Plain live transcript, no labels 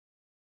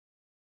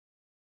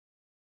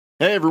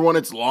Hey everyone,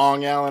 it's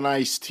Long Island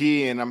Iced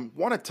Tea, and I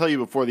want to tell you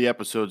before the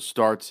episode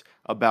starts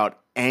about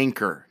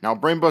Anchor. Now,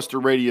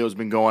 Brainbuster Radio has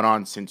been going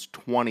on since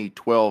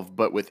 2012,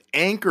 but with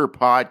Anchor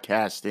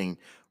podcasting,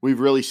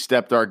 we've really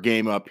stepped our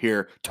game up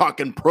here,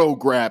 talking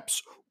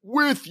pro-graps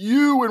with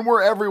you, and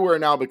we're everywhere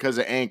now because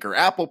of Anchor.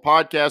 Apple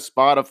Podcasts,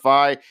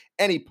 Spotify,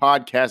 any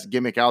podcast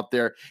gimmick out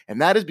there,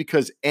 and that is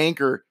because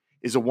Anchor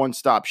is a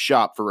one-stop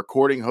shop for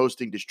recording,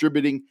 hosting,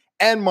 distributing,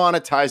 and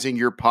monetizing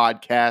your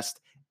podcast.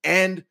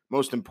 And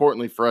most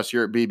importantly for us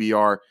here at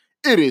BBR,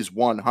 it is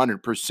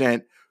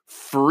 100%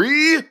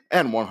 free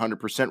and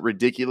 100%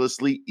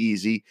 ridiculously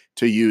easy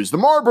to use. The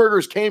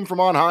Marburgers came from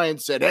on high and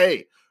said,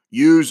 hey,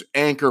 use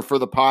Anchor for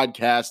the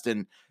podcast.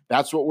 And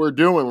that's what we're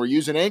doing. We're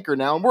using Anchor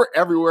now, and we're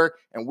everywhere,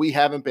 and we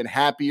haven't been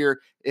happier.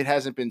 It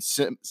hasn't been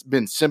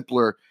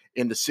simpler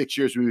in the 6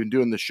 years we've been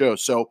doing the show.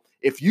 So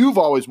if you've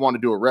always wanted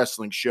to do a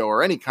wrestling show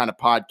or any kind of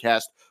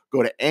podcast,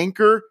 go to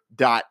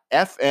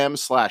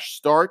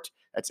anchor.fm/start.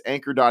 That's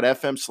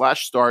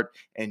anchor.fm/start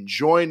and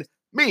join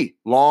me,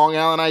 Long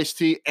Island Iced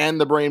Tea, and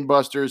the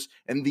Brainbusters,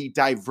 and the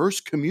diverse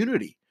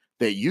community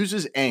that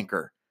uses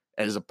Anchor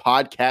as a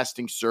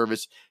podcasting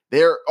service.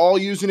 They're all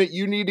using it.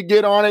 You need to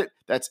get on it.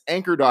 That's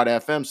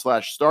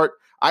anchor.fm/start.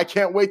 I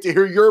can't wait to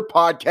hear your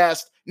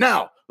podcast.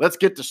 Now, let's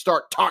get to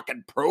start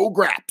talking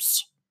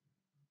pro-graps.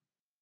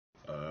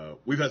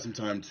 We've had some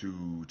time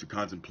to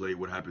contemplate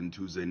what happened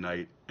Tuesday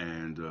night,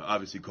 and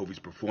obviously Kofi's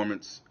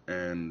performance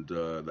and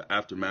the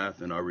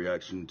aftermath and our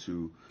reaction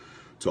to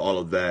all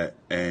of that,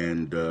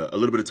 and a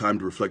little bit of time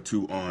to reflect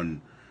too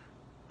on,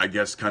 I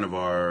guess, kind of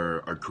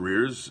our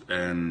careers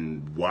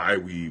and why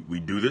we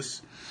do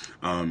this.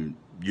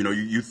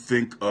 You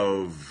think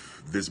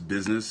of this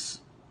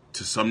business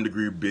to some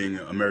degree being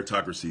a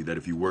meritocracy, that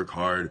if you work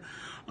hard,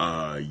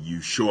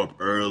 you show up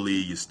early,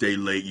 you stay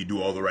late, you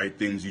do all the right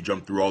things, you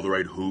jump through all the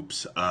right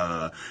hoops,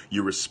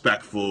 you're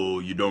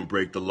respectful, you don't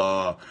break the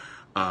law,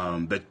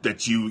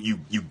 that you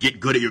get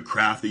good at your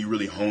craft, that you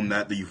really hone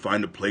that you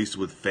find a place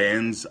with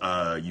fans,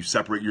 you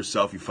separate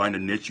yourself, you find a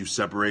niche, you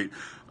separate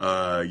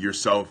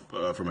yourself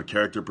from a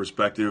character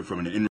perspective, from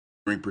an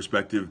in-ring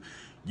perspective.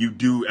 You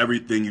do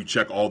everything, you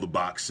check all the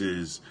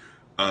boxes,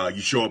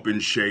 you show up in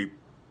shape,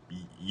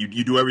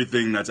 you do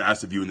everything that's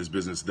asked of you in this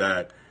business,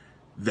 that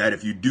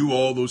if you do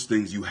all those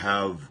things, you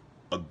have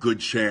a good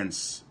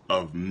chance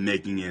of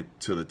making it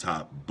to the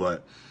top.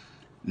 But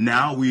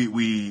now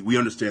we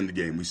understand the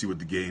game. We see what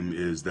the game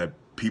is, that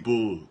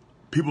people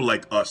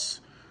like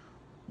us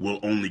will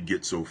only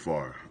get so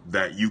far,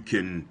 that you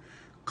can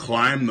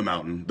climb the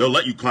mountain. They'll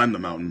let you climb the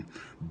mountain,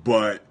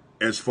 but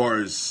as far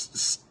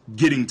as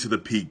getting to the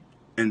peak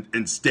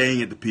and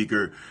staying at the peak,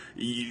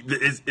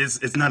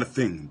 it's not a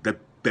thing.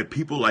 That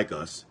people like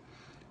us,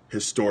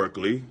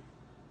 historically,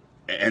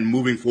 and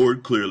moving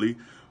forward clearly,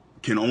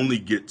 can only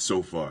get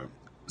so far.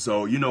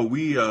 So,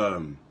 we've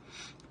done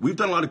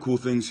a lot of cool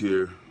things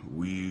here.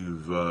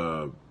 We've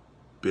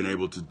been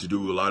able to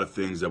do a lot of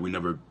things that we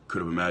never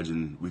could have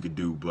imagined we could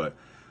do, but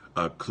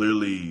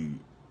clearly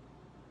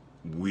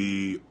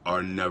we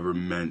are never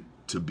meant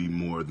to be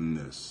more than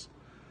this.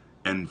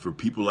 And for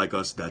people like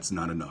us, that's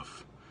not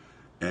enough.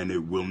 And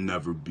it will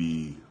never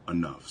be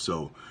enough.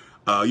 So,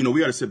 we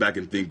got to sit back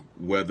and think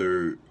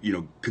whether,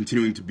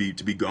 continuing to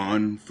be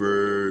gone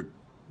for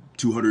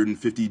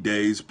 250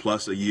 days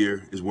plus a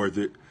year is worth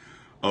it,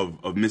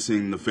 of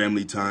missing the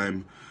family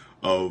time,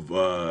 of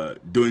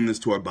doing this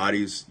to our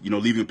bodies,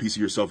 leaving a piece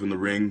of yourself in the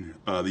ring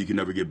that you can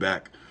never get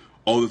back.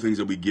 All the things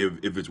that we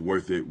give, if it's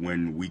worth it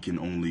when we can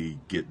only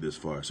get this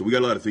far. So we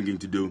got a lot of thinking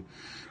to do.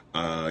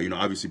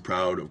 Obviously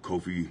proud of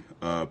Kofi,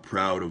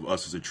 proud of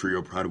us as a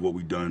trio, proud of what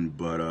we've done.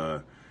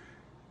 But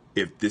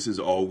if this is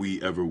all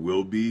we ever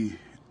will be,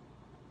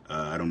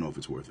 I don't know if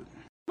it's worth it.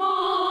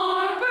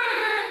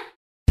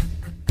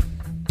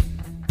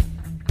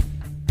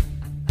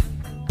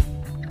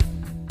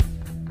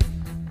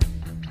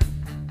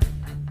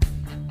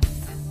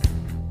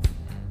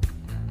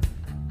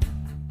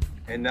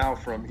 And now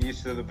from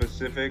east of the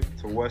Pacific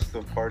to west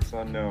of parts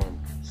unknown,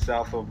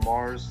 south of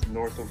Mars,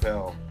 north of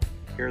hell,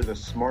 here are the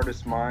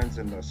smartest minds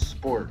in the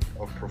sport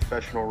of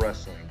professional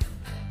wrestling.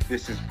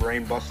 This is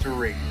Brainbuster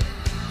Radio.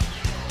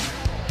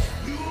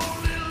 You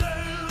only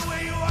learn the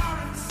way you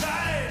are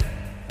inside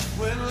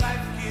when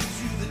life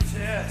gives you the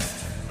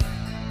test.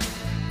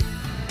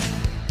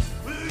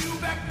 Will you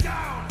back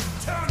down,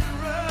 turn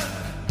and run,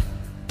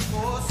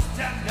 or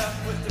stand up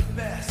with the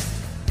best?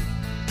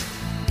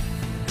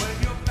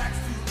 When your back's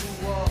to the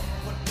wall,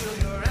 what will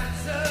your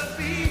answer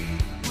be?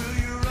 Will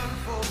you run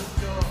for the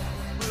door?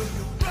 Will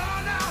you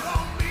run out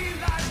on me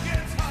like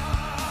it's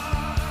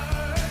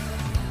hard?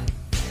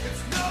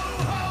 It's no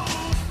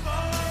holds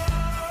barred.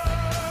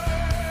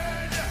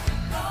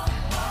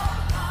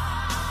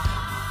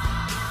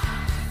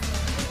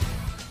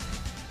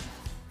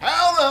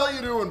 How the hell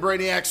you doing,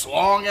 Brainiacs?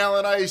 Long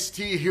Island Iced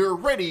Tea here,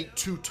 ready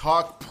to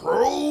talk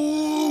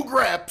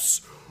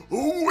pro-graps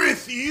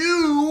with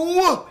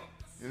you.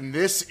 And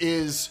this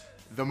is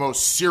the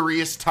most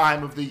serious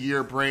time of the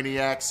year,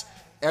 Brainiacs.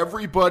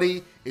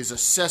 Everybody is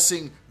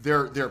assessing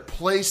their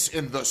place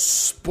in the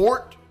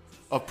sport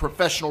of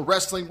professional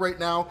wrestling right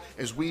now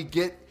as we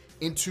get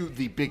into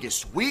the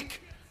biggest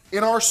week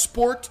in our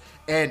sport,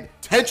 and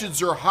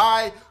tensions are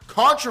high,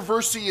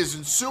 controversy is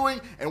ensuing,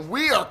 and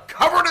we are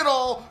covering it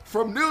all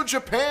from New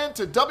Japan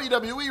to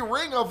WWE,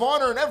 Ring of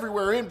Honor, and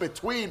everywhere in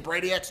between.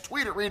 Brady X,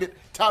 tweet it, read it,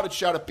 tout it,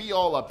 shout it, be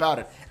all about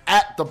it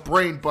at the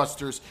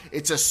Brainbusters.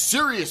 It's a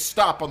serious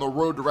stop on the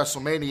road to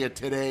WrestleMania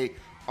today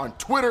on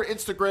Twitter,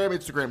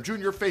 Instagram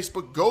Junior,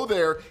 Facebook. Go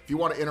there if you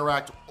want to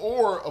interact,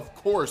 or of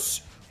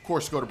course, go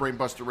to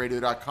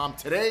brainbusterradio.com.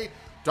 Today,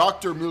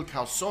 Dr.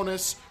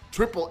 Milcausones,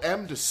 Triple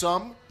M to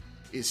some,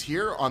 is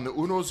here on the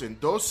Unos and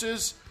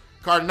Doses.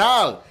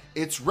 Carnal,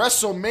 it's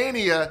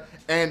WrestleMania,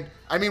 and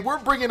I mean, we're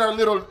bringing our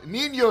little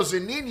niños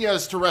and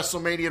niñas to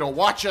WrestleMania to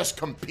watch us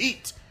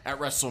compete at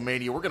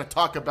WrestleMania. We're going to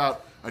talk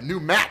about a new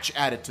match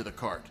added to the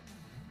card.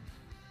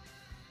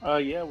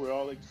 Yeah, we're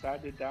all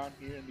excited down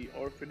here in the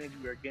orphanage.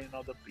 We're getting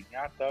all the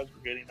piñatas,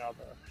 we're getting all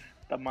the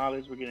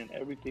tamales, we're getting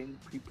everything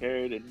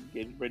prepared and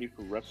getting ready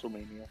for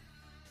WrestleMania.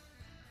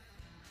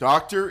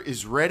 Doctor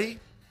is ready,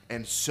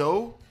 and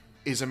so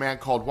is a man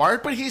called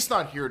Wired, but he's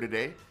not here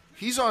today.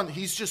 He's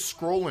just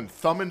scrolling,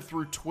 thumbing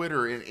through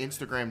Twitter and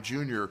Instagram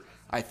Junior,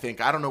 I think.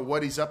 I don't know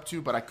what he's up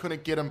to, but I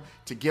couldn't get him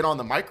to get on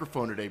the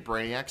microphone today,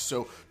 Brainiac.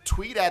 So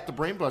tweet at the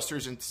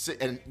Brainbusters,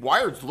 and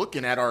Wired's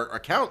looking at our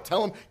account.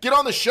 Tell him, get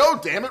on the show,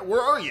 damn it,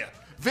 where are you?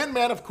 Vin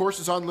Man, of course,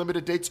 is on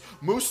limited dates.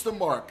 Moose the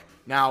Mark.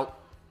 Now,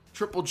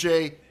 Triple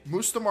J,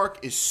 Moose the Mark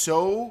is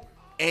so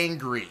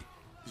angry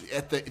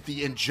at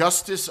the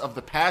injustice of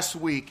the past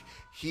week.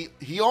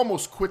 He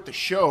almost quit the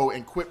show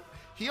and quit.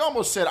 He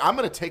almost said, I'm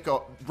going to take a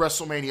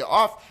WrestleMania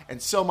off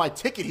and sell my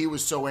ticket. He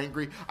was so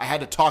angry. I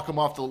had to talk him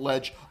off the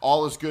ledge.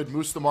 All is good.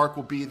 Moose the Mark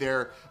will be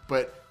there.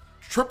 But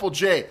Triple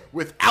J,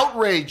 with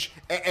outrage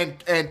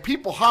and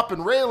people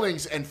hopping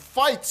railings and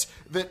fights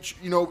that,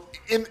 you know,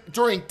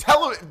 during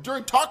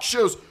talk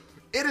shows,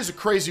 it is a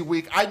crazy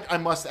week. I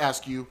must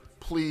ask you,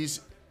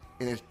 please,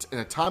 in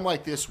a time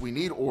like this, we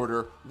need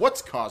order.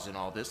 What's causing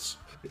all this?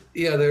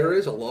 Yeah, there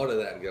is a lot of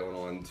that going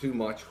on, too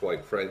much,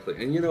 quite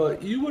frankly. And you know,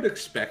 you would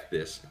expect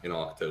this in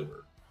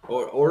October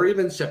or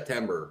even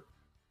September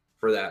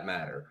for that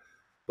matter.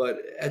 But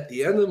at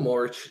the end of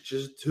March,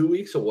 just 2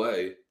 weeks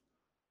away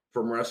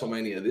from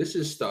WrestleMania, this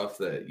is stuff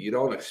that you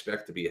don't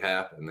expect to be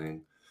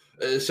happening.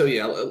 So,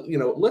 yeah, you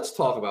know, let's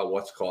talk about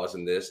what's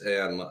causing this.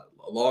 And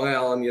Long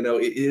Island, you know,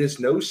 it is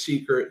no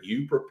secret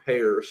you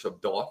prepare some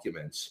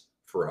documents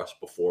for us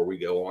before we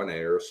go on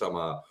air,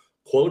 some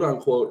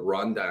quote-unquote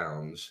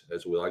rundowns,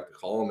 as we like to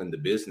call them in the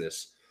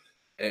business.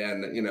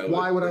 And, you know,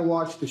 why would I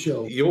watch the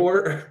show?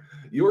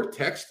 Your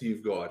text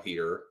you've got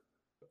here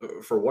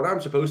for what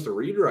I'm supposed to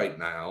read right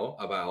now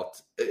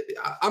about,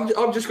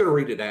 I'm just going to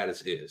read it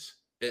as is,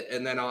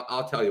 and then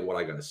I'll tell you what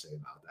I got to say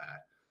about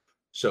that.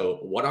 So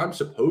what I'm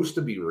supposed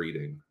to be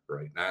reading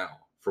right now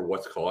for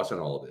what's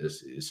causing all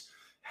this is,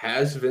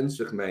 has Vince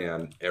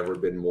McMahon ever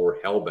been more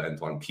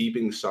hell-bent on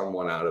keeping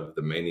someone out of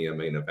the Mania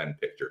main event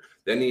picture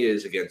than he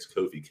is against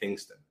Kofi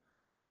Kingston?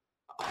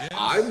 Yes,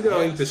 I'm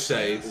going to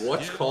say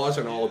what's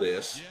causing all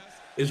this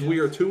is we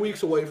are 2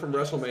 weeks away from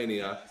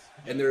WrestleMania,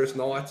 and there is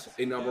not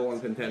a number one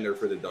contender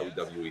for the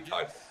WWE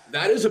title.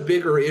 That is a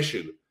bigger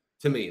issue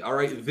to me. All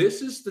right,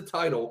 this is the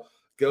title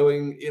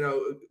going, you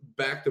know,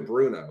 back to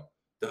Bruno,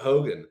 to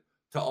Hogan,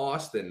 to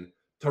Austin,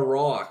 to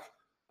Rock,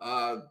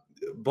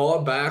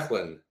 Bob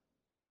Backlund,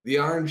 the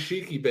Iron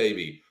Sheik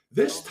baby.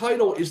 This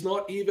title is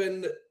not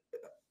even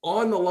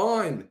on the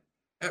line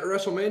at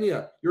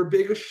WrestleMania, your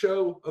biggest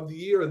show of the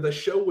year. The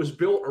show was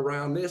built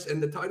around this,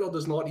 and the title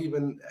does not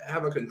even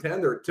have a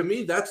contender. To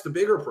me, that's the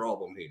bigger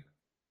problem here.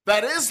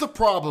 That is the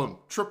problem,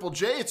 Triple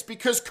J. It's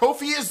because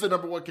Kofi is the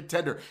number one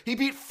contender. He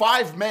beat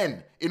 5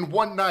 men in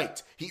one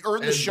night. He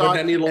earned the shot.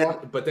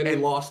 But then he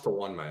lost to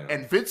one man.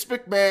 And Vince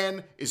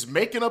McMahon is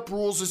making up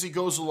rules as he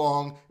goes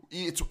along.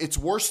 It's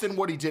worse than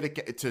what he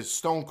did to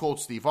Stone Cold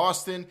Steve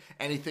Austin,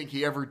 anything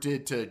he ever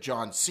did to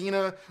John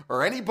Cena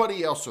or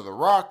anybody else, or The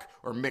Rock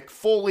or Mick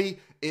Foley.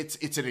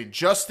 It's an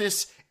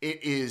injustice.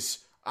 It's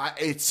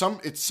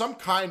some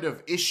kind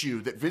of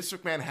issue that Vince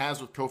McMahon has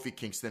with Kofi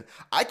Kingston.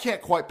 I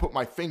can't quite put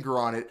my finger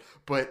on it,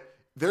 but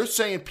they're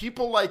saying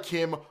people like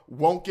him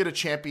won't get a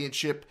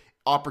championship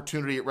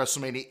opportunity at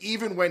WrestleMania,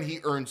 even when he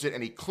earns it,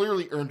 and he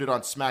clearly earned it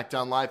on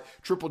SmackDown Live.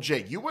 Triple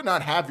J, you would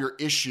not have your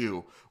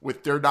issue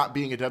with there not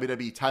being a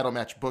WWE title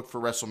match booked for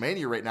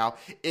WrestleMania right now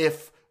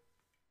if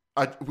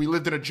we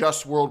lived in a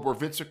just world where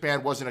Vince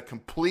McMahon wasn't a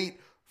complete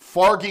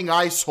farging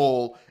ice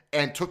hole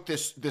and took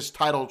this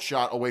title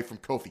shot away from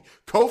Kofi.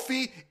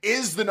 Kofi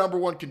is the number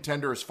one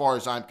contender as far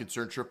as I'm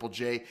concerned, Triple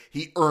J.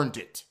 He earned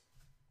it.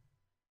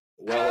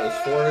 Well,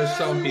 as far as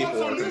some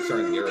people are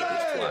concerned, the earth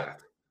is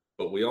flat,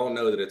 but we all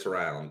know that it's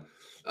round.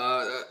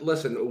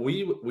 Listen,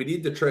 we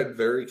need to tread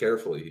very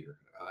carefully here.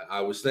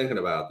 I was thinking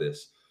about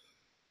this.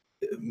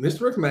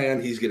 Mr.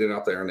 McMahon, he's getting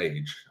up there in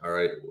age, all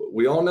right?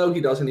 We all know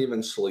he doesn't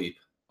even sleep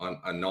on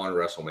a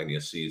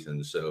non-WrestleMania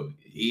season, so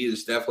he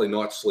is definitely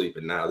not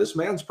sleeping now. This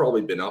man's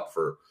probably been up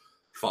for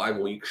 5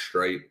 weeks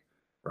straight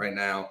right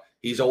now.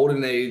 He's old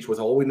in age. With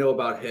all we know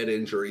about head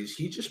injuries,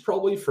 he just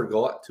probably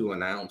forgot to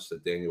announce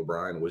that Daniel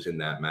Bryan was in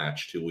that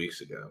match 2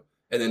 weeks ago,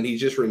 and then he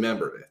just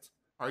remembered it.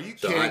 Are you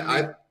So kidding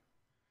me?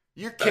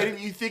 You're kidding?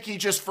 You think he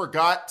just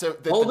forgot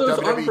that all the those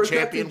WWE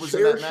champion unprotected was in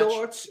chair that match?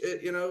 shots,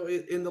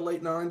 in the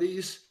late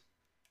 '90s.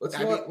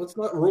 Let's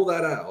not rule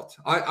that out.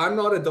 I'm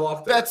not a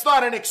doctor. That's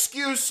not an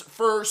excuse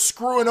for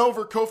screwing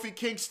over Kofi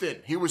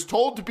Kingston. He was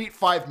told to beat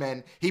 5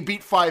 men. He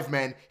beat 5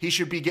 men. He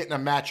should be getting a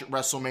match at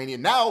WrestleMania.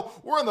 Now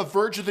we're on the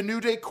verge of the New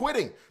Day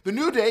quitting. The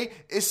New Day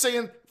is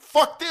saying,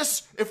 "Fuck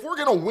this! If we're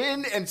gonna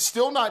win and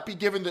still not be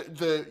given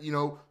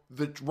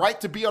the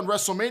right to be on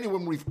WrestleMania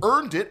when we've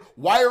earned it,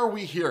 why are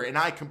we here?" And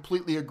I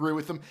completely agree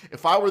with them.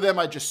 If I were them,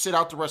 I'd just sit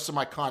out the rest of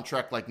my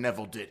contract like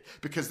Neville did,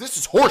 because this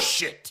is horse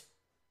shit.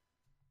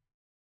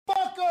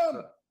 Fuck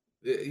them.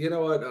 You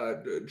know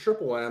what?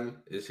 Triple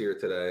M is here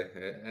today,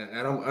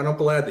 and I'm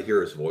glad to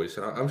hear his voice,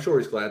 and I'm sure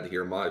he's glad to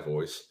hear my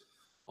voice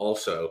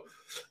also.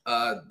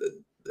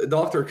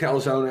 Dr.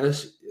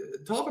 Calzones,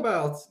 talk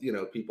about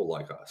people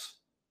like us,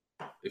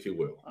 if you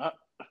will.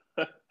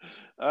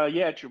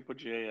 Yeah, Triple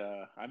J.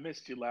 I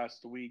missed you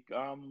last week.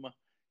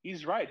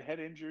 He's right. Head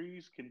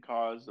injuries can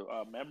cause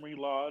memory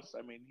loss.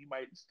 I mean, he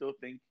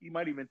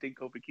might even think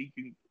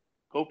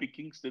Kofi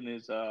Kingston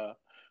is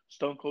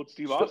Stone Cold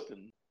Steve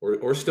Austin,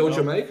 or still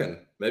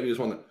Jamaican. Maybe he's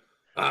one that.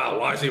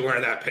 Why is he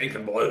wearing that pink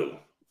and blue?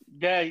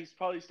 Yeah, he's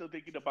probably still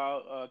thinking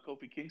about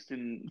Kofi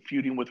Kingston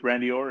feuding with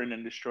Randy Orton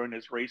and destroying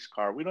his race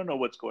car. We don't know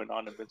what's going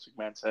on in Vince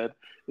McMahon's head.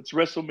 It's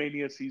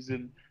WrestleMania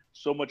season.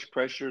 So much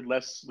pressure,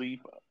 less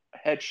sleep,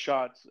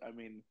 headshots. I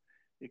mean,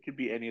 it could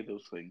be any of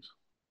those things.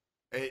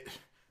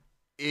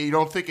 You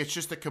don't think it's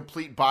just a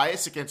complete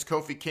bias against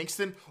Kofi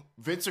Kingston?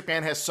 Vince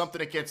McMahon has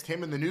something against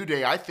him in the New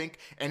Day, I think.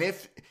 And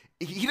if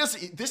he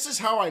doesn't, this is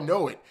how I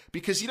know it,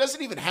 because he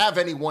doesn't even have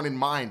anyone in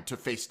mind to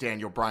face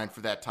Daniel Bryan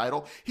for that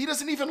title. He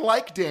doesn't even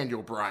like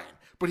Daniel Bryan,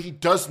 but he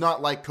does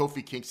not like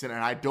Kofi Kingston,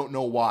 and I don't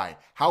know why.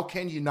 How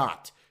can you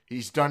not?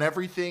 He's done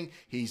everything.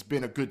 He's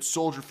been a good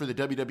soldier for the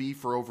WWE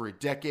for over a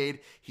decade.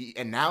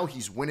 And now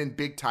he's winning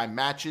big time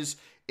matches.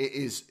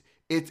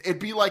 It'd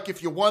be like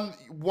if you won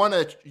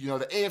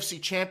the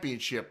AFC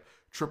Championship,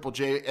 Triple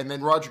J, and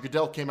then Roger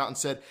Goodell came out and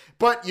said,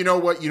 "But you know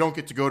what? You don't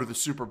get to go to the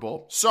Super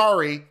Bowl.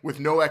 Sorry," with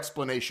no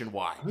explanation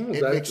why.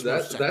 Makes no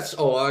sense. That's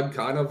odd.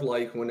 Kind of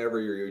like whenever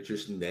you're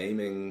just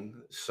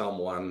naming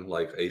someone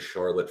like a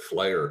Charlotte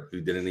Flair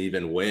who didn't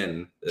even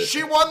win.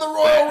 She won the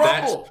Royal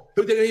Rumble.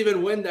 Who didn't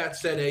even win that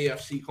said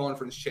AFC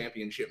Conference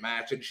Championship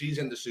match, and she's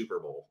in the Super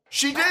Bowl.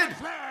 She did.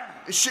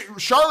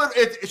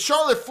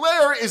 Charlotte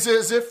Flair is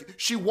as if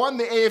she won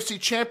the AFC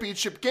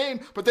Championship game,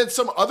 but then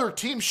some other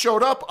team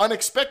showed up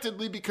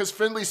unexpectedly because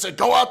Finley said,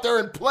 "Go out there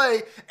and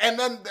play," and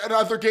then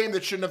another game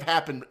that shouldn't have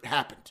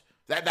happened.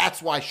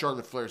 That's why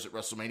Charlotte Flair's at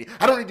WrestleMania.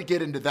 I don't need to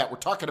get into that. We're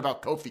talking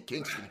about Kofi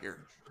Kingston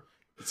here.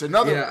 It's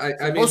another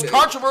most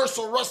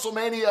controversial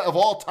WrestleMania of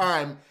all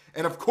time,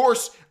 and of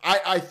course,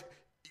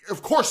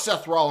 Of course,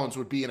 Seth Rollins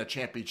would be in a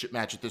championship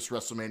match at this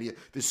WrestleMania,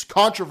 this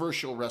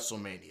controversial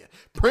WrestleMania.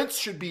 Prince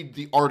should be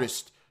the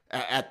artist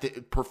at the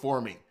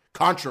performing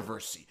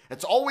controversy.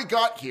 That's all we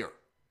got here.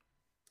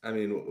 I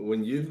mean,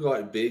 when you've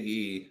got Big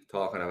E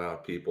talking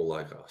about people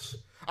like us.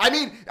 I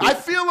mean, I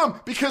feel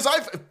him because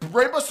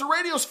Brainbuster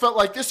Radio's felt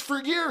like this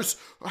for years.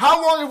 How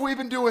long have we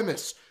been doing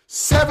this?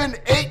 7,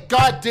 8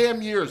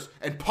 goddamn years.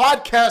 And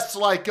podcasts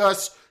like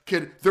us,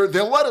 they're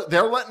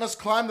letting us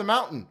climb the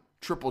mountain.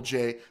 Triple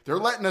J, they're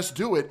letting us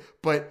do it,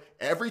 but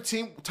every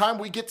time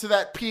we get to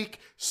that peak,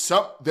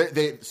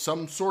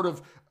 some sort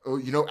of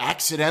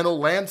accidental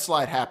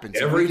landslide happens.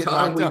 Every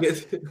time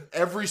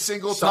every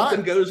single something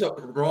time goes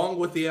wrong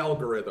with the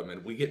algorithm,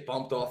 and we get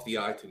bumped off the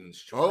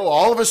iTunes chart. Oh,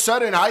 all of a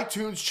sudden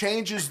iTunes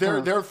changes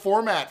their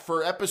format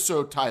for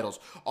episode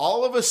titles.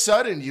 All of a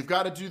sudden you've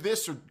got to do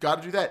this or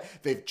got to do that.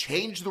 They've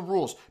changed the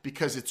rules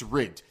because it's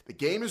rigged. The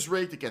game is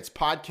rigged against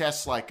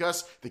podcasts like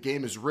us. The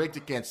game is rigged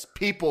against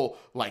people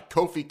like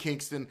Kofi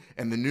Kingston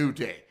and the New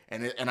Day.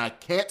 And I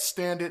can't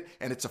stand it,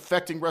 and it's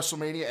affecting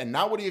WrestleMania. And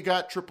now what do you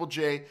got, Triple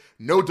J?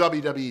 No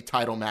WWE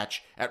title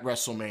match at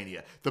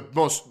WrestleMania.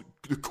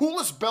 The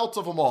coolest belt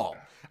of them all.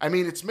 I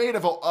mean, it's made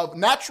of a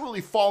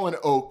naturally fallen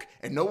oak,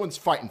 and no one's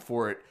fighting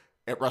for it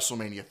at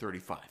WrestleMania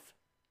 35.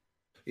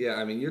 Yeah,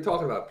 I mean, you're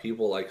talking about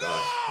people like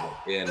us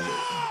in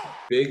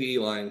Big E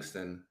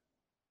Langston,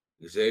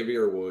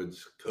 Xavier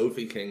Woods,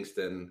 Kofi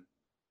Kingston,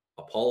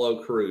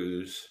 Apollo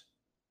Crews,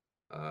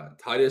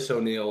 Titus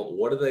O'Neil.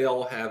 What do they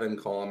all have in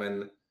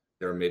common?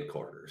 They're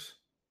mid-carders.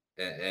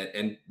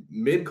 And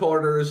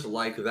mid-carders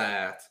like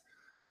that,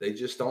 they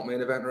just don't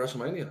main event in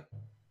WrestleMania.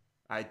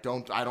 I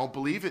don't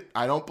believe it.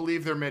 I don't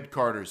believe they're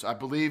mid-carders. I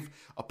believe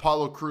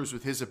Apollo Crews,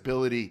 with his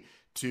ability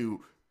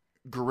to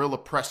gorilla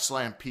press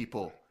slam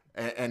people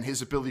and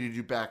his ability to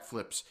do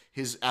backflips,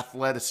 his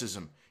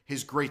athleticism,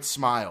 his great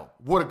smile.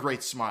 What a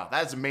great smile.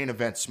 That is a main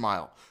event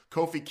smile.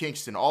 Kofi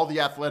Kingston, all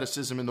the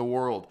athleticism in the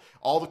world,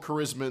 all the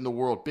charisma in the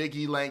world. Big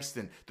E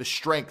Langston, the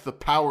strength, the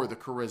power, the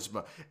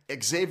charisma.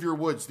 Xavier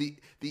Woods, the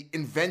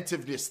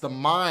inventiveness, the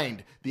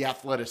mind, the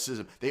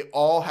athleticism. They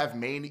all have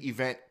main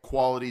event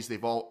qualities.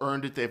 They've all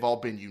earned it. They've all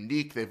been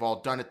unique. They've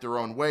all done it their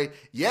own way.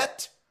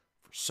 Yet,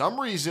 for some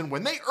reason,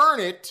 when they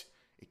earn it,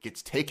 it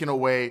gets taken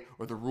away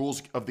or the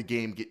rules of the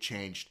game get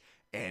changed.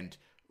 And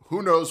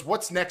who knows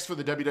what's next for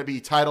the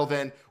WWE title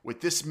then? With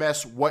this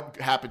mess, what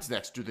happens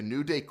next? Do the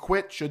New Day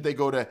quit? Should they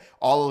go to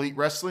All Elite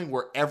Wrestling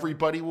where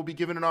everybody will be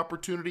given an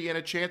opportunity and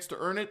a chance to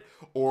earn it?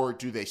 Or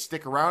do they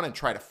stick around and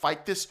try to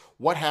fight this?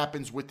 What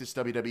happens with this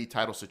WWE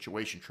title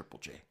situation, Triple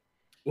J?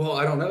 Well,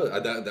 I don't know.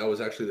 That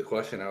was actually the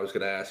question I was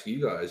going to ask you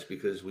guys,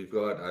 because we've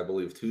got, I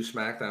believe, 2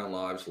 SmackDown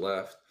Lives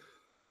left.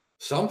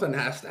 Something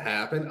has to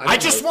happen. I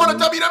just want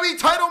a WWE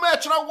title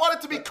match, and I want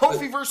it to be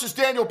Kofi versus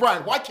Daniel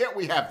Bryan. Why can't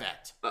we have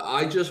that?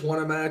 I just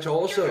want a match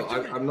also.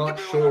 I'm not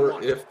sure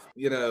if,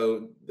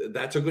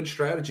 that's a good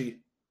strategy,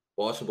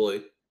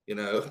 possibly.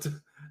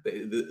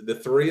 The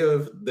three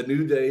of the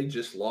New Day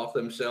just lock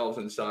themselves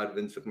inside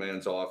Vince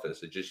McMahon's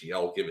office and just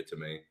yell, "Give it to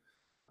me."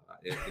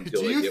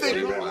 Until Do you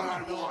think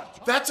what they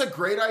want. That's a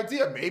great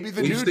idea? Maybe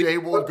the New Day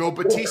will go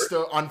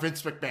Batista on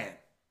Vince McMahon.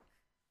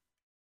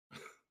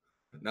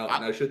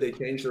 Now, should they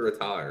change their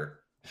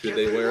attire? Should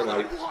they wear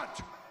like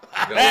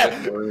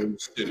velvet maroon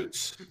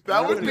suits?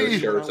 That would with no be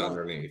shirts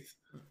underneath.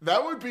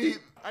 That would be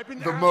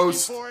the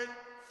most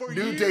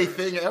New Day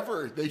thing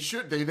ever. They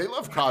should. They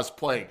love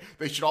cosplaying.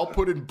 They should all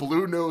put in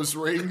blue nose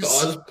rings.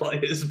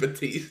 Cosplay as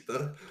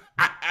Batista.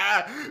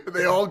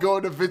 They all go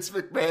into Vince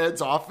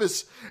McMahon's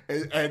office,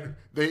 and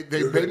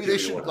they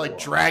should like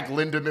drag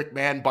Linda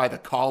McMahon by the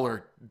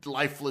collar,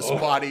 lifeless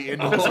body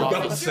into his office.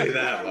 Don't say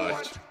that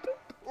much.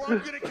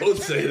 Don't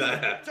say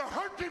that. To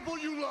hurt people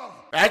you love.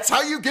 That's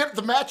how you get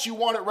the match you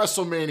want at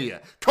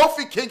WrestleMania.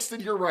 Kofi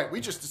Kingston, you're right.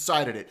 We just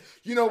decided it.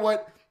 You know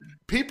what?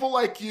 People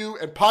like you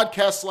and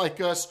podcasts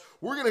like us,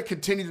 we're going to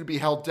continue to be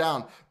held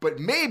down, but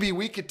maybe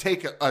we could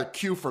take a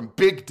cue from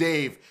Big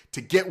Dave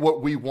to get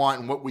what we want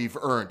and what we've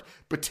earned.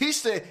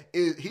 Batista,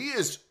 he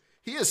has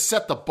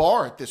set the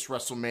bar at this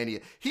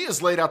WrestleMania. He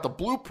has laid out the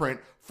blueprint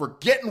for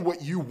getting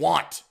what you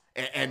want.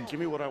 And give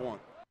me what I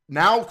want.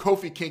 Now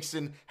Kofi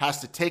Kingston has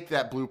to take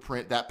that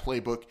blueprint, that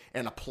playbook,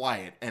 and apply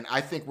it. And I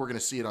think we're going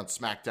to see it on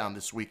SmackDown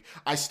this week.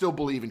 I still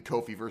believe in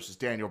Kofi versus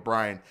Daniel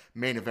Bryan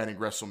main eventing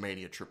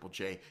WrestleMania, Triple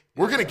J.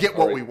 We're going to get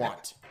what we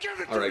want. Give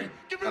it to me.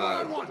 Give me what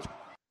I want.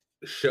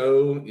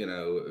 Show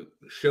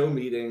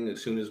meeting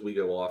as soon as we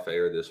go off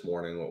air this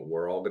morning.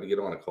 We're all going to get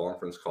on a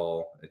conference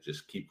call and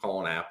just keep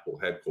calling Apple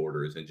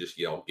headquarters and just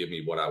yell, "Give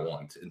me what I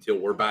want," until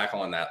we're back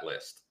on that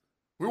list.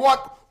 We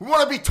want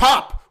to be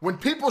top. When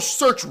people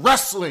search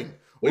wrestling,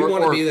 we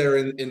want to be there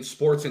in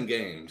sports and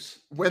games.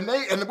 We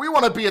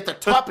want to be at the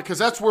top because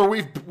that's where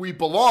we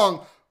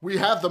belong. We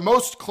have the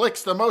most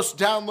clicks, the most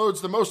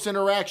downloads, the most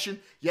interaction.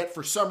 Yet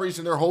for some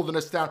reason they're holding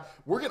us down.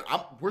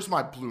 Where's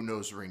my blue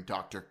nose ring,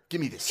 Doctor? Give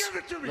me this. Give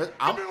it to me. Give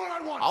me what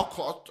I want.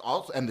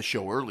 I'll end the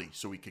show early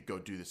so we could go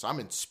do this.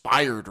 I'm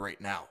inspired right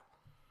now.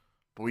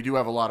 But we do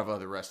have a lot of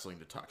other wrestling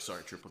to talk.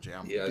 Sorry, Triple J.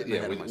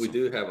 We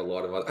do have a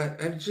lot of other.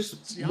 And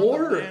just See,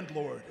 more. I'm the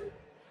landlord.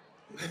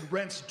 And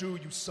rent's due,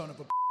 you son of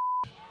a.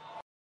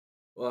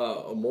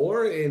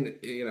 More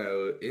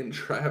in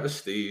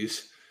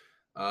travesties,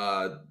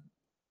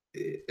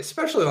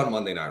 especially on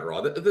Monday Night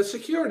Raw. The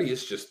security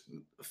is just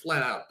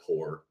flat out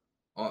poor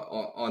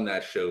on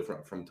that show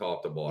from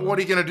top to bottom. What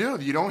are you gonna do?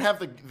 You don't have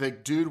the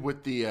dude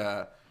with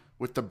the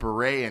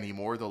beret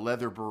anymore, the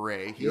leather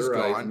beret. He's You're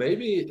right. gone.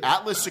 Maybe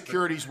Atlas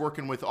Security's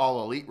working with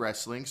All Elite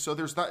Wrestling, so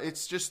there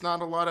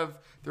aren't a lot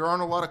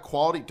of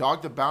quality.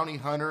 Dog the Bounty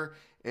Hunter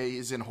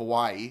is in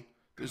Hawaii.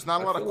 There's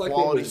not a lot of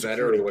quality. It was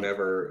better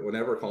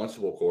whenever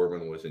Constable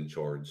Corbin was in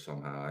charge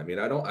somehow. I mean,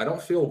 I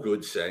don't feel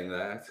good saying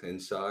that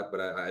inside, but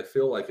I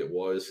feel like it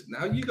was.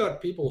 Now you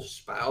got people's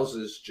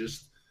spouses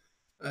just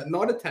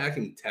not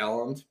attacking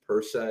talent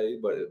per se,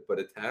 but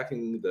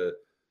attacking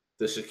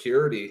the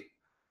security.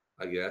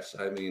 I guess.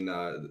 I mean,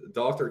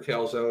 Dr.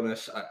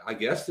 Calzonis. I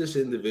guess this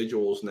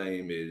individual's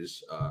name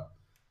is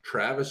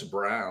Travis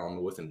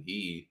Brown with an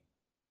E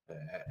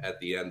at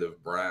the end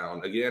of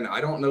Brown. Again, I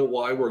don't know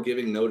why we're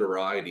giving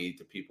notoriety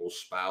to people's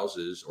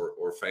spouses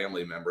or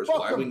family members.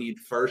 Why we need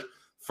first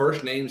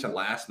names and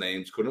last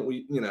names? Couldn't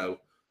we,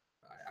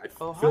 I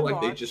feel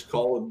like they just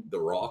call The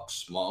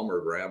Rock's mom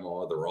or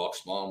grandma The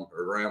Rock's mom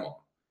or grandma.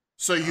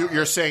 So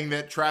you're saying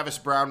that Travis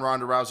Brown,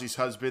 Ronda Rousey's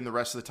husband, the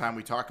rest of the time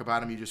we talk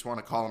about him, you just want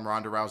to call him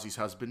Ronda Rousey's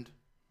husband?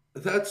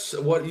 That's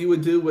what you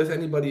would do with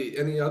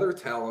any other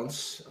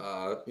talents,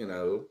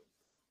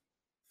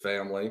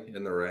 family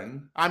in the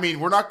ring. I mean,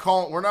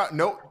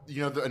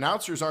 the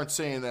announcers aren't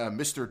saying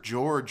Mr.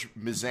 George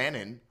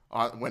Mizanin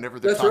whenever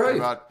they're talking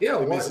about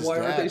why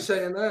aren't they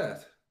saying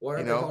that? Why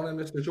aren't they calling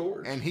him Mr.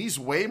 George? And he's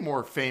way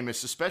more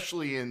famous,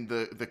 especially in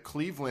the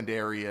Cleveland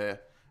area,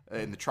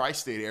 in the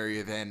tri-state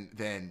area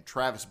than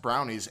Travis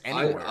Brown is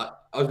anywhere.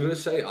 I was going to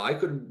say, I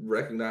could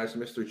recognize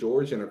Mr.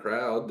 George in a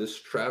crowd. This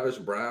Travis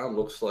Brown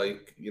looks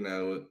like,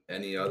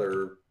 any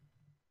other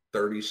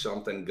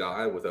 30-something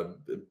guy with a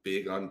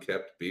big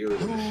unkept beard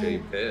and a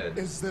shaved head.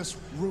 Is this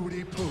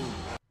Rudy Poo?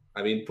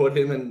 I mean, put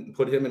him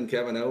and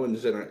Kevin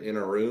Owens in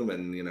a room,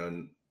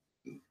 and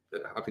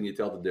how can you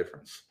tell the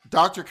difference?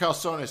 Dr.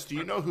 Calzones, do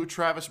you know who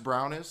Travis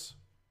Brown is?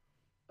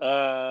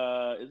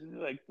 Isn't he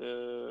like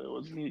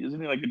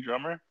a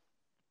drummer?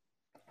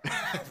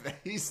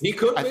 He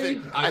could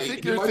be. I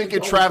think you're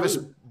thinking Travis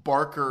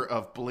Barker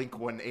of Blink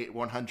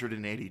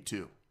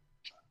 182.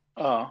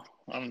 Oh,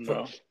 I don't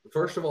know.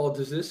 First of all,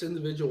 does this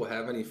individual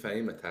have any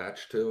fame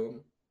attached to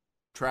him?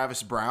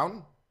 Travis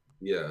Brown?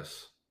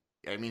 Yes.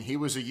 I mean, he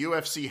was a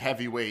UFC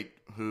heavyweight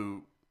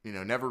who,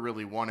 never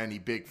really won any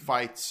big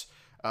fights.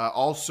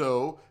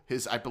 Also,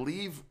 I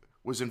believe,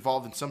 was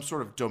involved in some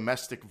sort of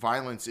domestic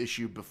violence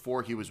issue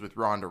before he was with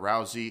Ronda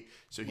Rousey.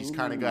 So he's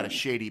kind of got a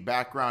shady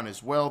background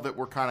as well that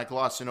we're kind of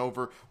glossing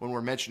over when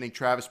we're mentioning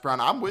Travis Brown.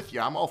 I'm with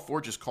you. I'm all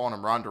for just calling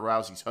him Ronda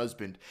Rousey's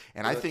husband.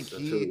 And I think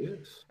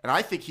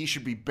he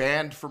should be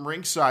banned from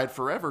ringside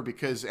forever,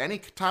 because any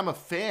time a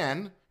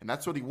fan, and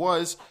that's what he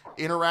was,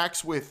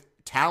 interacts with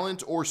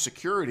talent or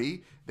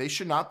security, they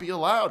should not be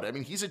allowed. I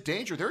mean, he's a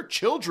danger. There are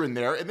children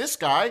there, and this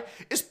guy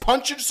is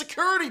punching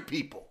security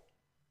people.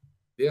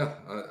 Yeah,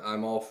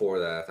 I'm all for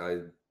that.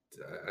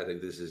 I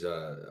think this is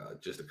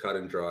just a cut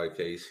and dry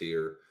case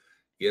here.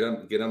 Get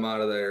him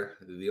out of there.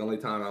 The only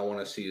time I want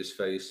to see his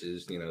face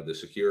is the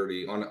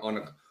security on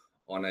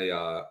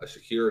a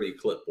security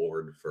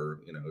clipboard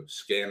for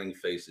scanning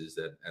faces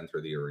that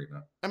enter the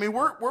arena. I mean,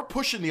 we're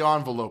pushing the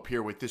envelope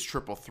here with this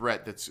triple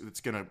threat that's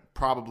going to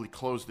probably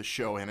close the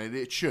show, and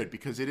it should,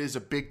 because it is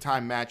a big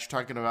time match.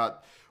 Talking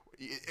about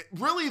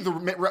really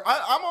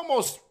I'm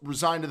almost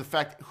resigned to the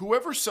fact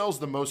whoever sells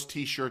the most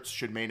T-shirts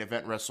should main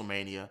event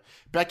WrestleMania.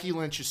 Becky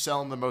Lynch is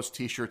selling the most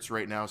T-shirts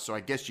right now, so I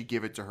guess you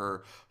give it to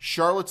her.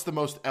 Charlotte's the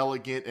most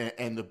elegant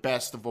and the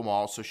best of them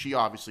all, so she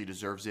obviously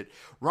deserves it.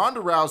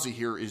 Ronda Rousey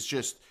here is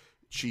just.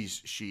 She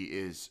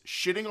is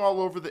shitting all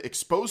over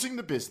exposing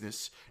the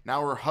business.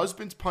 Now her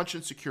husband's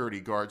punching security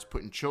guards,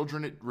 putting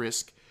children at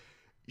risk.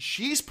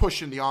 She's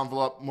pushing the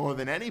envelope more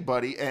than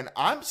anybody, and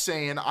I'm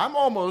saying I'm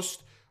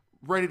almost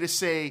ready to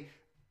say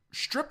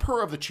strip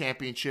her of the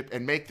championship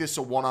and make this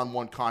a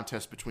one-on-one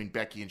contest between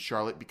Becky and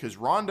Charlotte, because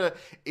Ronda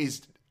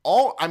is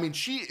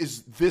she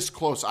is this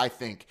close, I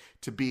think,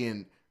 to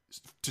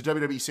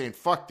WWE saying,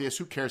 fuck this,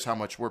 who cares how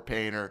much we're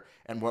paying her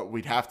and what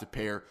we'd have to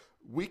pay her.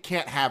 We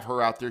can't have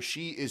her out there.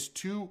 She is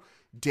too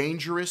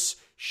dangerous.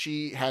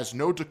 She has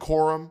no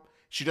decorum.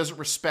 She doesn't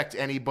respect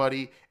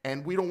anybody,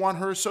 and we don't want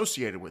her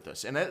associated with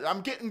us. And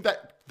I'm getting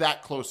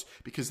that close,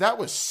 because that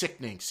was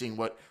sickening seeing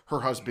what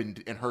her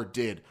husband and her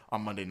did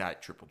on Monday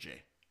Night, Triple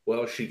J.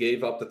 Well, she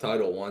gave up the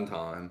title one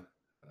time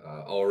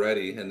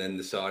already, and then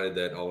decided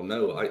that, oh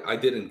no, I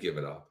didn't give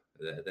it up.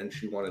 Then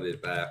she wanted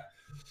it back.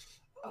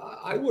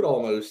 I would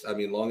almost,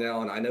 Long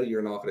Island, I know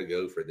you're not going to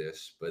go for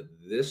this, but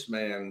this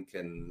man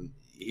can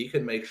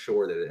make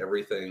sure that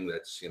everything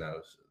that's,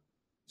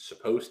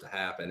 supposed to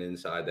happen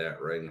inside that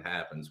ring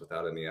happens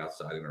without any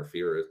outside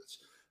interference.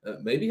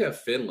 Maybe have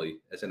Finlay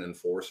as an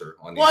enforcer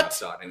on the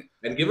outside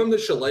and give him the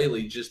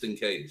shillelagh just in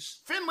case.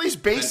 Finlay's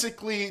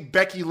basically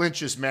Becky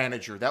Lynch's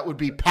manager. That would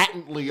be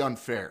patently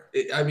unfair.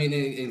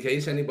 In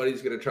case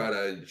anybody's going to try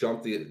to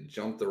jump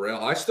the rail,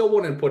 I still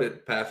wouldn't put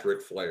it past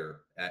Ric Flair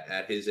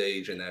at his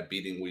age and that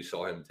beating we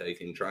saw him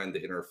taking, trying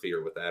to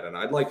interfere with that. And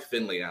I'd like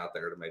Finlay out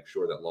there to make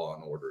sure that law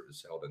and order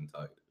is held in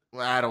tight.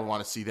 Well, I don't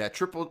want to see that.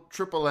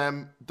 Triple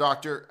M,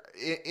 Doctor,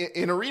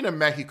 in Arena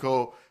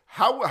Mexico,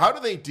 how do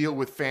they deal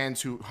with fans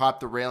who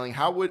hop the railing?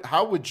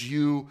 How would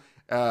you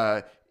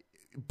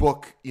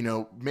book,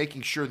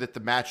 making sure that the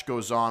match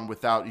goes on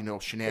without,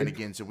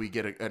 shenanigans and we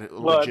get a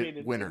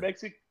legit winner?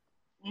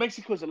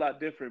 Mexico's a lot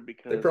different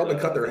because they probably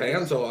cut their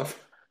hands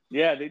off.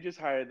 Yeah, they just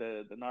hired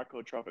the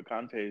Narco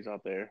Traficantes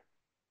out there.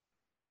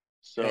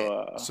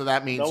 So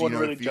that means no one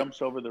really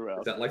jumps over the rail.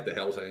 Is that like the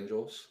Hells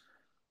Angels?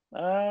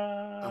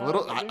 A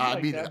little.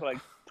 Like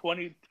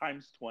 20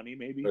 times 20,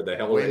 maybe. Or the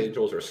Hells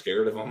Angels are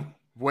scared of them.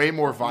 Way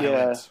more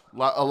violent.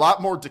 Yeah. A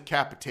lot more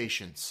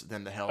decapitations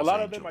than the Hells Angels. A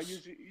lot of them are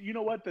usually. You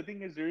know what? The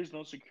thing is, there is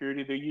no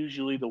security. They're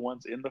usually the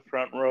ones in the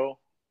front row.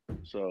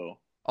 So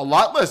a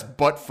lot less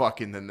butt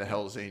fucking than the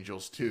Hells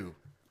Angels too.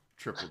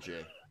 Triple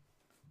J.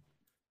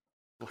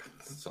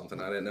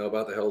 Something I didn't know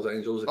about the Hells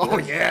Angels. Again. Oh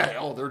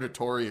yeah, they're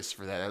notorious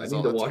for that. That's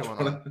all that's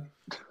going on.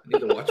 I need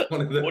to watch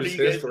one of those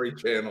History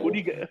Channel. What are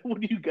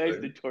you guys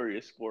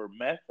notorious for?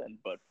 Meth and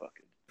butt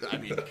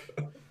fucking.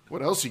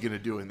 What else are you gonna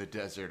do in the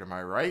desert? Am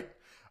I right?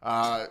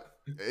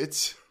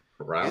 It's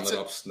rounding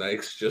up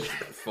snakes just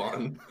for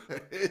fun.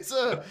 It's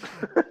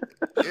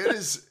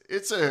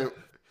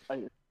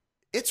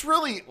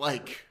really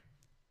like.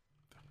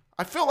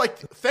 I feel like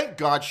thank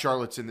God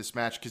Charlotte's in this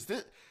match, because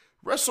this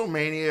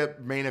WrestleMania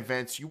main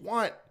events, you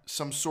want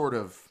some sort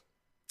of,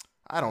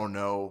 I don't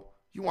know,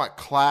 You want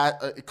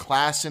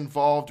class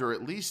involved, or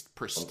at least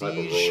prestige. Some type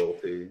of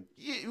royalty.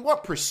 You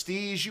want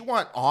prestige. You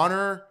want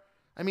honor.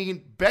 I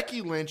mean,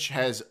 Becky Lynch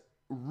has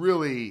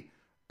really,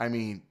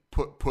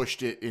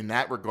 pushed it in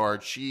that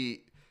regard.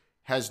 She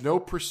has no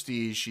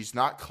prestige. She's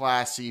not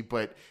classy,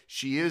 but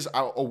she is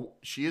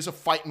a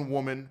fighting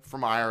woman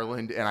from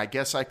Ireland, and I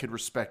guess I could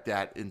respect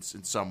that in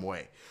some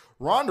way.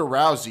 Ronda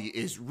Rousey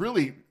is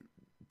really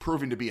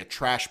proving to be a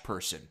trash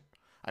person.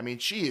 I mean,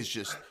 she is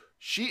just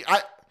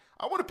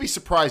I wouldn't be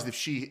surprised if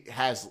she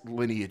has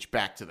lineage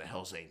back to the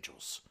Hells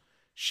Angels.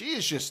 She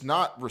is just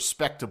not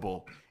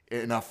respectable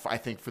enough, I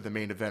think, for the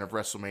main event of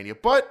WrestleMania.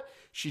 But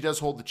she does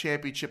hold the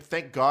championship.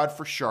 Thank God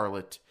for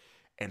Charlotte.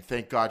 And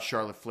thank God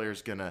Charlotte Flair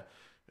is going to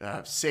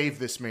save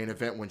this main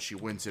event when she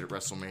wins it at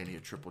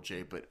WrestleMania Triple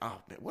J. But,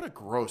 oh, man, what a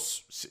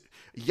gross...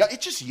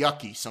 It's just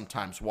yucky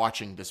sometimes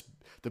watching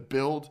the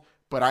build.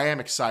 But I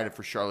am excited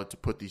for Charlotte to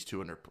put these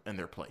two in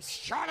their place.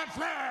 Charlotte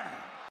Flair!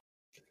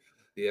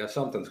 Yeah,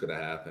 something's going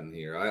to happen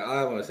here.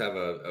 I almost have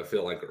a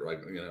feel like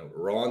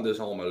Ronda's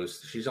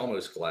she's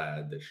almost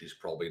glad that she's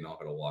probably not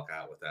going to walk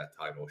out with that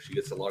title. She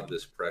gets a lot of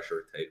this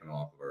pressure taken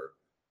off of her.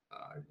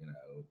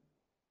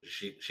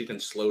 She can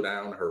slow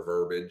down her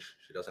verbiage.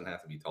 She doesn't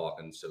have to be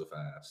talking so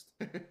fast.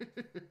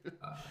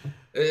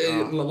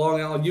 Long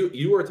Al,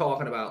 you were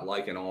talking about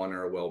like and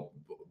honor. Well,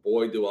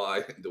 boy, do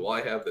I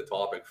have the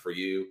topic for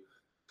you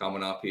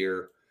coming up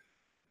here.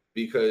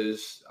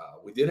 Because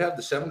we did have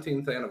the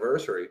 17th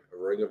anniversary of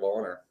Ring of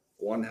Honor.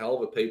 One hell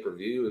of a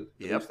pay-per-view,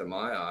 at least in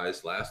my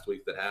eyes, last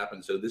week that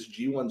happened. So this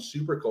G1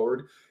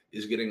 Supercard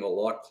is getting a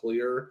lot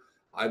clearer.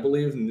 I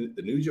believe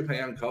the New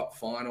Japan Cup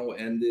final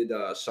ended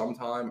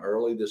sometime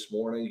early this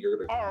morning. You're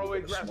going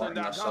to smarten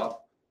us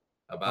up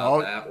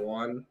about that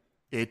one.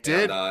 It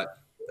did. And,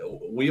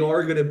 we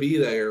are going to be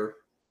there.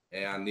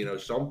 And,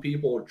 some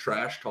people are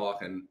trash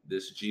talking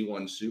this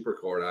G1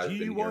 Supercard I've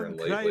been hearing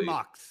lately.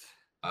 Climax.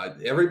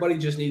 Everybody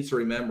just needs to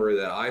remember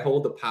that I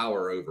hold the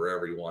power over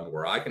everyone,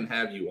 where I can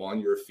have you on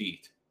your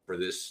feet for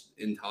this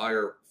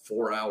entire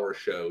 4-hour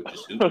show,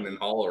 just hooting and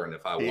hollering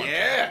if I want.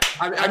 Yeah,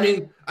 I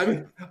mean,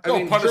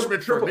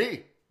 punishment for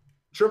me.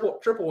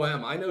 Triple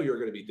M. I know you're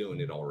going to be doing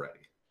it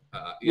already.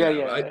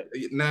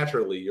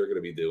 Naturally, you're going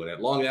to be doing it.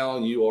 Long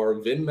Allen, you are.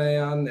 Vin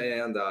Man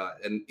and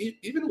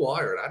even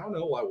Wired. I don't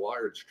know why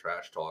Wired's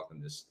trash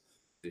talking this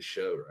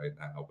show right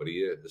now, but he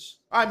is.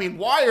 I mean,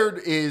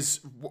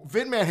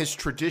 Vin Man has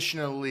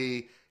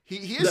traditionally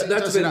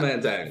that's Vin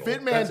Man's angle.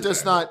 Vin Man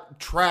does not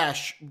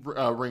trash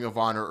Ring of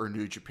Honor or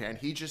New Japan.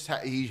 He just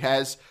he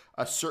has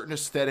a certain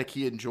aesthetic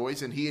he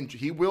enjoys, and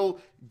he will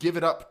give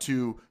it up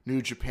to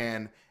New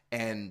Japan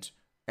and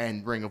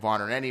Ring of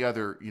Honor and any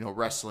other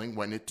wrestling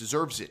when it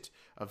deserves it.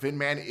 Vin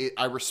Man,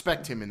 I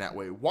respect him in that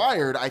way.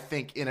 Wired, I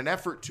think, in an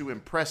effort to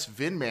impress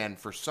Vin Man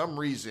for some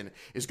reason,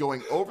 is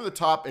going over the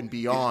top and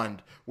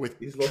beyond with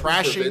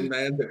trashing Vin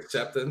Man's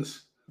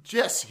acceptance.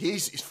 Yes,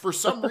 he's for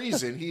some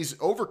reason he's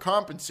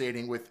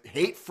overcompensating with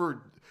hate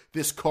for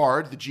this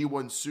card, the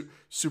G1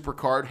 Super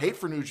card, hate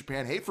for New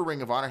Japan, hate for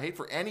Ring of Honor, hate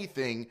for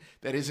anything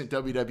that isn't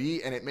WWE,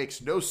 and it makes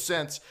no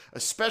sense,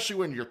 especially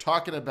when you're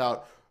talking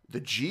about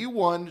the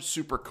G1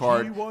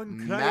 Supercard,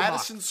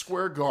 Madison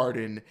Square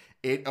Garden.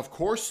 Of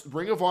course,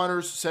 Ring of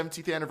Honor's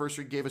 17th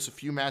anniversary gave us a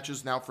few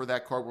matches now for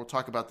that card. We'll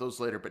talk about those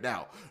later. But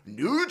now,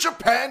 New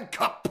Japan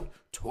Cup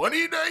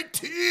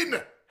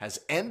 2019 has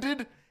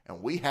ended,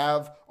 and we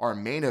have our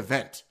main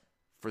event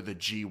for the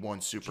G1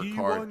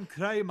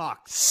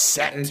 Supercard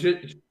set.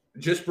 And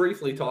just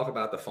briefly talk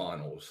about the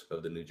finals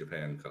of the New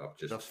Japan Cup.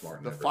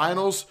 The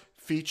finals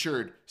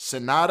featured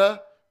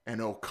Sonata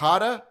and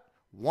Okada.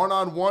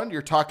 One-on-one,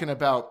 you're talking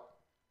about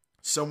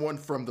someone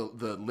from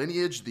the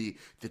lineage, the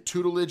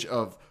tutelage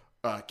of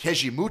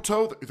Keiji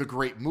Muto, the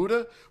Great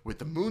Muta, with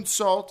the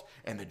moonsault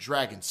and the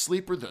Dragon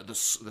Sleeper, the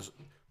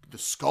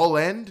skull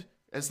end,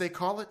 as they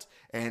call it.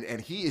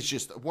 And he is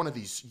just one of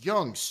these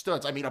young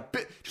studs. I mean,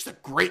 just a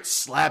great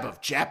slab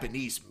of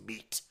Japanese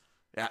meat.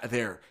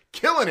 They're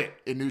killing it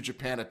in New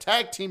Japan. A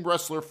tag team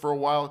wrestler for a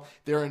while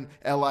there in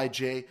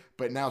LIJ,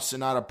 but now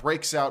Sonata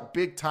breaks out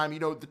big time.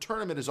 The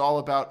tournament is all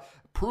about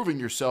proving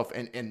yourself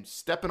and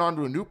stepping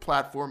onto a new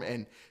platform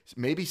and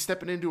maybe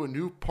stepping into a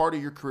new part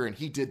of your career. And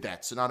he did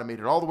that. Sonata made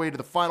it all the way to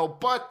the final,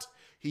 but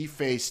he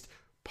faced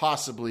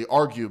possibly,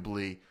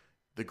 arguably,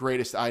 the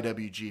greatest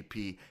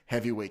IWGP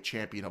heavyweight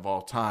champion of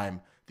all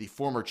time, the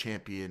former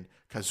champion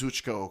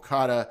Kazuchika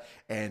Okada,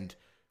 and,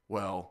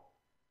 well,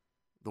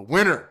 the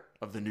winner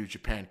of the New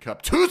Japan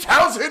Cup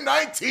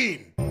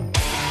 2019.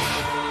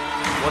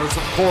 What is,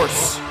 of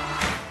course,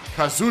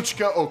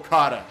 Kazuchika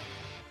Okada.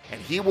 And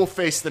he will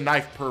face the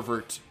Knife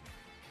Pervert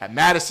at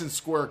Madison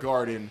Square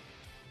Garden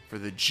for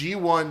the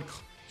G1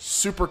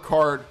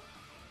 Supercard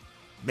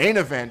main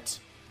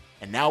event.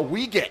 And now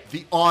we get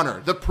the honor,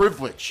 the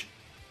privilege,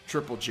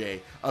 Triple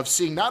J, of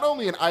seeing not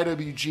only an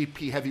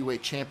IWGP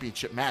Heavyweight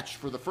Championship match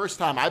for the first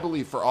time, I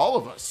believe, for all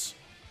of us,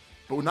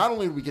 but not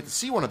only do we get to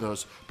see one of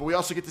those, but we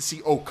also get to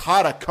see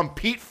Okada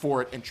compete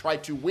for it and try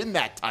to win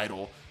that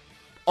title,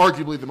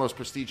 arguably the most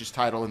prestigious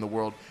title in the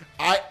world.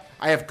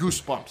 I have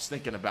goosebumps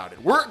thinking about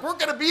it. We're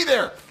going to be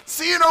there.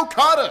 Seeing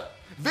Okada.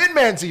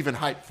 Vinman's even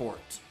hyped for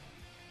it.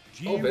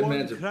 Oh,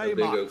 Vinman's a big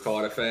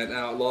Okada fan.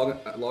 Now,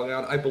 long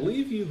out. I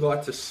believe you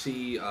got to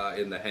see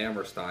in the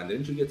Hammerstein.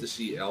 Didn't you get to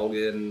see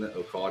Elgin,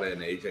 Okada,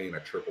 and AJ in a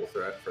triple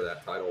threat for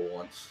that title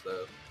once?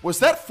 Was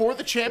that for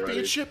the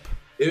championship?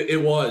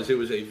 It was. It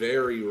was a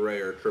very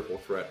rare triple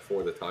threat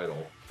for the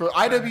title. For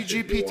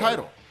IWGP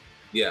title?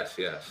 Yes.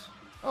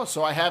 Oh,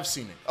 so I have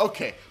seen it.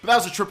 Okay, but that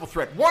was a triple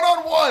threat.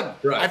 One-on-one!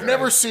 I've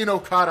never seen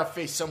Okada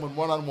face someone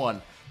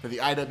one-on-one for the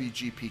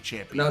IWGP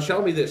Championship. Now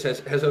tell me this,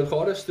 has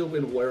Okada still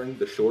been wearing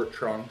the short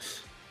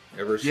trunks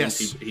ever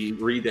since he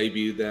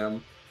re-debuted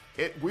them?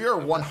 We are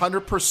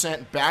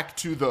 100% back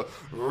to the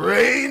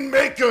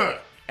Rainmaker!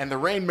 And the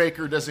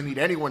Rainmaker doesn't need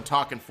anyone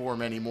talking for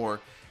him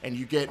anymore. And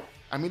you get,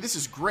 I mean, this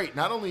is great.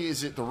 Not only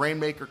is it the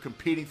Rainmaker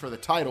competing for the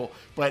title,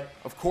 but,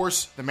 of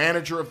course, the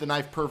manager of the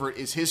Knife Pervert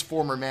is his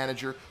former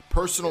manager,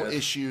 personal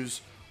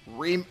issues,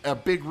 a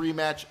big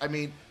rematch. I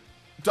mean,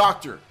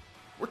 Doctor,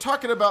 we're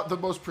talking about the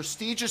most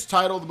prestigious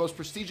title, the most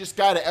prestigious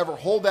guy to ever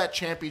hold that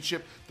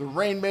championship, the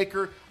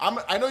Rainmaker.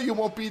 I know you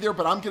won't be there,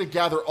 but I'm going to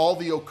gather all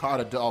the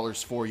Okada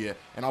dollars for you,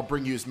 and I'll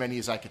bring you as many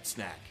as I could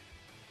snack.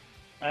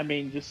 I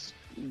mean, just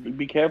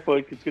be careful.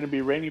 It's going to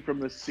be raining from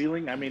the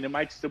ceiling. I mean, it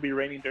might still be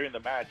raining during the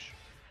match.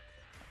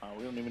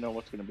 We don't even know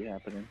what's going to be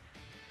happening.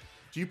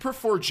 Do you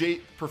prefer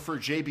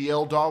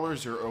JBL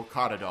dollars or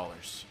Okada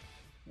dollars?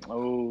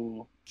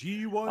 Oh,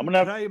 G1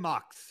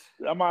 Climax.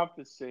 I'm going to have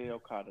to say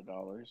Okada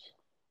dollars.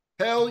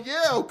 Hell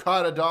yeah,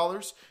 Okada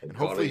dollars. And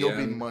hopefully he'll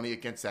be money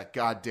against that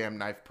goddamn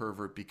Knife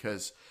Pervert,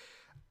 because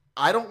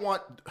I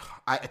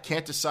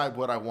can't decide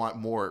what I want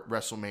more at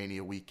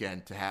WrestleMania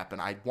weekend to happen.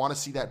 I want to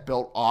see that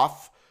belt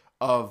off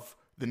of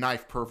the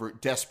Knife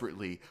Pervert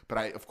desperately, but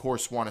I, of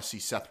course, want to see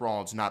Seth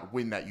Rollins not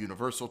win that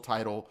Universal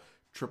title.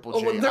 Triple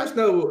J.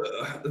 Well,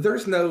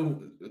 there's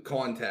no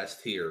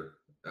contest here.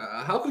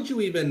 How could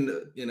you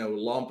even,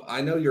 lump?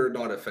 I know you're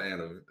not a fan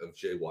of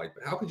Jay White,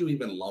 but how could you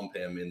even lump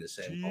him in the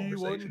same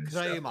conversation as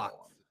Seth Rollins?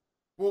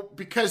 Well,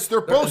 because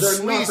they're both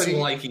sleazy.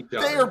 Like each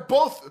other. They are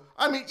both.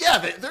 I mean, yeah,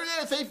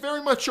 they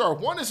very much are.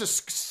 One is a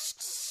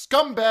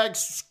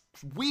scumbag,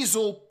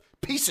 weasel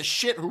piece of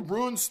shit who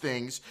ruins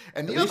things,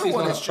 and the other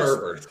one is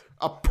just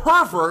a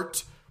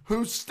pervert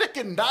who's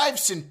sticking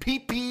knives in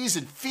pee-pees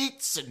and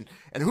feets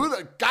and who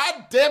the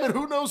goddamn it,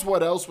 who knows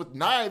what else with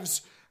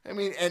knives. I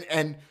mean,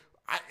 I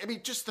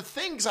mean, just the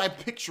things I'm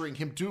picturing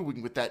him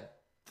doing with that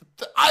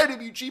the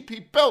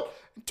IWGP belt,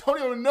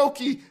 Antonio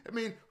Inoki. I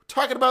mean,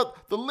 talking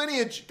about the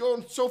lineage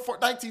going so far,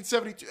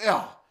 1972.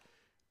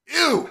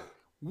 Ew,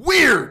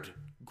 weird,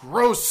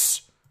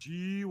 gross.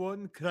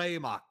 G1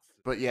 Climax.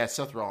 But yeah,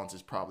 Seth Rollins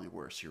is probably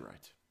worse. You're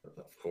right.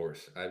 Of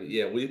course.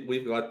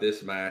 We've got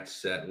this match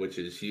set, which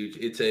is huge.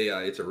 It's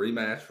a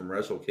rematch from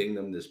Wrestle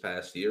Kingdom this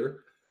past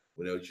year.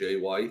 We know Jay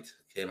White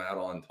came out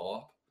on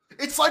top.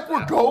 It's like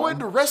we're going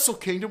to Wrestle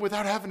Kingdom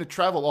without having to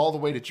travel all the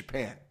way to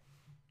Japan.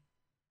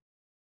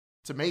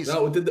 It's amazing.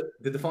 No, did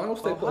the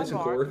finals take place in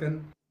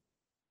Korakuen?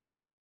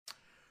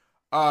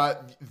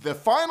 The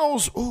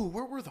finals. Oh,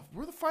 where were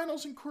the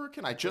finals in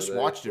Korakuen? I just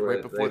watched it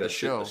right before the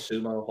show. The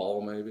Sumo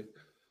Hall, maybe.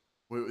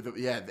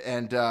 Yeah,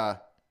 and I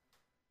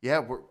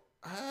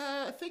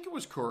think it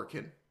was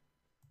Korakuen.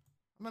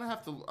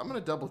 I'm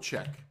gonna double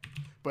check,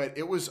 but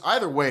it was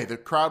either way. The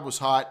crowd was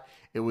hot.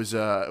 It was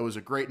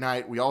a great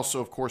night. We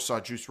also, of course, saw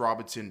Juice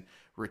Robinson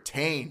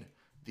retain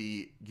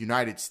the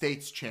United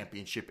States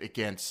Championship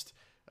against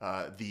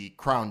the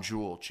crown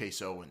jewel Chase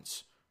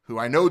Owens, who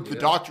I know the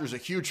Doctor is a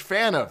huge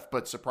fan of,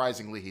 but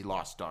surprisingly he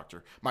lost.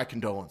 Doctor, my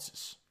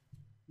condolences.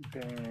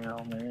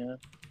 Damn, man.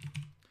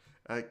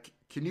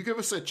 Can you give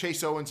us a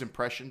Chase Owens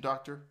impression,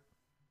 Doctor?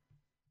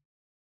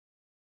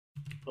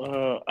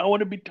 I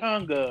want to be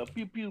Tonga.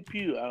 Pew pew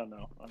pew. I don't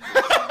know.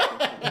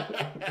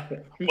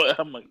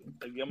 I'm like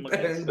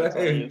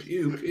bang,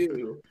 pew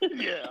pew.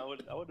 Yeah, I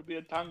want to be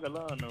a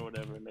Tongalan or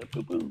whatever.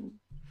 Pew pew.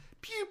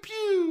 Pew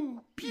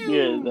pew pew.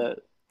 Yeah,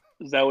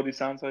 is that what he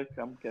sounds like?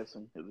 I'm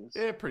guessing it is.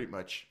 Yeah, pretty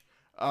much.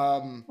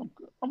 I'm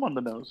on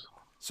the nose.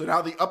 So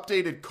now the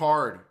updated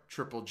card,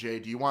 Triple J.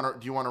 Do you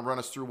want to run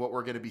us through what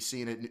we're going to be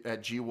seeing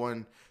at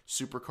G1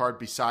 Supercard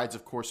besides,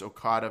 of course,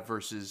 Okada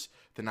versus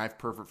the Knife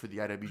Pervert for the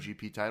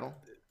IWGP title?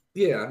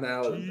 Yeah.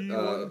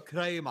 Now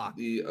Climax.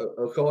 the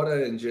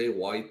Okada and Jay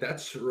White.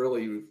 That's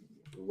really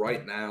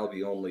right now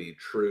the only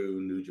true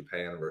New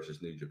Japan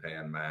versus New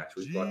Japan match.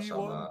 We've got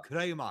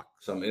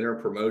some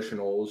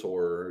interpromotionals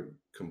or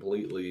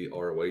completely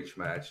ROH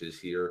matches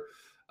here.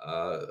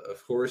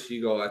 Of course,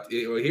 you got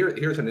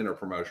here's an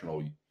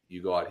interpromotional.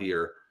 You got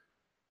here.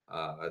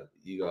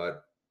 You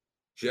got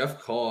Jeff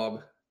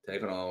Cobb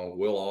taking on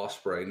Will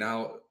Ospreay.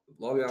 Now,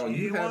 Logan,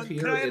 you have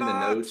here in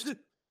the notes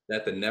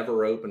that the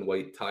never open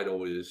weight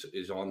title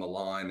is on the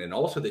line, and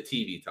also the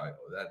TV title.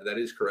 That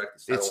is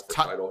correct. It's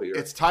title here.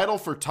 It's title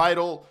for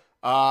title.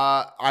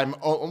 My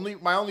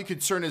only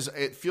concern is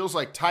it feels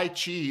like Tai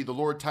Chi, the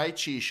Lord Tai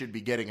Chi, should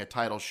be getting a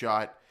title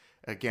shot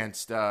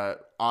against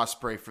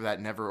Ospreay for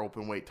that never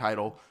open weight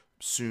title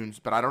soon.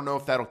 But I don't know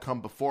if that'll come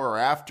before or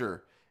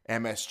after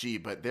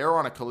MSG, but they're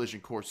on a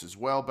collision course as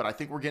well. But I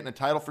think we're getting a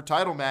title for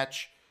title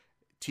match,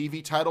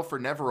 TV title for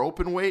never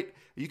openweight.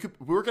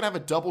 We're gonna have a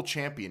double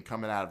champion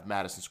coming out of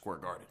Madison Square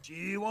Garden.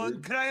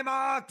 G1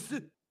 Climax.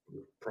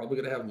 Probably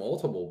going to have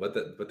multiple,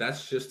 but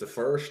that's just the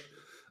first.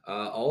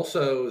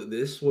 Also,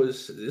 this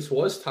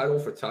was title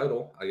for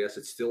title. I guess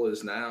it still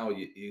is now.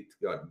 You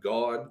got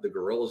God, the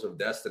Gorillas of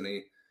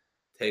Destiny,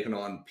 taking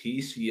on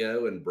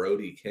PCO and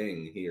Brody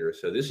King here.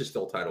 So this is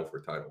still title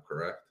for title,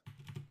 correct?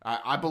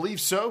 I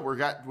believe so. We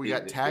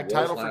got tag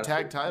title for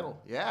tag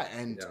title. Yeah,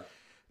 and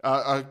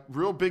a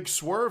real big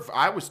swerve.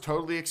 I was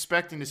totally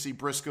expecting to see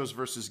Briscoes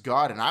versus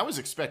God, and I was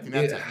expecting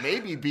that to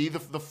maybe be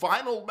the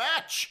final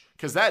match,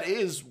 because that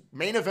is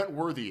main event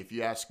worthy, if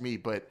you ask me.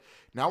 But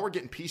now we're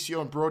getting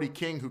PCO and Brody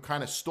King, who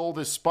kind of stole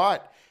this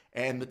spot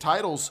and the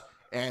titles.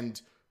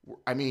 And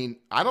I mean,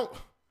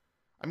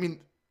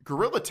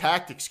 guerrilla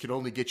tactics can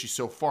only get you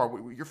so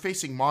far. You're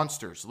facing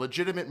monsters,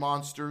 legitimate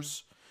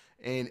monsters,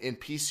 and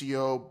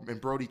PCO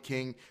and Brody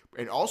King.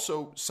 And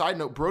also, side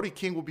note, Brody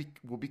King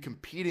will be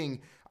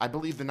competing, I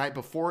believe, the night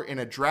before in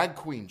a drag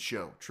queen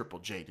show. Triple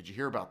J, did you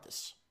hear about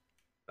this?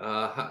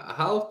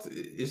 How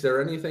is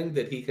there anything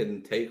that he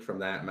can take from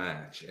that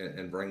match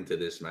and bring to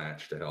this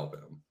match to help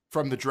him?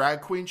 From the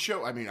drag queen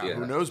show? I mean,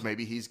 who knows?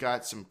 Maybe he's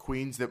got some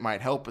queens that might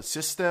help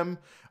assist them.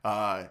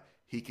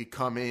 He could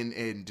come in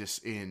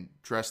and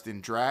dressed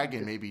in drag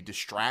and maybe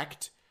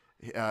distract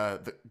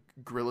the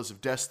Gorillas of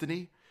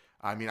Destiny.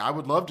 I mean, I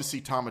would love to see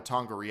Tama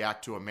Tonga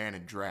react to a man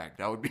in drag.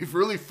 That would be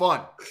really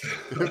fun.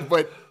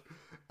 But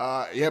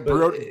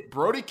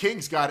Brody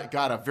King's got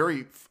a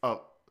very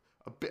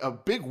a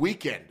big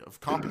weekend of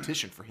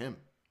competition for him.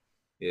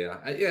 Yeah.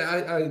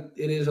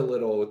 It is a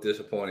little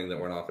disappointing that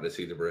we're not going to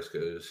see the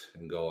Briscoes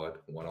and God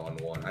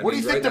one-on-one. What do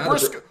you think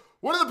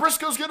what are the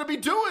Briscoes going to be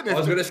doing? I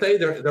was going to say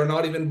they're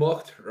not even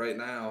booked right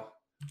now.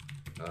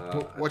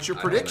 What's your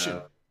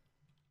prediction?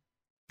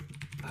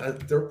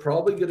 They're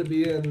probably going to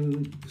be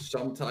in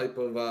some type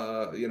of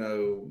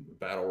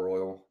battle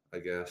royal, I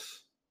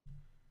guess.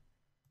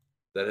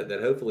 That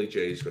hopefully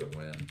Jay's going to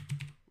win.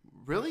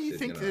 Really? You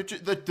think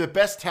the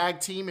best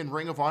tag team in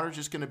Ring of Honor is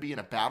just going to be in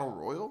a battle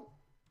royal?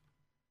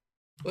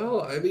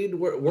 Well, I mean,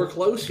 we're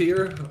close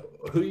here.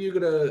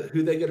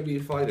 Who they gonna be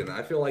fighting?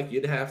 I feel like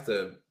you'd have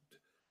to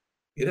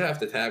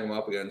tag them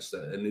up against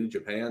a New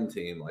Japan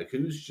team. Like,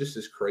 who's just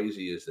as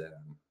crazy as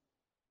them?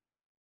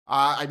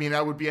 I mean,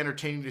 that would be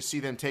entertaining to see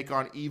them take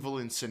on Evil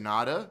and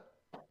Sonata.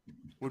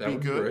 Would be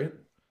good. Great.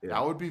 Yeah.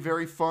 That would be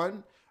very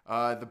fun.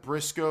 The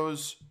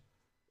Briscoes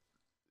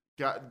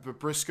got the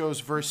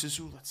Briscoes versus.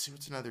 Let's see,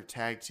 what's another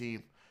tag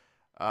team?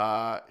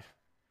 I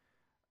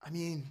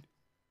mean,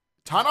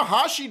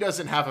 Tanahashi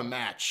doesn't have a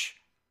match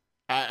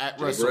at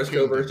Wrestle Briscoe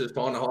Kingdom versus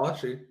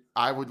Tanahashi.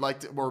 I would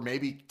like to, or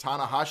maybe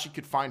Tanahashi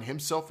could find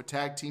himself a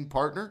tag team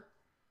partner.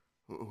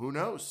 Who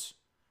knows?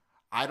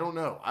 I don't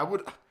know.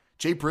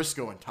 Jay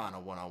Briscoe and Tana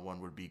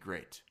one-on-one would be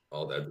great.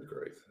 Oh, that'd be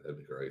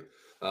great.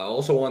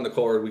 Also on the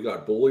card, we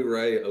got Bully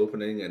Ray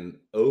opening an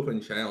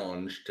open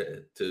challenge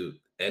to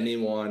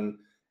anyone,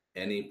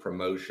 any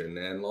promotion.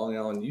 And Long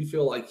Island, you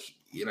feel like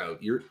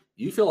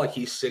you feel like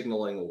he's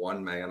signaling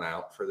one man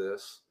out for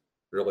this,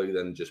 really,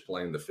 than just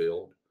playing the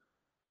field.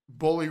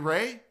 Bully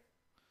Ray?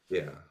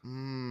 Yeah.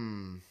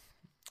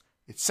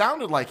 It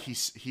sounded like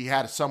he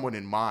had someone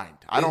in mind.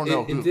 I don't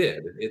know who. It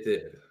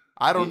did.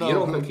 I don't know. You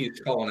don't think he's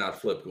calling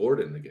out Flip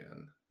Gordon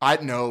again? I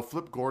know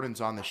Flip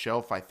Gordon's on the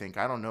shelf, I think.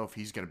 I don't know if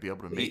he's going to be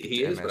able to make it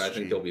to MSG. But I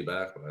think he'll be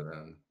back by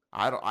then.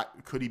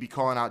 Could he be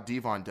calling out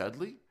Devon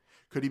Dudley?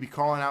 Could he be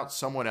calling out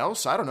someone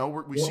else? I don't know.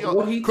 What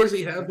does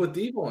he have with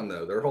Devon,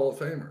 though? They're Hall of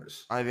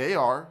Famers. They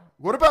are.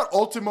 What about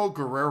Ultimo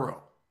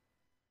Guerrero?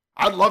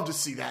 I'd love to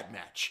see that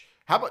match.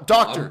 How about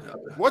Doctor?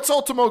 What's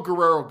Ultimo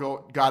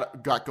Guerrero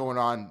got going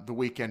on the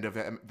weekend of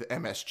the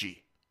MSG?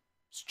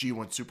 It's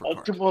G1 Supercard.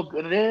 Ultimo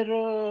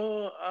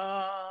Guerrero.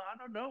 I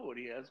don't know what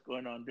he has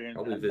going on during.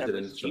 Probably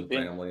visiting some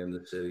family in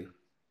the city.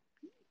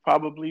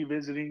 Probably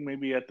visiting,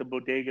 maybe at the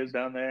bodegas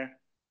down there.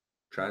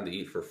 Trying to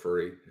eat for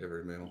free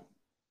every meal.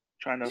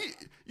 Trying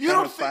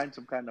to find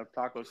some kind of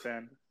taco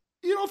stand.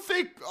 You don't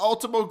think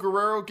Ultimo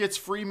Guerrero gets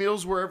free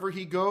meals wherever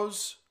he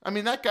goes? I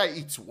mean, that guy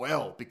eats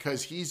well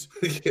because he's...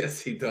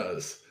 Yes, he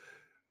does.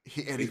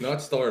 He's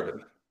not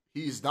starving.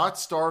 He's not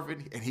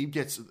starving, and he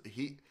gets...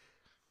 You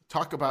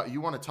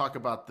want to talk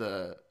about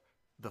the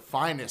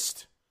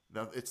finest.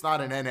 It's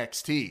not an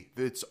NXT.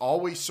 It's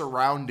always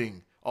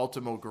surrounding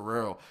Ultimo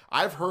Guerrero.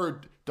 I've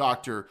heard,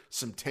 Doctor,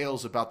 some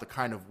tales about the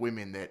kind of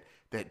women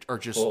that are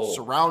just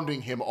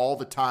surrounding him all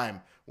the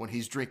time when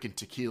he's drinking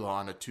tequila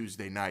on a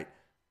Tuesday night.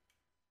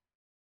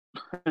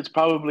 It's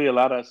probably a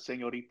lot of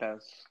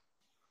senoritas.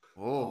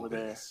 Over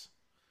there.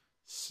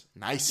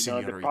 Nice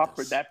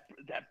senoritas.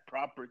 That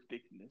proper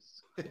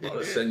thickness. A lot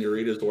of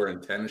senoritas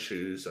wearing tennis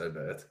shoes, I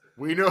bet.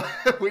 We know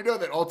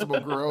that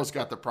Ultimo Guerrero's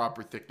got the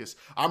proper thickness.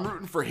 I'm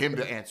rooting for him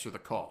to answer the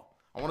call.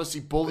 I want to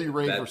see Bully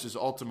Ray versus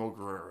Ultimo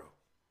Guerrero.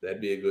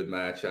 That'd be a good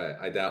match.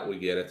 I doubt we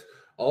get it.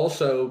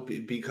 Also,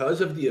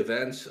 because of the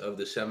events of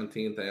the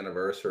 17th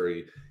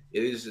anniversary,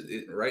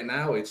 right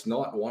now. It's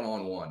not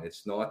 1-on-1.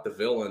 It's not the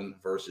villain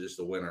versus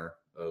the winner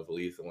of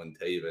Lethal and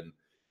Taven.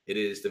 It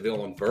is the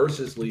villain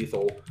versus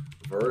Lethal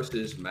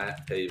versus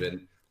Matt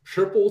Taven.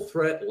 Triple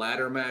threat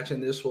ladder match in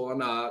this one.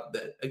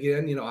 That,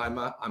 again, I'm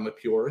a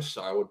purist,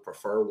 so I would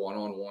prefer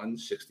 1-on-1,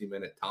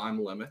 60-minute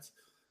time limit.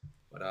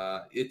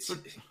 But it's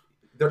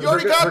You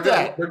already got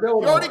that. You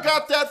already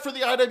got that for the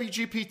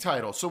IWGP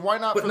title. So why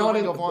not for the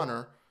Ring of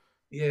Honor?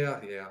 Yeah,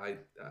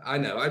 I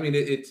know. I mean,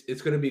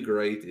 it's going to be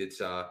great.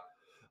 It's I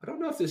don't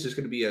know if this is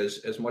going to be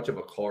as much of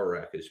a car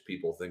wreck as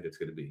people think it's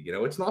going to be.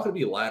 It's not going to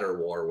be ladder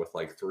war with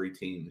like 3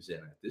 teams in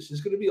it. This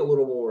is going to be a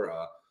little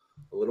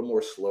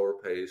more slower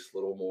paced, a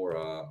little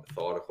more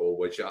methodical,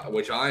 which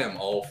I am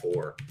all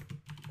for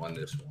on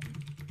this one.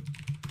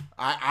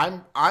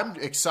 I'm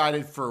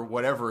excited for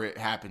whatever it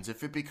happens.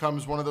 If it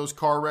becomes one of those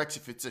car wrecks,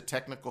 if it's a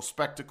technical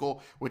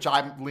spectacle, which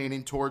I'm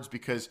leaning towards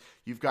because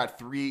you've got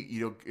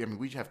 3.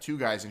 We have 2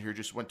 guys in here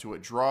just went to a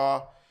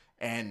draw,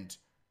 and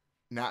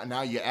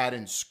now you add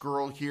in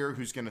Skrull here,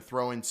 who's going to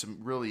throw in some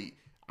really.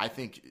 I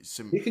think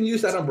you can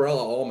use that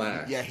umbrella all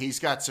match. Yeah, he's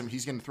going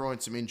to throw in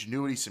some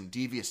ingenuity, some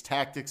devious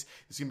tactics.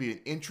 It's going to be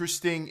an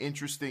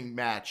interesting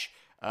match.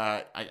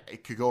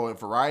 It could go a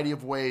variety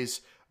of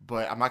ways,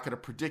 but I'm not going to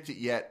predict it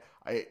yet.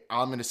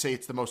 I'm going to say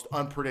it's the most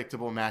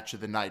unpredictable match of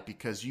the night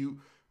because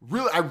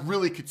I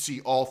really could see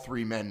all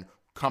 3 men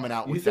coming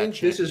out with that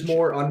championship. You think this is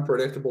more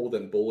unpredictable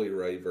than Bully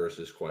Ray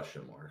versus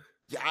Question Mark?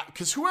 Yeah,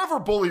 because whoever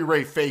Bully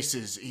Ray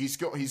faces, he's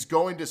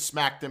going to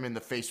smack them in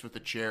the face with a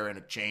chair and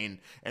a chain,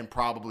 and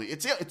probably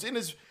it's in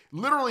his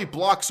literally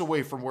blocks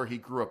away from where he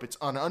grew up. It's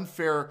an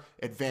unfair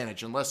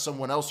advantage unless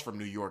someone else from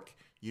New York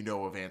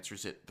of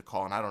answers the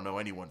call, and I don't know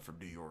anyone from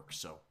New York,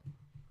 so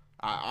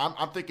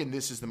I'm thinking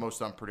this is the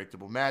most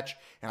unpredictable match,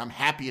 and I'm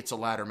happy it's a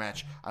ladder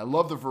match. I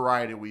love the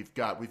variety we've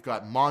got. We've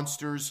got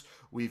monsters.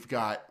 We've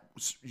got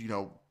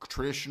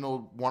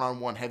traditional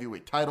one-on-one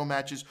heavyweight title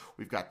matches.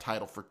 We've got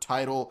title for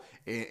title,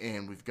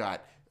 and we've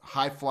got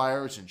high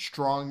flyers and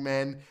strong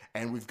men,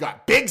 and we've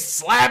got big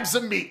slabs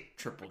of meat.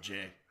 Triple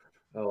J.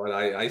 Oh, and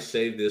I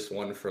saved this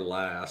one for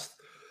last.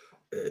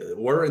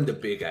 We're in the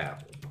Big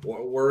Apple.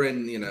 We're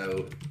in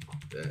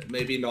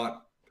maybe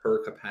not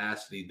per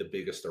capacity the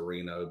biggest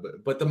arena,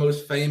 but the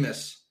most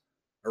famous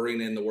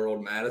arena in the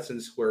world, Madison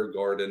Square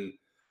Garden.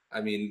 I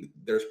mean,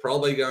 there's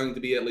probably going to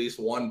be at least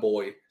one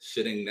boy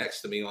sitting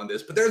next to me on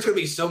this, but there's going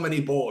to be so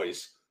many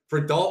boys for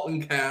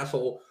Dalton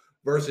Castle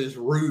versus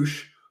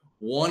Roosh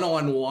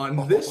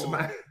 1-on-1. This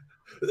match,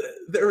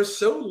 there is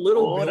so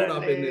little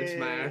build-up in this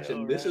match,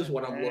 and this is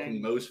what I'm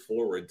looking most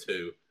forward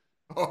to.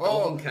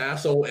 Dalton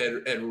Castle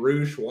and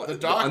Roosh,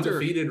 the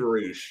undefeated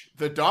Roosh.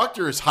 The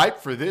Doctor is hyped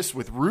for this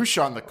with Roosh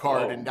on the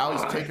card, and now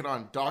he's taking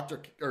on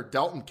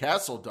Dalton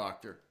Castle.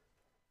 Doctor.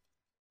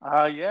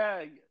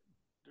 Yeah.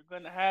 They're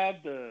going to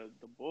have the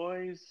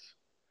boys,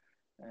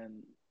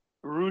 and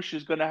Roosh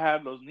is going to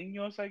have los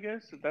niños, I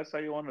guess, if that's how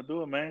you want to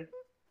do it, man.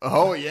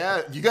 Oh,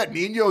 yeah. You got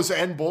niños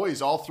and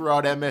boys all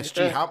throughout MSG.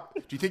 Yeah.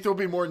 Do you think there'll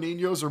be more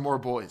niños or more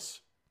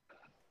boys?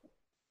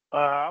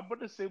 I'm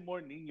going to say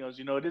more niños.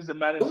 It is the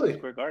Madison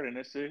Square Garden,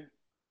 is it?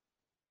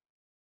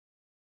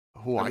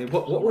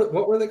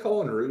 What were they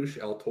calling Roosh?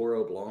 El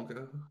Toro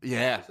Blanco?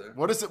 Yeah.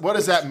 What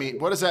does that mean?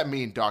 What does that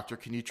mean, Doctor?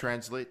 Can you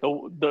translate?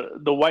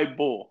 The white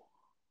bull.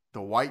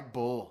 The white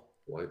bull.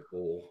 White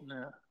bull.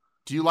 Yeah.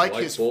 Do you like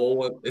white his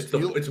bull?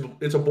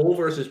 It's a bull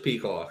versus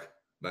peacock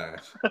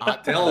match.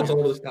 Tell us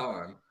all this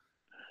time.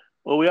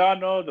 Well, we all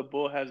know the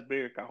bull has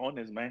bigger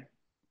cajones, man.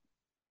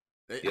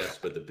 Yes,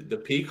 but the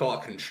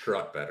peacock can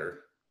strut better.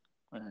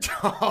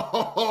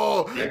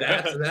 Oh, and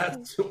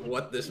that's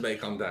what this may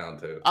come down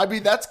to. I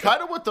mean, that's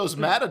kind of what those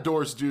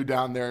matadors do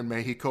down there in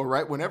Mexico,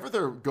 right? Whenever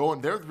they're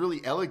they're really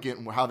elegant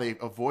in how they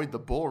avoid the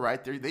bull,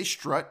 right? They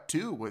strut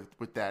too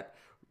with that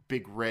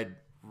big red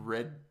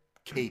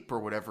cape or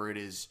whatever it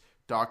is,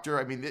 Doctor.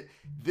 I mean,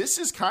 this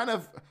is kind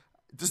of.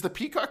 Does the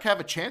peacock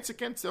have a chance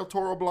against El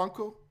Toro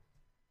Blanco?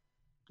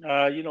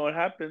 What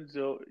happens?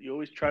 You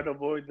always try to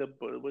avoid the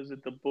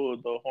bull,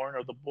 the horn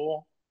of the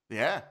bull.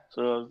 Yeah.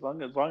 So as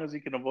long as he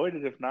can avoid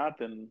it, if not,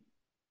 then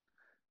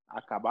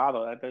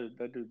acabado.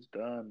 That dude's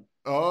done.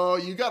 Oh,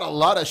 you got a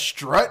lot of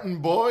strutting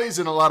boys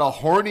and a lot of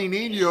horny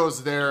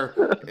niños there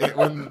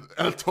when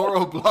El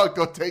Toro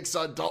Blanco takes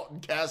on Dalton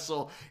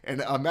Castle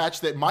in a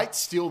match that might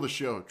steal the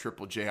show.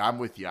 Triple J, I'm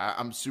with you.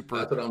 I'm super.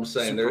 That's what I'm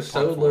saying. There's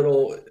so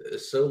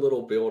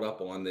little build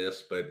up on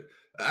this, but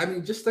I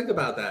mean, just think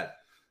about that.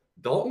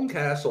 Dalton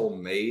Castle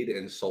made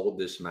and sold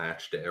this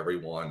match to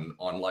everyone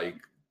on like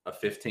a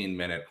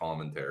 15-minute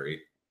commentary,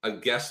 a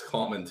guest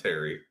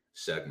commentary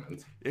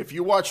segment. If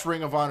you watch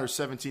Ring of Honor's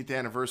 17th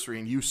anniversary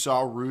and you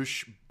saw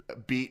Roosh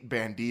beat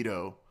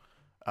Bandito,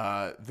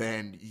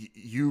 then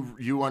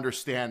you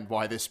understand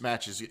why this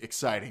match is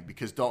exciting,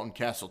 because Dalton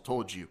Castle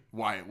told you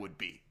why it would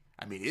be.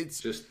 I mean, it's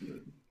just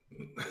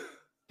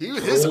he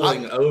was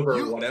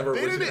over whatever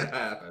was going to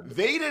happen.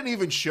 They didn't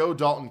even show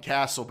Dalton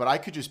Castle, but I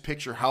could just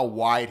picture how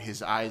wide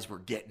his eyes were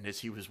getting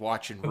as he was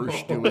watching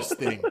Roosh do his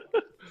thing.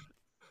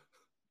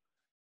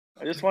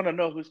 I just want to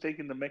know who's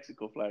taking the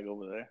Mexico flag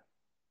over there.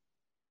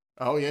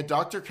 Oh yeah,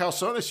 Dr.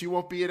 Calzones, you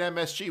won't be at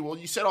MSG. Well,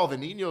 you said all the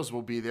Ninos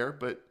will be there,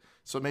 but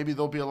so maybe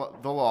they'll be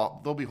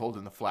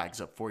holding the flags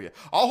up for you.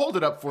 I'll hold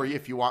it up for you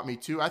if you want me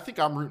to. I think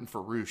I'm rooting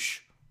for Roosh.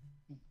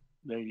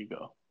 There you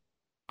go.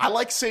 I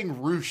like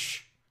saying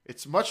Roosh.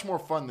 It's much more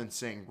fun than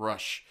saying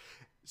Rush.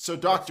 So,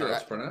 Doctor,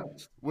 That's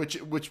pronounced.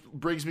 which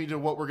brings me to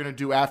what we're going to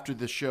do after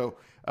the show.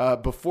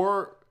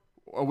 Before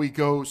we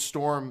go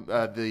storm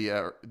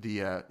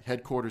the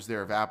headquarters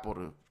there of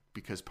Apple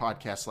because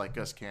podcasts like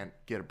us can't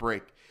get a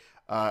break.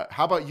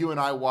 How about you and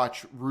I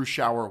watch Rush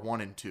Hour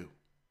 1 and 2?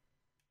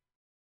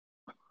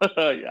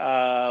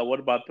 What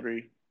about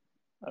 3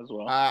 as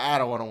well? I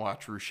don't want to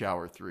watch Rush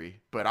Hour 3,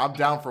 but I'm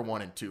down for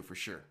 1 and 2 for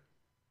sure.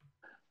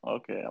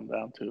 Okay, I'm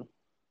down too.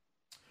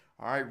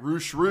 All right,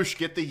 Roosh,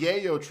 get the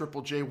yayo,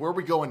 Triple J. Where are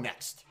we going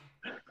next?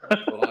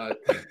 Well,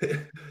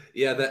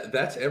 yeah,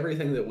 that's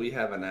everything that we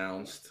have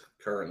announced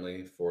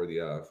currently for the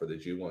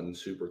G1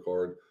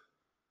 Supercard.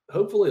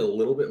 Hopefully, a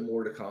little bit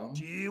more to come.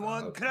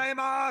 G1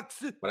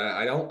 Climax. But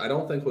I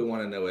don't think we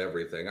want to know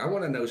everything. I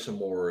want to know some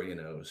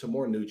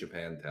more New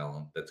Japan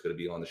talent that's going to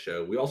be on the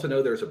show. We also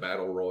know there's a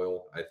battle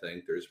royal. I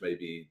think there's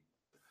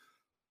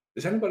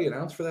is anybody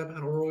announced for that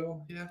battle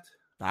royal yet?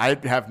 I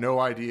have no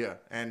idea.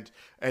 And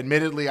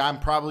admittedly, I'm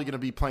probably going to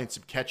be playing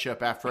some catch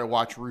up after I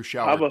watch Rush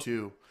Hour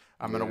 2.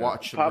 I'm going to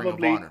watch some Ring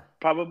of Honor.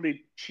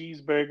 Probably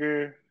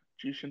Cheeseburger,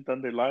 Jushin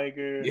Thunder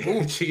Liger. Yeah,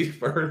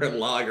 Cheeseburger and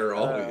Liger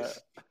always.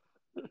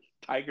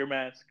 Tiger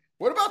Mask.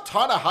 What about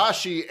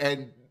Tanahashi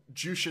and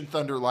Jushin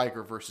Thunder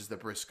Liger versus the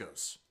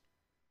Briscoes?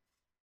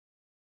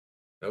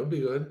 That would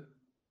be good.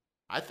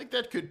 I think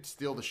that could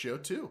steal the show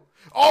too.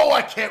 Oh,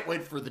 I can't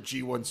wait for the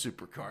G1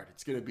 Supercard.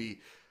 It's going to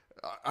be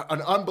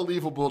an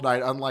unbelievable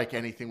night, unlike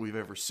anything we've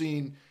ever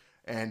seen.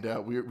 And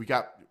we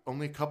got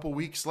only a couple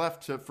weeks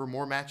left for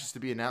more matches to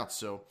be announced.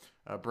 So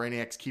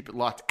Brainiacs, keep it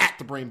locked at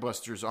the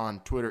Brainbusters on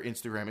Twitter,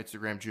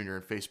 Instagram Junior,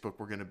 and Facebook.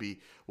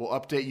 We'll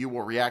update you,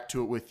 we'll react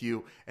to it with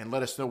you, and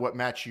let us know what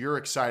match you're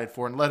excited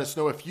for, and let us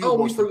know if you.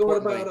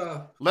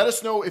 Let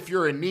us know if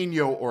you're a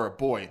Nino or a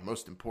boy.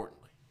 Most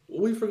importantly,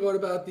 we forgot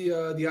about the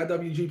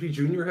IWGP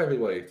Junior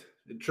Heavyweight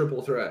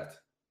Triple Threat.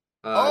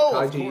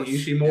 Taiji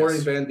Ishimori,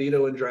 yes.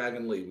 Bandito, and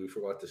Dragon Lee. We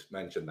forgot to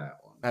mention that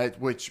one.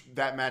 Which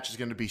that match is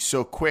going to be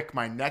so quick,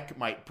 my neck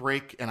might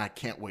break, and I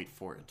can't wait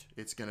for it.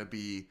 It's going to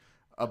be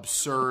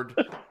absurd.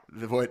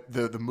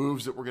 the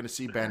moves that we're going to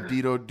see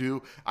Bandito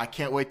do. I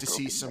can't wait to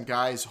see some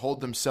guys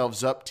hold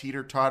themselves up,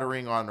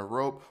 teeter-tottering on a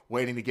rope,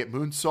 waiting to get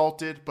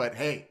moonsaulted. But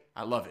hey,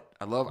 I love it.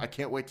 I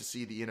can't wait to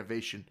see the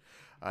innovation.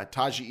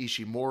 Taiji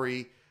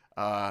Ishimori.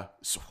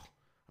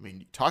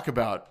 Talk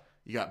about.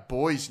 You got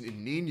boys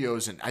and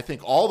Ninos, and I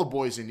think all the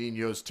boys and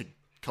Ninos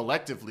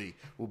collectively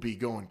will be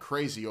going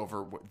crazy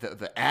over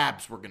the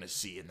abs we're going to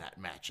see in that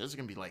match. This is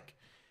going to be like,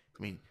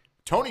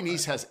 Tony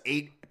Nese has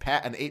an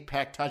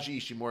 8-pack. Taiji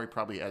Ishimori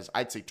probably has,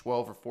 I'd say,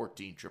 12 or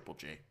 14, Triple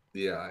J.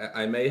 Yeah,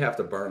 I may have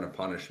to burn a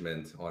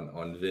punishment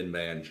on Vin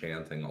Man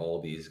chanting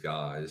all these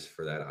guys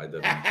for that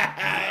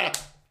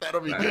IWGP. That'll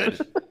be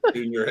good.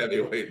 Junior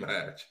heavyweight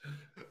match.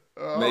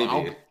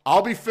 Maybe.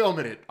 I'll be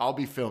filming it.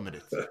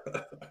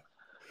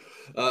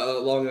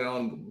 Long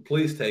Island,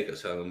 please take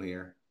us home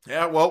here.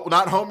 Yeah, well,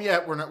 not home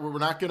yet. We're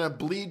not going to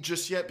bleed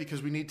just yet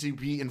because we need to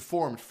be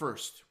informed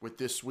first with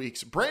this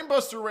week's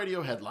Brainbuster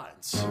Radio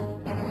headlines.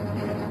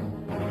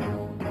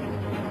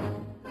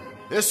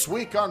 This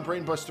week on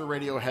Brainbuster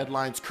Radio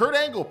headlines, Kurt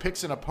Angle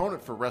picks an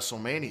opponent for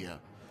WrestleMania.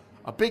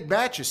 A big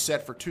match is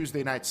set for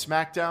Tuesday Night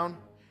SmackDown,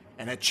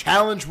 and a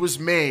challenge was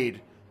made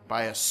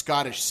by a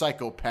Scottish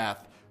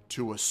psychopath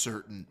to a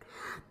certain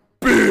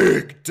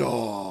Big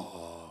Dog.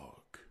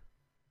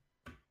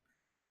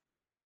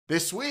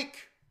 This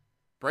week,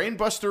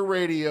 Brainbuster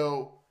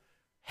Radio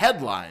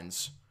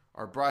headlines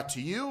are brought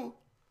to you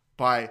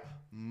by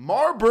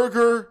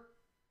Marburger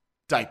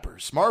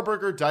Diapers.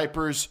 Marburger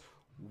Diapers,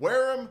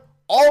 wear them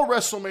all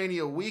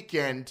WrestleMania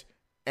weekend,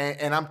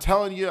 and I'm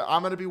telling you,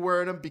 I'm going to be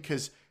wearing them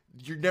because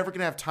you're never going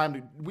to have time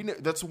to.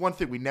 That's the one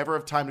thing, we never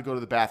have time to go to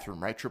the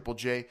bathroom, right, Triple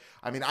J?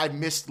 I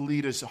missed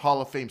Lita's Hall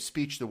of Fame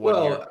speech the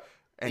one year.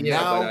 And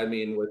now, but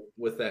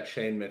with that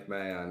Shane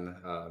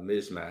McMahon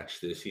Miz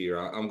match this year,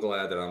 I'm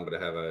glad that I'm going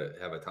to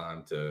have a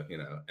time to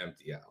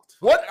empty out.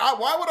 What?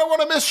 Why would I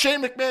want to miss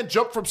Shane McMahon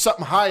jump from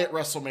something high at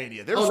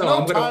WrestleMania?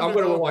 I'm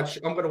going to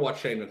watch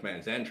Shane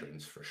McMahon's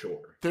entrance for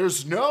sure.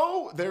 There's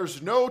no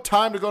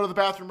time to go to the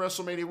bathroom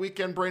WrestleMania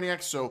weekend,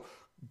 Brainiac. So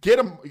get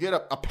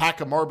a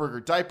pack of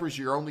Marburger diapers.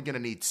 You're only going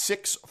to need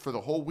 6 for the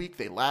whole week.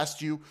 They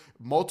last you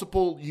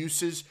multiple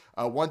uses.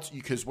 Once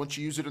you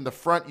use it in the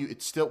front,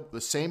 it's still the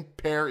same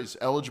pair is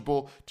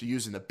eligible to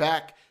use in the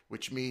back,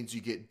 which means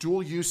you get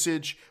dual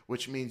usage,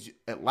 which means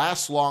it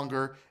lasts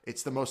longer.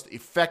 It's the most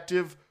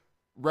effective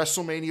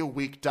WrestleMania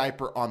week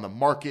diaper on the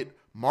market.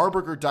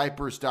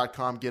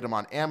 MarburgerDiapers.com. Get them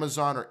on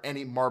Amazon or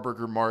any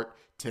Marburger Mart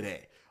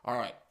today. All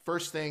right,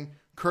 first thing,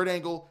 Kurt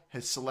Angle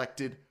has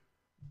selected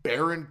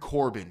Baron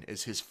Corbin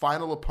is his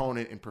final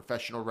opponent in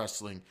professional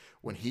wrestling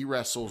when he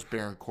wrestles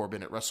Baron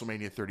Corbin at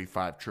WrestleMania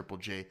 35 Triple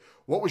J.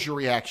 What was your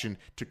reaction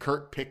to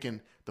Kurt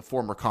picking the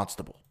former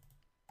constable?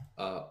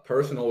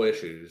 Personal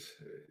issues.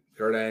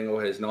 Kurt Angle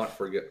has not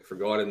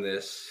forgotten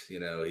this. You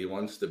know, he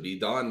wants to be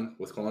done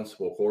with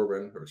Constable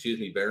Corbin, or excuse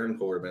me, Baron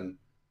Corbin,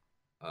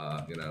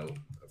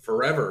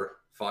 forever,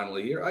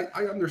 finally here.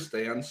 I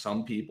understand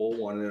some people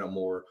wanted a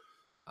more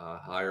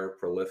higher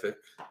prolific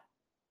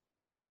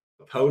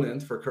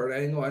opponent for Kurt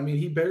Angle. I mean,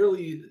 he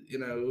barely,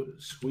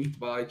 squeaked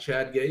by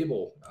Chad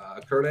Gable.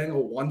 Kurt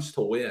Angle wants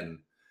to win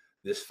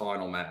this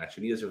final match,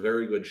 and he has a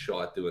very good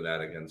shot doing that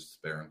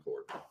against Baron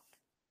Corbin.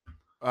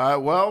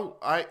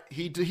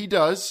 He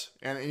does,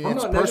 and I'm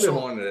it's not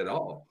personal negative on it at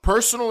all.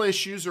 Personal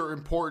issues are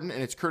important,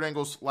 and it's Kurt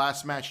Angle's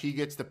last match. He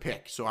gets to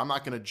pick, so I'm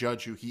not going to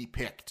judge who he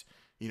picked.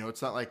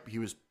 It's not like he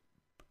was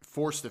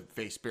forced to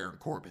face Baron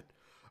Corbin.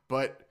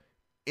 But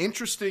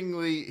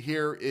interestingly,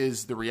 here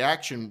is the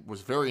reaction was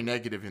very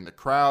negative in the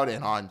crowd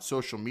and on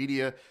social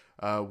media.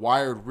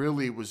 Wired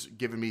really was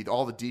giving me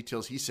all the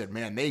details. He said,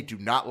 man, they do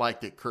not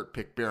like that Kurt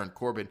picked Baron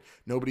Corbin.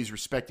 Nobody's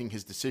respecting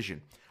his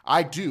decision.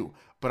 I do,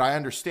 but I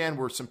understand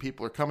where some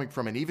people are coming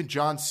from, and even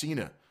John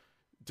Cena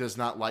does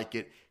not like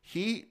it.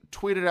 He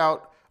tweeted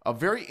out a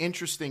very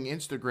interesting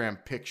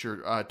Instagram picture.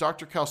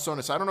 Dr.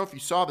 Calzonis, I don't know if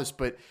you saw this,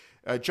 but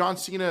John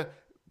Cena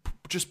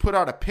just put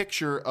out a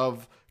picture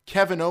of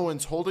Kevin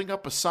Owens holding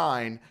up a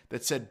sign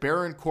that said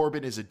Baron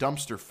Corbin is a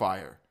dumpster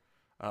fire.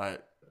 I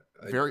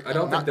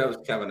don't think that was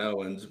Kevin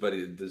Owens, but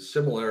the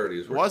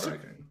similarities were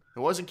striking. It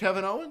wasn't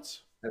Kevin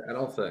Owens? I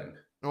don't think.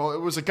 Well,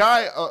 it was a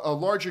guy, a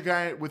larger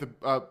guy with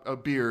a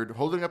beard,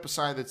 holding up a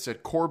sign that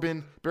said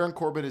Baron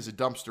Corbin is a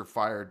dumpster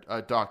fire,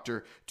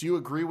 doctor. Do you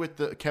agree with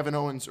the Kevin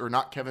Owens or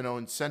not Kevin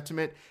Owens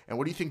sentiment? And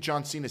what do you think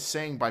John Cena is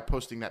saying by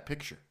posting that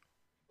picture?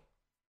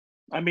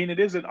 I mean, it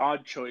is an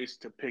odd choice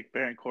to pick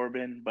Baron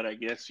Corbin, but I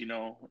guess,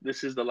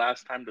 this is the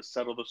last time to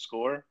settle the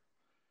score.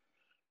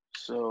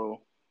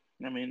 So,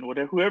 I mean,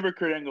 whoever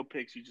Kurt Angle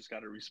picks, you just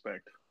got to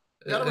respect.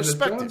 You got to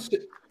respect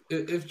it.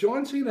 If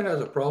John Cena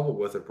has a problem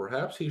with it,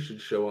 perhaps he should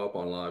show up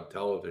on live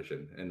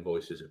television and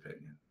voice his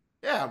opinion.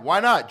 Yeah, why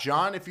not,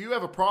 John? If you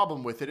have a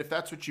problem with it, if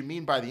that's what you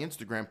mean by the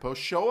Instagram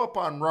post, show up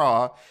on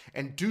Raw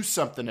and do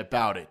something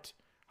about it.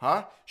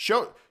 Huh?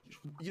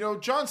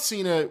 John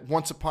Cena,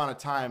 once upon a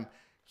time,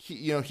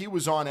 he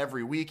was on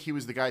every week. He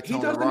was the guy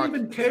telling The Rock. He doesn't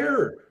even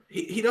care.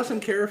 He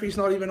doesn't care if he's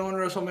not even on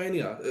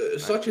WrestleMania.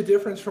 Such a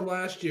difference from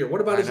last year.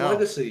 What about his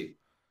legacy?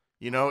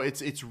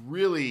 It's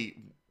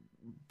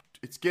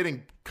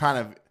getting kind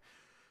of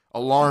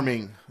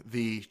alarming,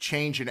 the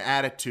change in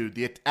attitude,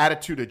 the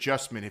attitude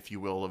adjustment, if you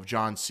will, of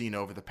John Cena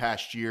over the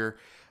past year.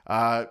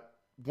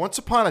 Once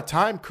upon a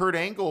time, Kurt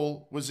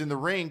Angle was in the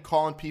ring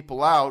calling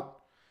people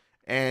out,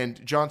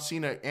 and John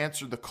Cena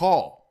answered the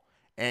call.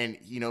 And,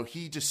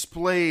 he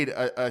displayed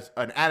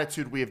an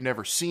attitude we have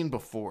never seen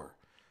before,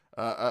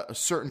 a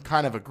certain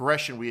kind of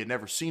aggression we had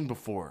never seen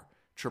before,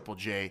 Triple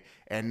J.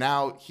 And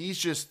now he's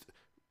just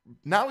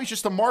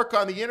a mark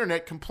on the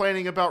internet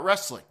complaining about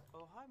wrestling.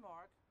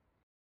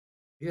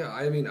 Yeah,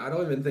 I mean, I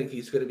don't even think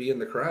he's going to be in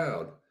the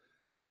crowd.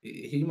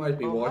 He might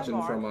be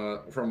watching from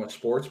a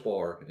sports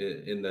bar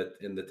in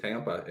the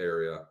Tampa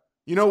area.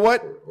 You know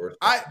what?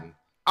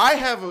 I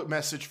have a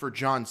message for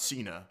John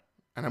Cena,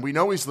 and we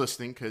know he's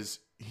listening because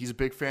he's a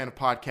big fan of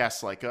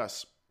podcasts like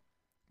us.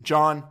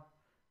 John,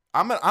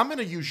 I'm going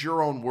to use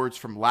your own words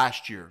from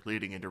last year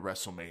leading into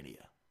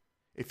WrestleMania.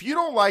 If you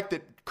don't like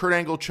that Kurt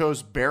Angle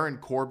chose Baron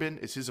Corbin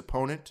as his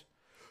opponent,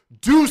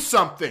 do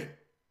something.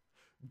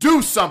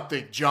 Do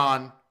something,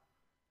 John.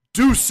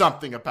 Do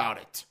something about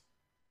it.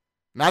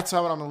 And that's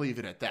how I'm going to leave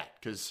it at that.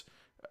 Because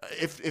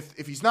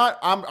if he's not,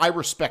 I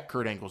respect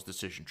Kurt Angle's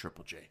decision,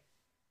 Triple J.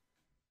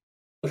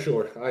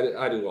 Sure,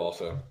 I do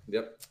also.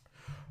 Yep.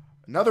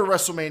 Another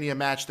WrestleMania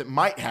match that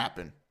might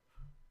happen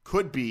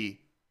could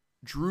be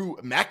Drew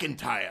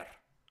McIntyre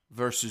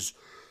versus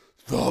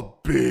the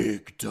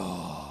Big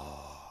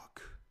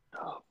Dog.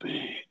 The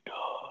Big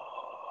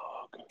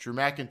Dog. Drew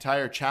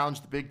McIntyre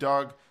challenged the Big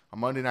Dog on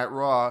Monday Night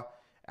Raw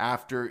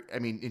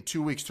in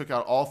 2 weeks, took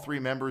out all three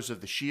members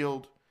of the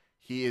Shield.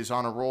 He is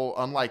on a roll,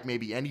 unlike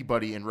maybe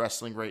anybody in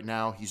wrestling right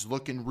now. He's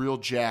looking real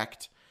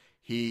jacked.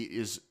 He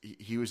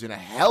was in a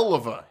hell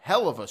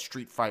of a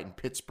street fight in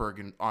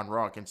Pittsburgh on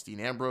Raw against Dean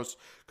Ambrose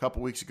a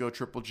couple weeks ago,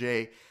 Triple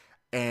J.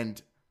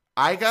 And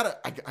I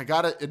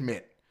gotta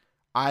admit,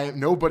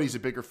 nobody's a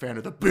bigger fan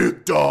of the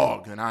Big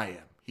Dog than I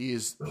am.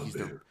 He's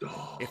the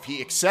dog. If he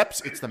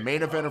accepts, it's the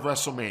main event of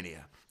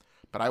WrestleMania.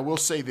 But I will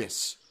say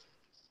this.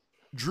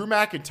 Drew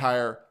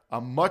McIntyre, a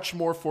much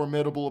more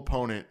formidable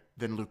opponent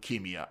than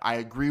leukemia. I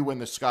agree when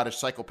the Scottish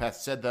Psychopath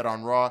said that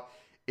on Raw.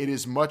 It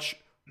is much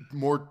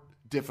more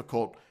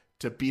difficult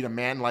to beat a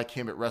man like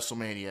him at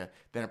WrestleMania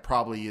than it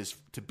probably is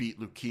to beat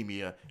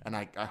leukemia, and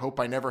I hope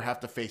I never have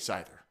to face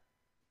either.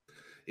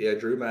 Yeah,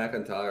 Drew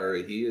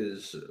McIntyre, he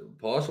is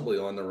possibly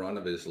on the run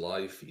of his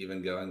life,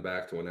 even going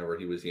back to whenever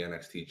he was the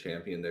NXT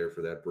champion there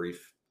for that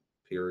brief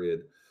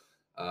period.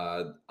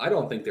 I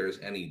don't think there's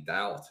any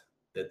doubt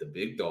that the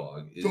Big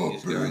Dog is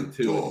going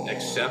to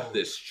accept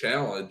this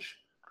challenge.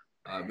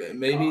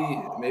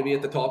 Maybe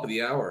at the top of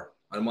the hour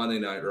on Monday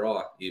Night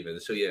Raw even.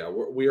 So yeah,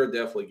 we are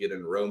definitely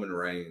getting Roman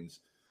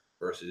Reigns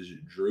versus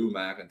Drew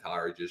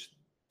McIntyre just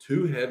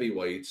two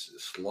heavyweights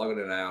slugging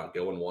it out,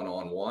 going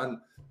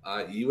one-on-one.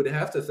 You would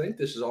have to think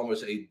this is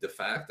almost a de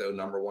facto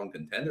number one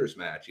contenders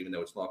match, even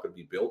though it's not going to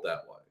be built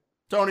that way.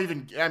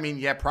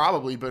 Yeah,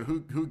 probably, but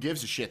who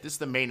gives a shit? This is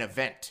the main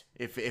event.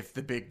 If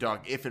the big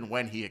dog, if and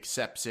when he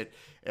accepts it,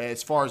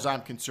 as far as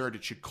I'm concerned,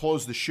 it should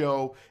close the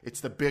show.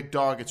 It's the big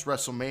dog. It's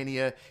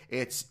WrestleMania.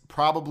 It's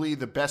probably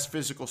the best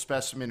physical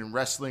specimen in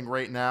wrestling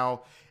right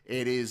now.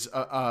 It is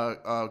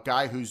a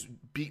guy who's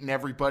beaten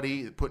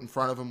everybody put in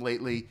front of him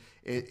lately.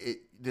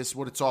 This is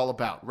what it's all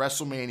about.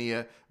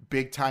 WrestleMania,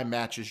 big time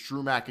matches.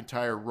 Drew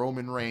McIntyre,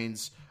 Roman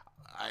Reigns.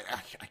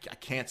 I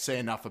can't say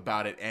enough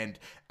about it. And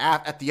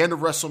at the end of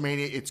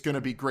WrestleMania, it's going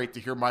to be great to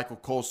hear Michael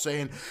Cole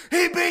saying,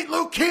 he beat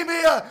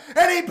leukemia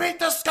and he beat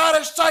the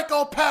Scottish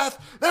psychopath.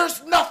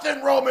 There's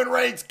nothing Roman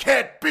Reigns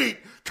can't beat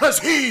because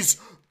he's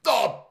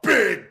the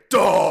big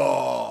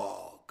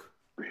dog.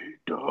 Big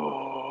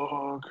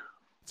dog.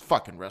 It's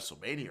fucking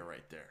WrestleMania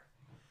right there.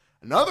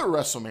 Another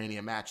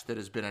WrestleMania match that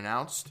has been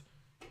announced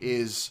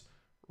is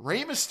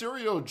Rey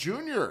Mysterio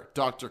Jr.,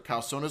 Dr.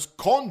 Calzones,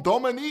 con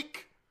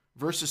Dominique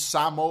versus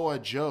Samoa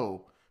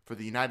Joe for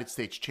the United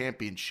States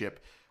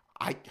Championship.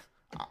 I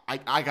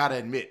gotta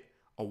admit,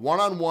 a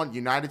one-on-one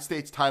United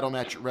States title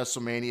match at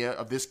WrestleMania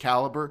of this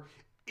caliber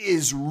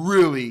is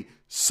really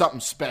something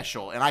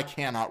special, and I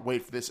cannot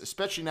wait for this,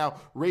 especially now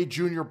Rey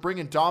Jr.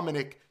 bringing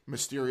Dominic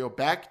Mysterio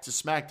back to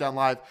SmackDown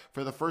Live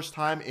for the first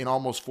time in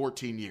almost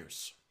 14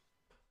 years.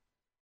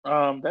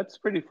 That's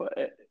pretty fun.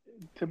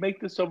 To make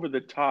this over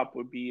the top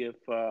would be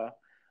if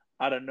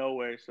out of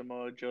nowhere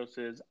Samoa Joe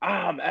says,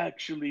 "I'm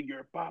actually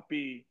your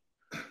papi,"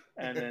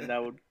 and then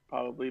that would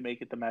probably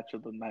make it the match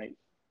of the night.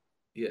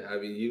 Yeah, I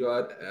mean, you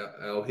got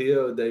El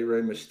Hijo de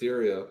Rey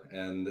Mysterio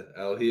and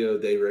El Hijo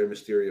de Rey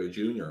Mysterio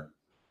Jr.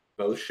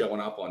 both showing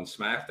up on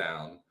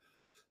SmackDown.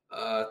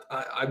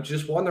 I'm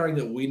just wondering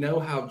that we know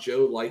how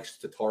Joe likes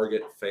to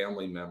target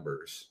family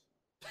members.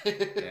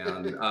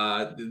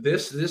 And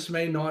this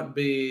may not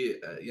be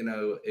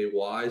a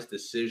wise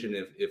decision.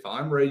 If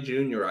I'm Rey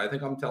Jr., I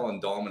think I'm telling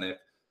Dominic,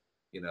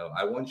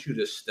 I want you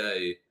to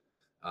stay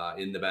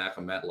in the back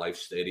of MetLife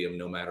Stadium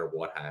no matter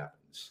what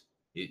happens.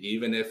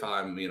 Even if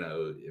I'm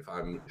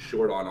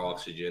short on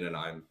oxygen and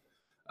I'm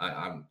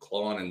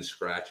clawing and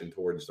scratching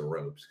towards the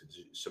ropes.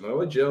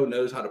 Samoa Joe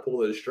knows how to pull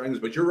those strings.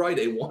 But you're right,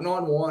 a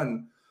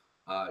one-on-one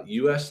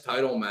U.S.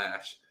 title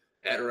match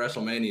at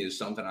WrestleMania is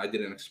something I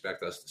didn't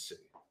expect us to see.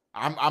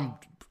 I'm going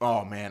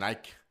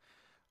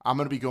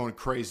to be going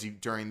crazy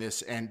during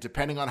this, and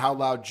depending on how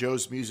loud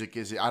Joe's music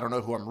is, I don't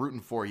know who I'm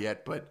rooting for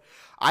yet, but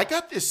I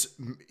got this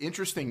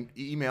interesting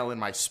email in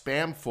my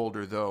spam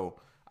folder, though.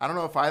 I don't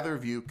know if either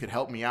of you could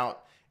help me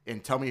out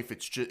and tell me if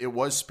it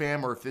was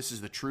spam or if this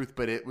is the truth,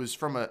 but it was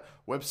from a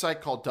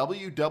website called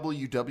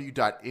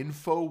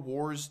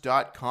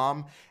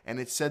www.infowars.com, and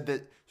it said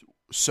that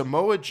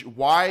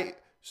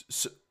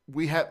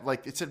we have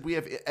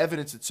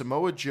evidence that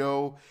Samoa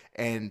Joe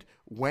and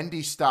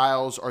Wendy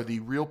Styles are the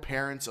real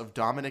parents of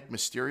Dominic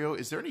Mysterio.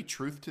 Is there any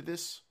truth to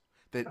this?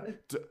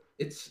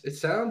 It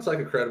sounds like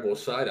a credible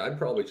site. I'd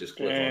probably just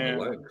click on the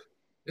link.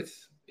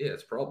 It's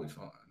probably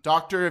fine.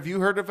 Doctor, have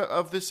you heard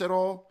of this at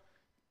all?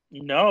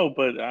 No,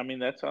 but I mean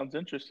that sounds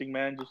interesting,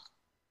 man. Just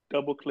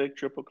double click,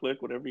 triple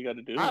click, whatever you got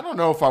to do. I don't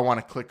know if I want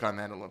to click on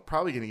that. It's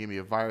probably going to give me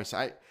a virus.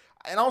 And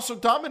also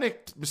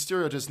Dominic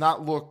Mysterio does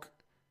not look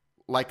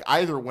like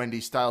either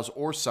Wendy Styles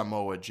or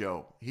Samoa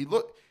Joe. We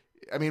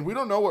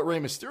don't know what Rey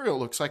Mysterio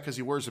looks like because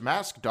he wears a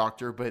mask,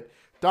 Doctor, but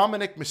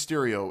Dominic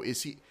Mysterio,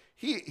 is he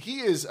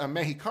is a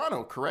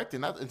Mexicano, correct?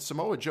 And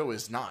Samoa Joe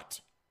is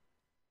not.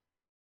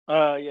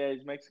 Yeah,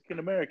 he's Mexican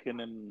American,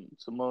 and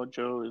Samoa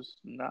Joe is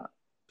not.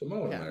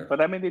 Samoan American.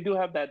 But I mean, they do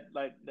have that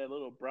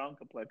little brown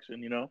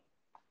complexion,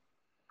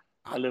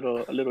 a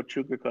little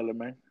sugar color,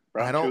 man.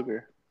 Brown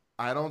sugar.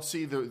 I don't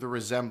see the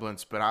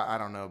resemblance, but I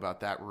don't know about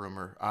that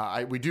rumor.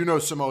 We do know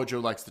Samoa Joe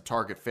likes to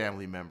target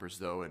family members,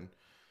 though, and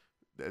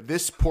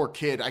this poor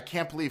kid, I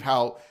can't believe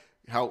how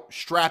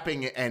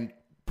strapping and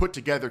put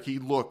together he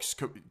looks,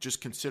 just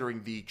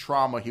considering the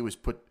trauma he was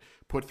put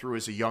through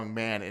as a young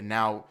man, and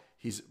now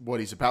he's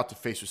about to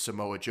face with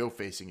Samoa Joe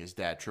facing his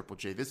dad, Triple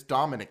J. This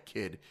Dominic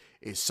kid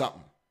is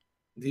something.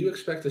 Do you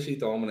expect to see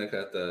Dominic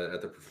at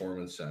the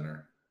Performance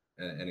Center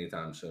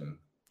anytime soon?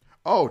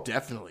 Oh,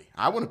 definitely.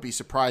 I wouldn't be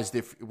surprised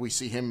if we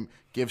see him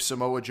give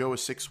Samoa Joe a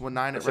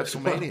 619 at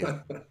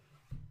WrestleMania.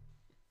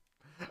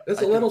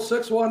 It's a little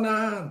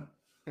 619.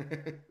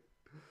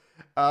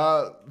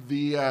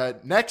 The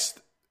next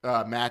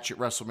match at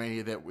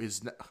WrestleMania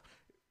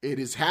it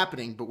is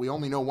happening, but we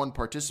only know one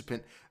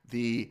participant.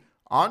 The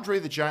Andre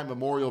the Giant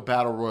Memorial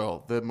Battle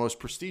Royal, the most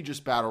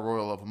prestigious battle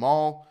royal of them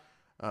all.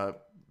 The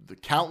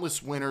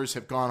countless winners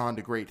have gone on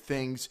to great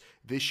things.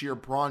 This year,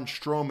 Braun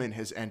Strowman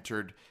has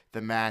entered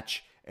the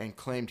match and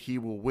claimed he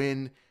will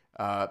win,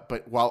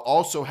 but while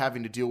also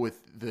having to deal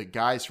with the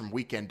guys from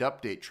Weekend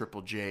Update,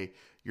 Triple J.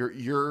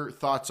 Your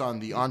thoughts on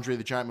the Andre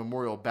the Giant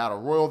Memorial Battle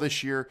Royal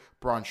this year,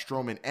 Braun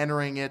Strowman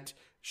entering it.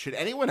 Should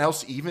anyone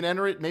else even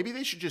enter it? Maybe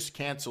they should just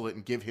cancel it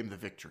and give him the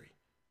victory.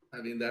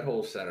 I mean, that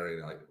whole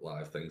Saturday Night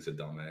Live thing's a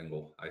dumb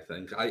angle, I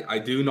think. I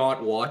do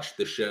not watch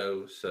the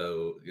show,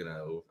 so,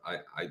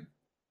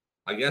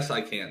 I guess I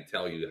can't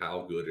tell you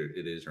how good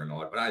it is or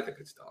not, but I think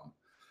it's dumb.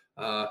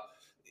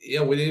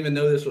 Yeah, we didn't even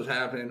know this was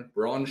happening.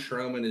 Braun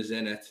Strowman is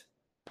in it.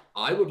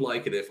 I would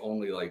like it if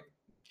only,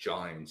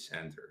 giants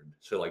entered.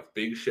 So,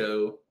 Big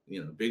Show,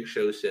 Big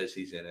Show says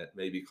he's in it.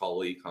 Maybe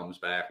Khali comes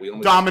back.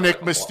 Dominic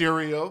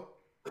Mysterio.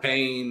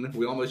 Pain.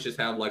 We almost just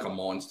have, a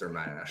monster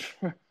mash.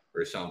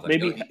 Or something.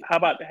 Maybe how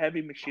about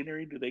Heavy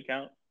Machinery? Do they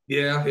count?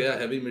 Yeah,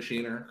 Heavy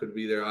Machinery could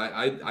be there.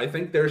 I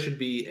think there should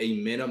be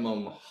a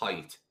minimum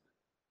height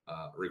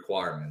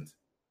requirement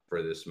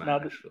for this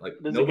match.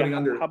 Nobody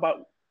under. How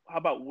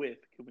about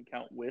width? Can we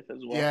count width as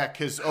well? Yeah,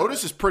 because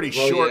Otis is pretty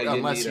short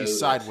unless he's Otis,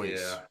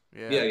 sideways.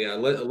 Yeah.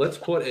 Let's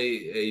put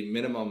a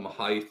minimum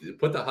height.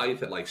 Put the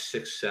height at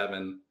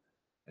 6'7",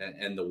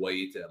 and the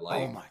weight at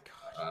oh my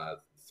god,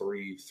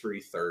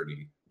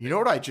 330. You know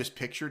what I just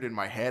pictured in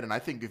my head, and I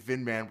think if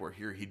Vin Man were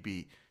here, he'd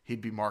be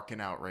marking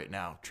out right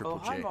now. Triple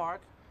J. Hi,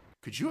 Mark.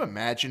 Could you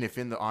imagine if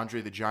in the Andre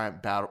the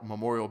Giant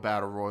Memorial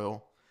Battle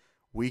Royal,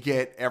 we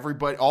get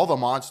everybody, all the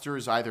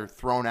monsters either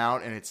thrown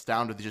out and it's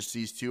down to just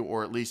these two,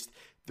 or at least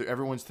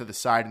everyone's to the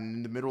side, and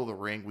in the middle of the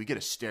ring, we get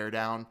a stare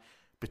down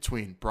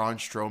between Braun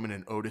Strowman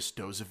and Otis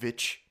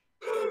Dozovich.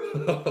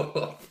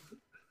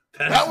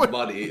 That would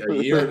money a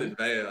year in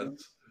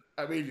advance.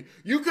 I mean,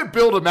 you could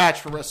build a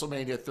match for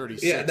WrestleMania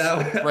 36. Yeah,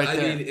 right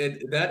there. mean,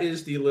 that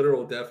is the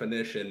literal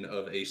definition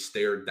of a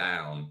stare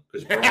down,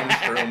 because Braun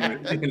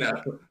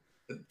Strowman,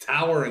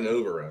 towering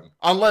over him.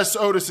 Unless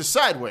Otis is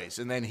sideways,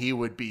 and then he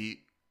would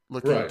be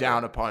looking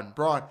down upon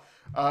Braun.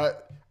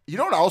 You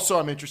know what? Also,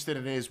 I'm interested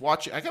in is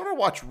watching. I'm gonna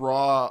watch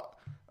Raw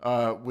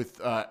with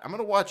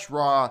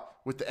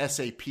the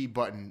SAP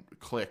button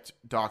clicked,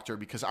 Doctor,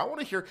 because I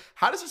want to hear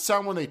how does it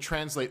sound when they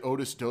translate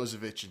Otis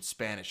Dozovich in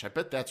Spanish. I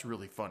bet that's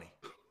really funny.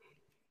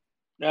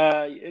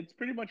 It's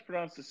pretty much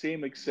pronounced the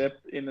same,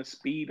 except in a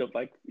speed of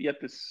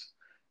it's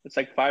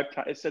 5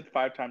 times. It said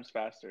 5 times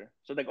faster.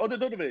 So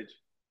Dodovich.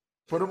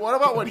 But what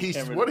about when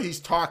he's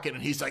talking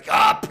and he's like,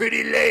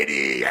 pretty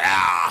lady.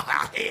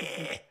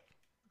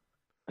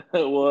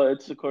 Well,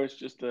 it's of course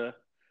just a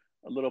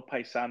little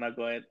paisana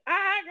going,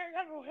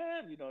 go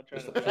ahead,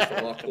 trying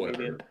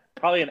to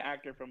probably an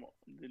actor from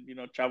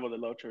Chavo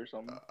del Ocho or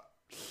something.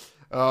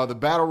 The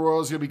Battle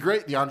Royal is going to be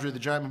great. The Andre the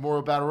Giant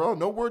Memorial Battle Royal.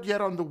 No word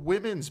yet on the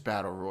Women's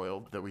Battle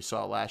Royal that we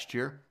saw last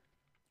year.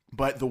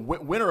 But the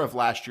winner of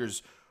last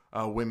year's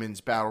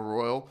Women's Battle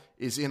Royal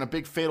is in a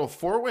big fatal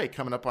 4-way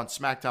coming up on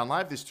SmackDown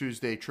Live this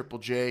Tuesday. Triple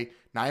J,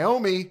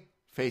 Naomi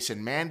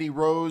facing Mandy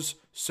Rose,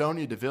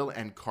 Sonya Deville,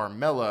 and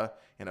Carmella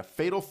in a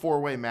fatal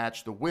 4-way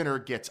match. The winner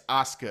gets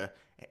Asuka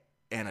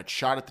and a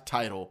shot at the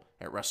title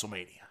at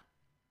WrestleMania.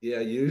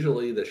 Yeah,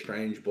 usually the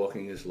strange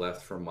booking is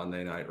left for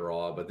Monday Night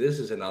Raw, but this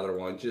is another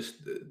one just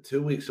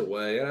 2 weeks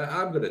away. And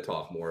I'm going to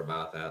talk more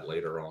about that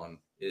later on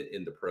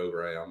in the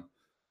program.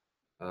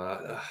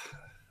 I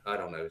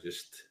don't know,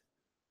 just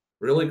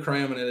really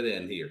cramming it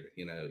in here.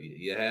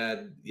 You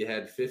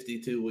had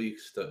 52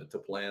 weeks to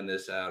plan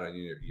this out, and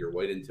you're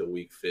waiting until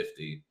week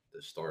 50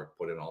 to start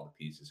putting all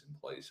the pieces in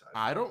place.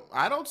 I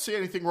don't see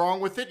anything wrong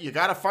with it. You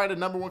got to find a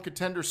number one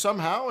contender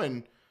somehow,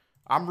 and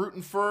I'm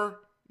rooting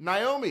for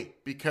Naomi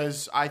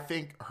because I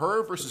think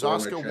her versus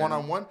Asuka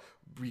one-on-one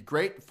would be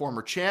great.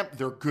 Former champ,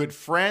 they're good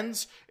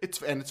friends.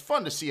 It's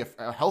fun to see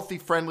a healthy,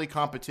 friendly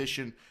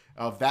competition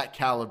of that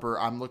caliber.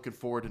 I'm looking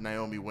forward to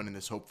Naomi winning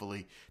this,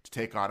 hopefully, to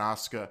take on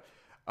Asuka.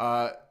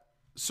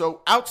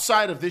 So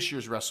outside of this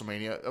year's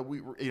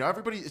WrestleMania,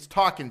 everybody, it's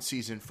talking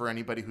season for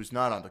anybody who's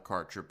not on the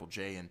card, Triple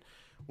J, and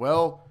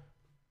well,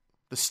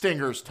 the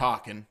Stinger's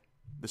talking.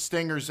 The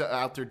Stinger's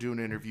out there doing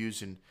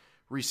interviews and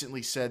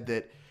recently said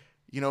that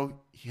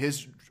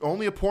his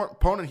only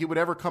opponent he would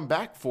ever come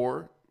back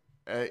for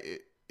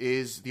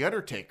is The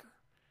Undertaker.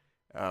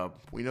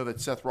 We know that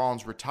Seth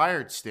Rollins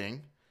retired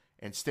Sting,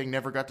 and Sting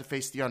never got to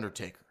face The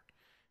Undertaker.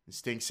 And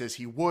Sting says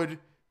he would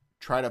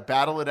try to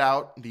battle it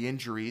out, the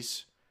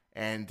injuries,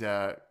 and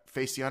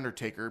face The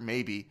Undertaker,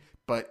 maybe.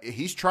 But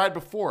he's tried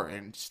before,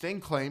 and Sting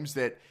claims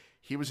that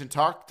he was in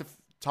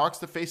talks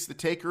to face the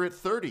Taker at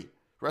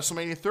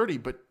WrestleMania 30,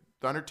 but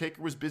The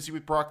Undertaker was busy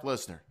with Brock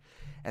Lesnar.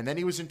 And then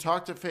he was in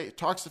talks to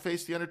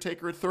face The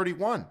Undertaker at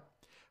 31.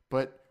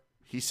 But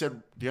he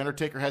said The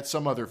Undertaker had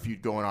some other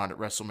feud going on at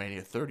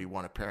WrestleMania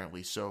 31,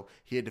 apparently, so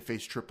he had to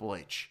face Triple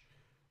H.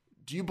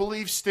 Do you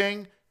believe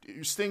Sting?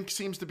 Sting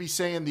seems to be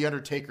saying The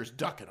Undertaker's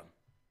ducking him.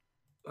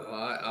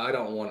 I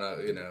don't want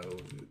to,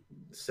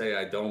 say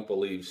I don't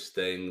believe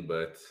Sting,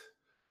 but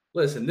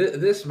listen,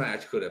 this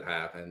match could have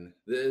happened.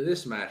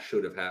 This match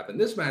should have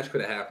happened. This match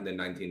could have happened in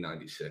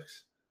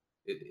 1996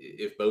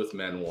 if both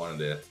men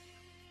wanted it.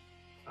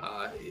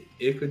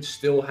 It could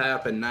still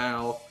happen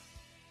now.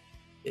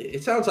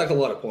 It sounds like a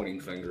lot of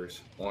pointing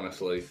fingers,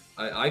 honestly.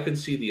 I could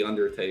see The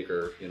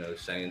Undertaker,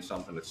 saying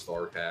something at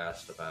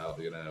StarCast about,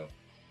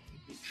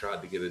 he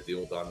tried to get a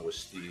deal done with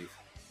Steve,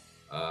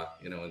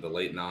 in the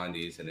late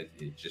 90s, and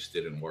it just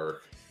didn't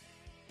work.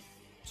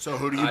 So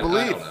who do you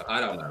believe? I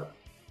don't know.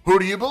 Who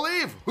do you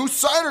believe? Whose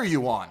side are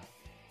you on?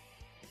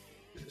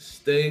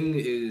 Sting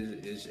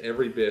is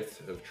every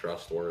bit of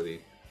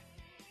trustworthy,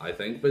 I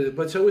think,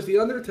 but so is the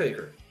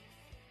Undertaker.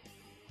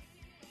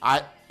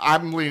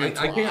 I'm leaning.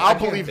 I can't- I'll I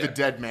can't believe the pick.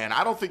 dead man.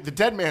 I don't think the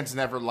dead man's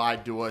never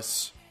lied to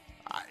us.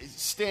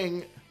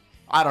 Sting,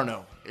 I don't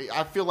know.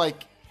 I feel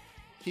like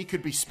he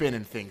could be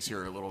spinning things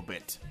here a little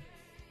bit.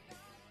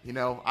 You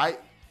know, I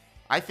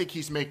think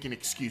he's making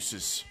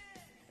excuses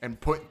and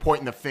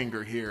pointing the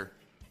finger here.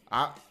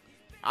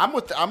 I'm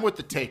with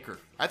the Taker.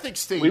 I think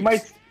Sting. We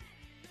might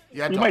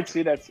Doc. might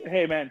see that.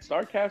 Hey man,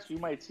 Starcast, we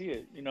might see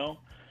it. You know,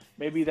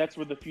 maybe that's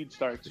where the feud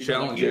starts. You know,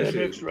 Challenge like, issue.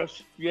 mixed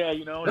rush. Yeah,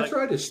 you know, That's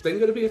like, right. Is Sting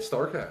going to be at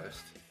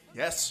Starcast?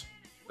 Yes.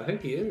 I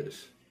think he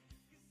is.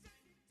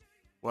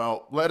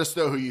 Well, let us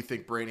know who you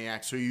think,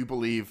 Brainiacs, who you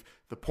believe.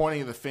 The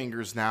pointing of the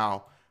fingers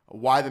now,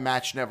 why the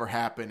match never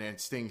happened, and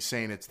Sting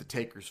saying it's the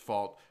Taker's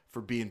fault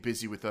for being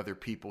busy with other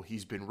people.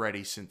 He's been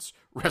ready since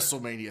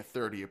WrestleMania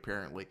 30,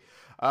 apparently.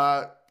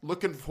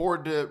 Looking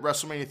forward to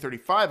WrestleMania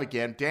 35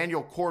 again.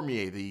 Daniel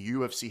Cormier, the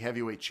UFC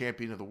heavyweight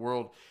champion of the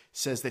world,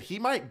 says that he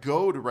might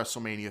go to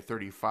WrestleMania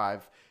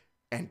 35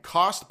 and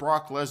cost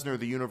Brock Lesnar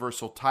the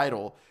Universal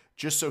title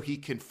just so he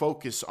can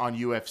focus on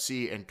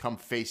UFC and come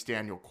face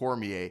Daniel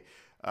Cormier.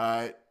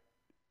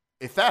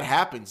 If that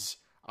happens,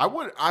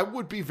 I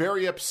would be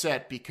very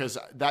upset because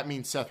that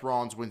means Seth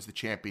Rollins wins the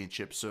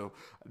championship. So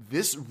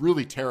this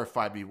really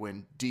terrified me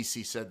when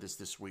DC said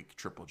this week,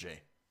 Triple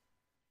J.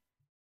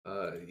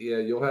 Yeah,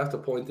 you'll have to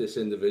point this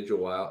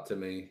individual out to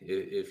me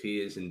if he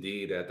is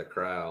indeed at the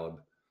crowd.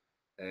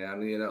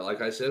 And, you know,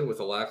 like I said, with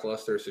the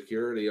lackluster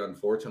security,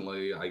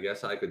 unfortunately, I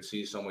guess I could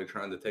see somebody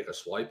trying to take a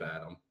swipe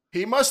at him.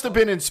 He must have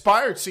been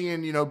inspired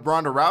seeing, you know,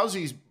 Ronda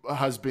Rousey's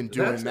husband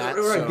doing that.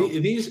 Right. So.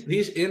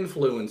 These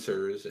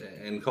influencers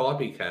and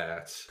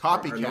copycats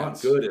are not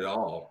good at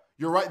all.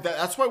 You're right.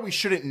 That's why we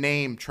shouldn't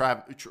name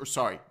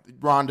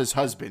Ronda's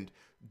husband.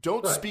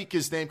 Don't Right. speak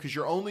his name because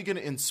you're only going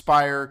to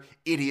inspire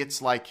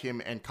idiots like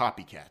him and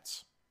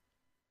copycats.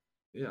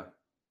 Yeah.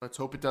 Let's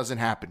hope it doesn't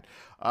happen.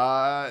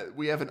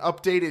 We have an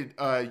updated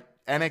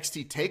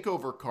NXT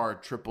TakeOver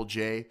card, Triple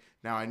J.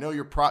 Now, I know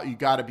you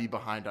got to be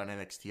behind on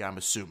NXT, I'm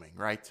assuming,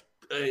 right?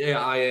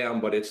 Yeah, I am,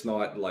 but it's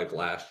not like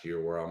last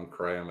year where I'm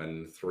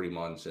cramming 3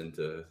 months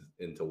into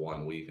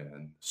one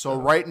weekend. So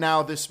right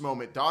now, this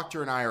moment,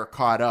 Doctor and I are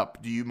caught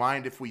up. Do you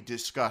mind if we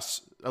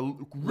discuss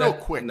real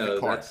quick the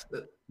card?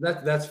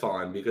 That's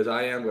fine because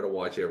I am going to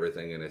watch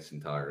everything in its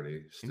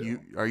entirety. Still.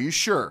 Are you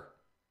sure?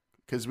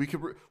 Because we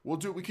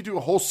could do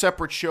a whole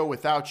separate show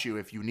without you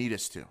if you need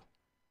us to.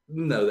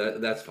 No,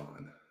 that's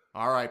fine.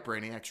 All right,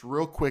 Brainiacs.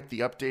 Real quick, the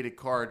updated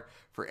card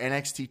for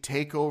NXT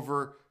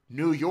TakeOver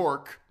New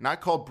York,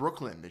 not called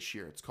Brooklyn this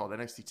year. It's called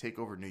NXT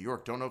TakeOver New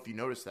York. Don't know if you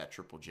noticed that,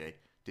 Triple J.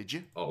 Did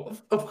you? Oh,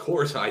 of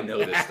course I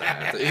noticed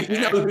that.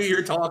 You know who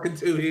you're talking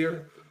to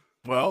here?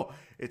 Well,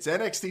 it's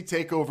NXT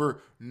TakeOver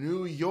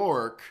New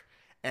York,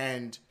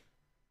 and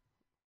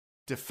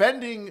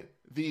defending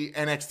the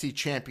NXT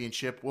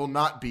Championship will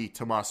not be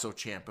Tommaso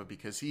Ciampa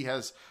because he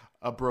has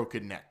a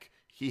broken neck.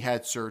 He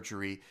had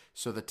surgery.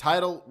 So the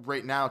title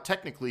right now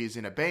technically is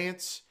in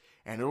abeyance,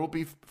 and it will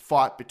be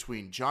fought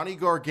between Johnny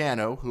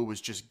Gargano, who was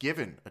just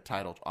given a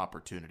title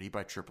opportunity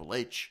by Triple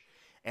H,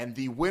 and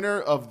the winner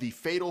of the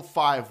Fatal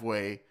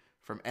 5-Way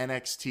from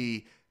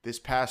NXT this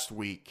past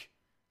week.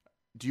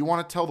 Do you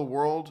want to tell the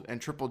world and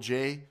Triple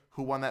J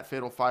who won that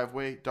Fatal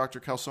 5-Way,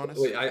 Dr. Calzones?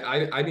 Wait,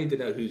 I need to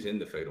know who's in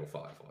the Fatal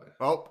 5-Way.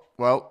 Oh,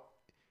 well,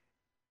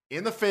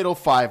 in the Fatal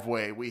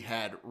 5-Way, we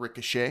had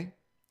Ricochet,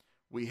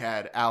 we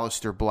had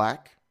Aleister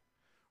Black,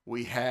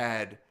 we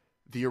had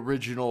the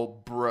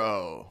original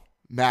bro,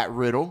 Matt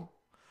Riddle,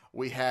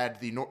 we had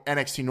the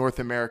NXT North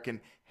American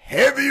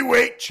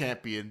Heavyweight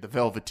Champion, the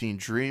Velveteen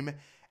Dream,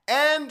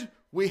 and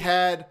we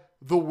had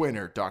the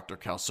winner, Dr.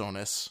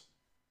 Calzones.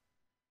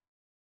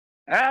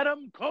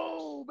 Adam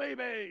Cole,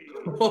 baby.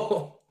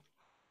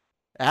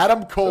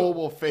 Adam Cole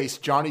will face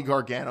Johnny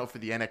Gargano for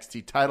the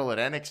NXT title at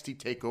NXT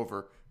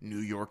TakeOver New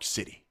York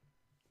City.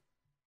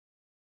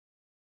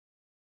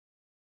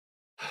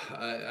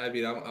 I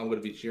mean, I'm going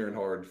to be cheering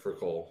hard for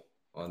Cole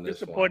on this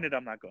Disappointed one.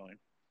 I'm not going.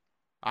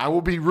 I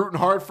will be rooting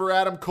hard for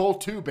Adam Cole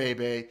too,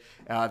 baby.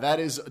 That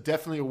is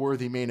definitely a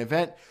worthy main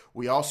event.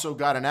 We also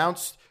got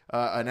announced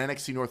an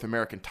NXT North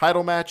American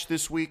title match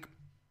this week.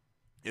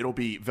 It'll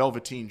be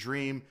Velveteen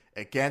Dream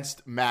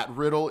against Matt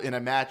Riddle in a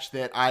match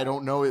that I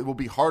don't know. It will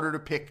be harder to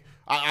pick.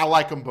 I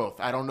like them both.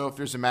 I don't know if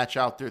there's a match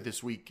out there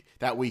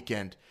that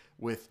weekend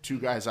with two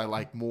guys I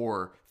like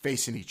more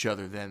facing each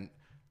other than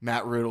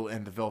Matt Riddle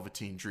and the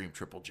Velveteen Dream,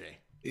 Triple J.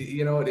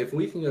 You know what? If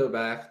we can go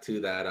back to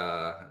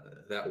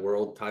that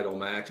world title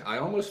match, I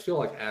almost feel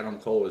like Adam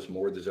Cole is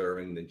more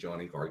deserving than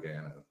Johnny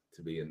Gargano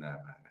to be in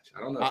that match. I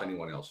don't know if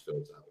anyone else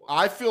feels that way.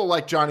 I feel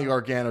like Johnny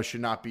Gargano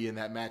should not be in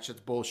that match. That's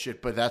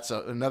bullshit, but that's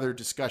another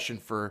discussion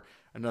for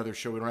another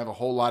show. We don't have a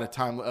whole lot of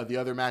time. The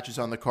other matches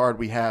on the card,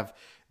 we have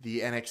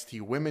the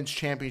NXT Women's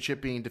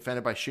Championship being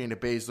defended by Shayna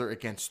Baszler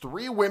against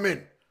 3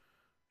 women.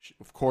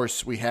 Of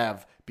course, we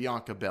have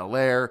Bianca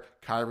Belair,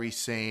 Kairi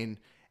Sane,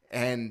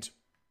 and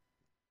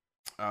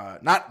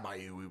Not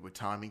Mayu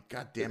Iwatani.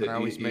 God damn it, I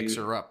always mix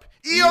her up.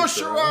 Io Io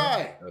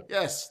Shirai. Shirai!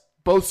 Yes,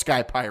 both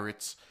Sky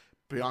Pirates.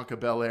 Bianca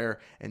Belair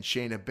and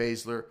Shayna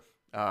Baszler.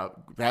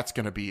 That's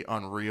going to be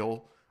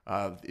unreal.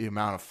 The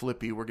amount of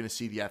flippy. We're going to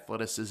see the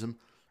athleticism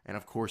and,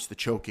 of course, the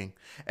choking.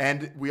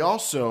 And we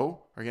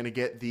also are going to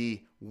get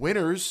the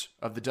winners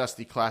of the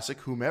Dusty Classic,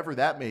 whomever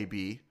that may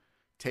be,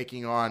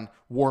 taking on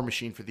War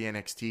Machine for the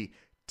NXT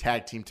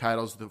Tag Team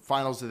titles. The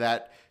finals of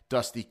that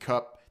Dusty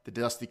Cup, the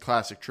Dusty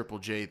Classic Triple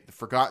J, the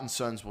Forgotten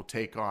Sons will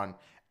take on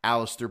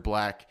Aleister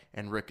Black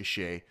and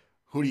Ricochet.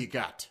 Who do you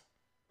got?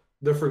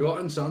 The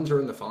Forgotten Sons are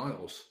in the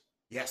finals.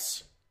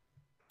 Yes.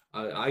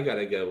 I got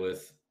to go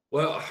with,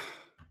 well,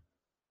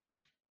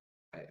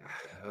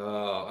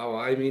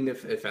 I mean,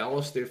 if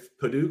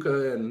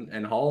Paducah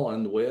and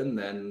Holland win,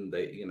 then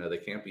they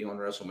can't be on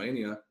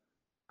WrestleMania.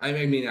 I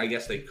mean, I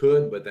guess they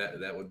could, but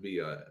that would be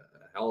a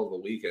hell of a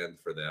weekend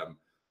for them.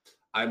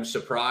 I'm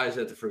surprised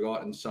that the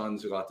Forgotten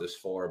Sons got this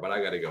far, but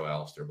I got to go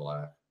Aleister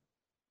Black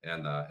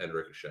and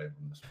Ricochet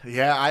on this.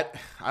 Yeah,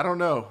 I don't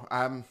know.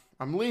 I'm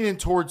leaning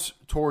towards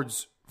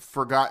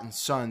Forgotten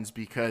Sons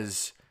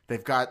because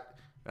they've got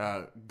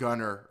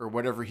Gunner or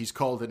whatever he's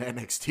called in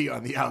NXT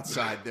on the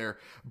outside there.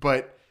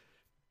 But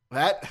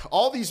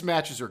all these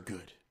matches are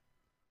good,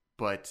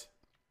 but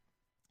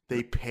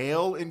they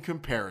pale in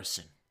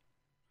comparison.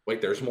 Wait,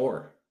 there's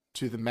more.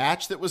 To the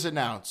match that was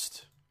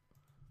announced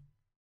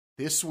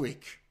this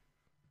week.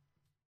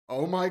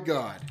 Oh my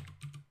God.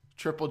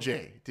 Triple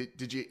J.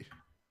 Did you?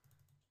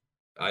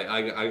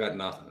 I got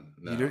nothing.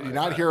 No, you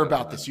not hear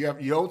about this. You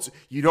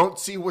don't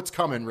see what's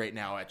coming right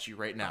now at you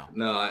right now.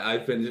 No,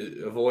 I've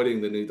been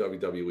avoiding the new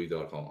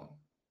WWE.com.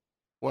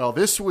 Well,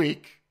 this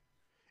week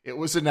it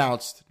was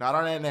announced, not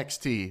on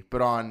NXT,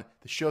 but on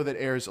the show that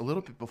airs a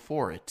little bit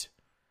before it,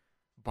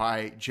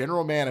 by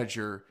General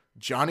Manager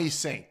Johnny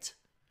Saint,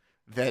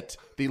 that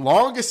the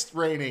longest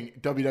reigning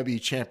WWE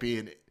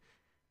champion,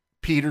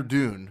 Peter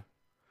Dune,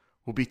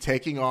 will be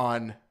taking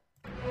on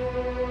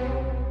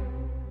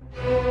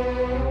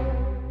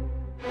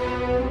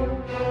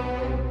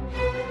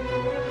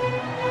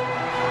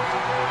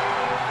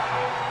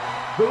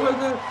Who is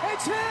it?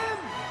 It's him!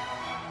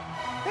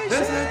 He's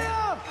That's here! it.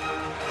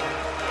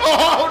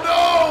 Oh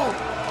no!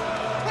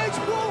 It's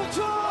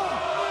Walter!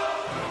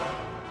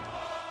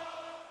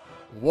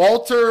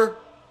 Walter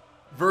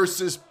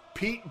versus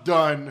Pete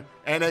Dunne,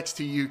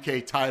 NXT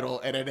UK title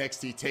and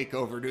NXT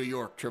TakeOver New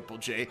York, Triple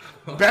J.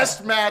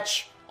 Best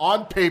match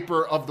on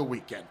paper of the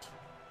weekend.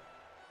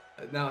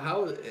 Now,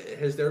 how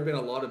has there been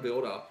a lot of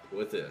build-up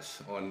with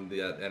this on the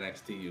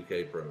NXT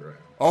UK program?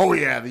 Oh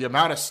yeah, the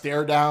amount of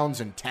stare downs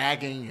and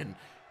tagging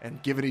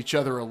and giving each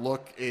other a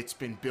look, it's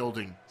been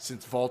building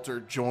since Walter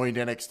joined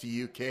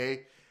NXT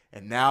UK,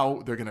 and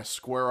now they're gonna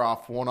square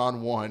off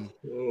one-on-one.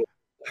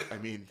 I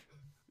mean,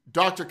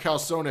 Dr.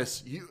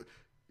 Calzones,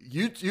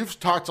 you've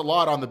talked a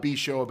lot on the B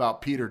Show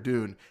about Peter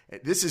Dune.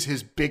 This is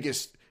his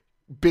biggest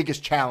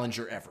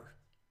challenger ever.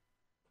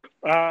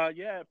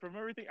 Yeah, from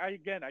everything, I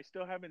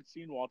still haven't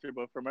seen Walter,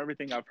 but from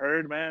everything I've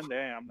heard, man,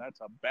 damn, that's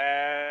a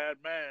bad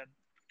man.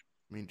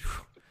 I mean,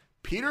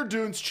 Peter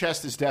Dune's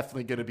chest is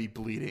definitely going to be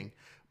bleeding,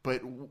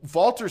 but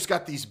Walter's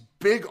got these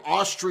big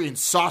Austrian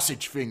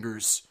sausage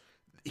fingers.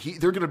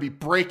 They're going to be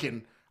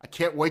breaking. I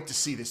can't wait to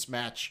see this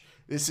match.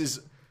 This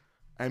is,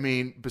 I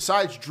mean,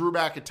 besides Drew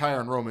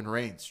McIntyre and Roman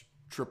Reigns,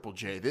 Triple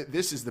J,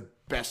 this is the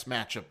best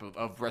matchup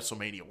of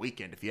WrestleMania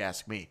weekend, if you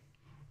ask me.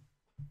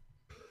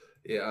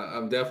 Yeah,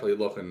 I'm definitely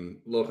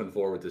looking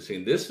forward to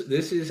seeing this.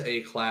 This is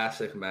a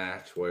classic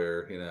match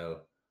where,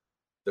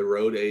 the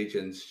road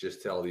agents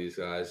just tell these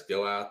guys,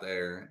 go out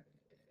there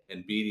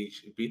and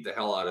beat the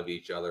hell out of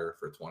each other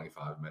for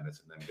 25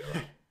 minutes and then go.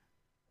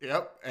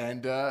 Yep,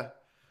 and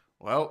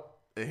well,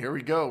 here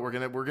we go. We're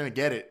gonna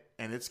get it,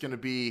 and it's gonna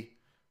be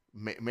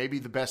maybe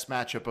the best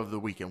matchup of the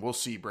weekend. We'll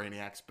see,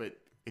 Brainiacs. But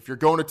if you're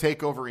going to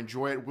TakeOver,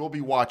 enjoy it. We'll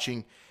be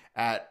watching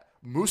at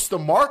Musta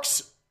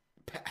Mark's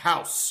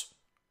house.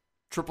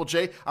 Triple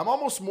J. I'm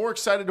almost more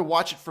excited to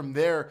watch it from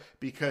there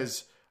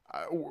because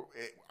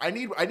I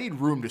need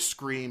room to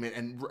scream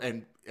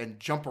and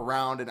jump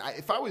around. And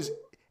if I was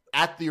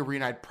at the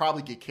arena, I'd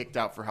probably get kicked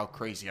out for how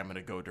crazy I'm going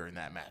to go during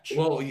that match.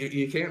 Well,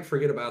 you can't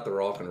forget about the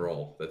rock and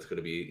roll. That's going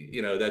to be,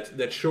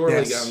 that's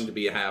surely going to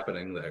be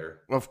happening there.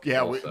 Well,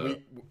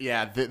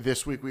 yeah,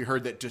 this week we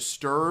heard that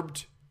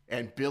Disturbed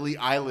and Billie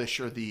Eilish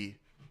are the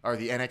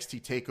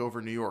NXT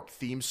TakeOver New York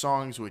theme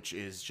songs, which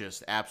is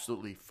just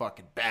absolutely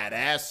fucking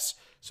badass.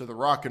 So the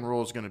rock and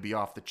roll is going to be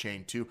off the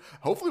chain too.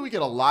 Hopefully we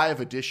get a live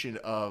edition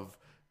of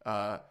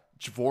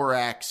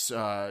Dvorak's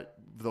the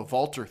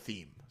Walter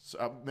theme.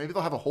 So, maybe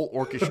they'll have a whole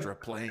orchestra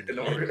playing.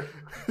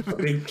 A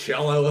big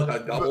cello, a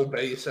double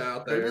bass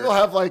out there. Maybe they'll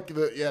have like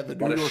the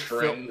New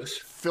York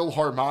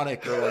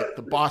Philharmonic or like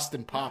the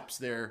Boston Pops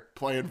there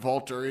playing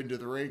Walter into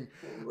the ring.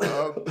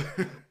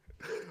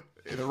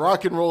 The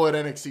rock and roll at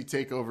NXT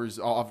TakeOver is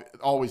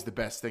always the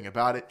best thing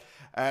about it.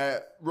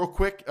 Real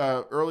quick,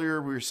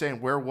 earlier we were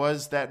saying, where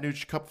was that New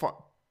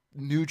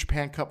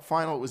Japan Cup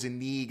final? It was in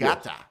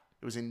Niigata. Yes.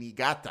 It was in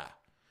Niigata.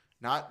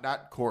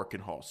 not Cork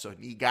and Hull. So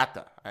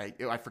Niigata.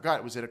 I forgot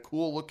it was at a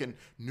cool looking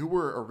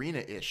newer arena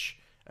ish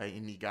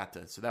in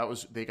Niigata. So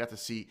they got to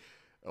see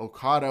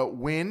Okada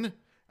win.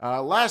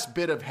 Last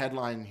bit of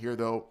headline here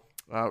though,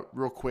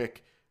 real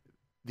quick.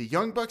 The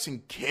Young Bucks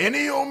and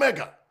Kenny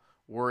Omega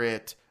were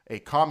at a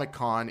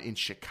Comic-Con in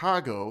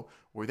Chicago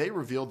where they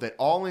revealed that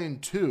All In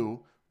 2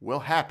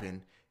 will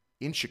happen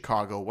in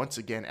Chicago once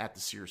again at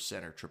the Sears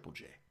Center, Triple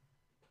J.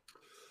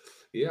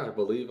 Yeah, I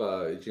believe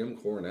Jim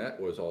Cornette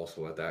was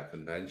also at that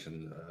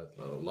convention.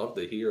 Love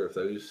to hear if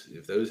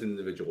those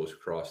individuals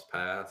crossed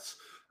paths.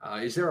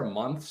 Is there a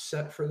month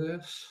set for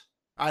this?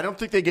 I don't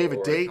think they gave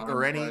a date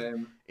or any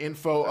frame?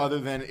 info other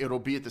than it'll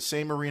be at the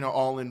same arena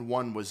All In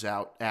 1 was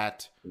out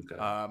at.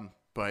 Okay.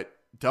 But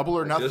Double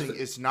or Nothing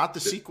is not the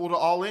sequel to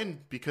All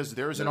In because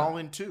there is an All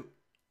In 2.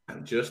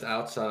 Just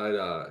outside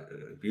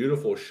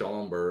beautiful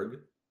Schaumburg.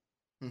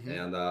 Mm-hmm.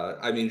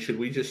 And should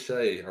we just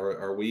say,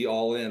 are we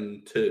all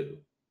in too?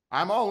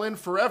 I'm all in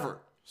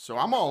forever. So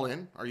I'm all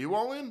in. Are you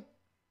all in?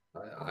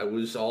 I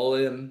was all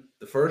in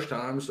the first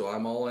time, so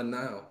I'm all in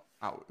now.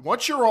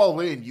 Once you're all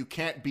in, you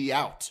can't be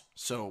out.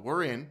 So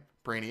we're in.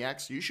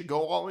 Brainiacs, you should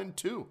go all in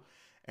too.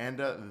 And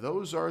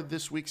those are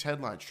this week's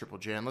headlines, Triple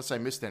J, unless I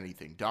missed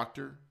anything.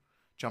 Doctor,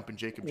 Jumpin'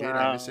 Jacob J, did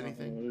I miss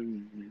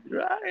anything?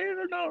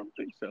 I don't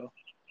think so.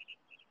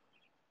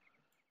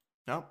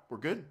 No, we're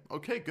good.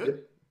 Okay,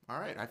 good. All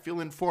right, I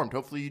feel informed.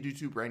 Hopefully you do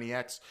too,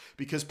 Brainiacs,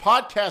 because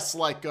podcasts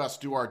like us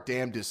do our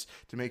damnedest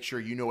to make sure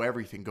you know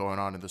everything going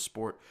on in the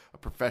sport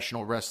of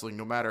professional wrestling,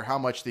 no matter how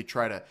much they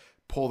try to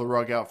pull the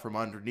rug out from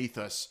underneath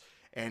us.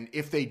 And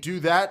if they do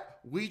that,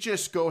 we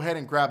just go ahead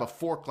and grab a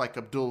fork like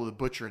Abdullah the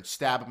Butcher and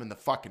stab him in the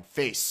fucking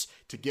face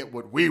to get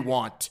what we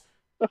want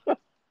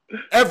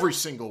every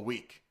single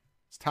week.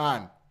 It's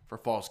time for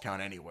Falls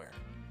Count Anywhere.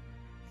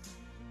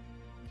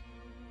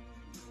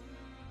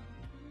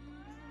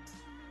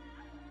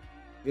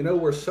 You know,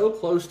 we're so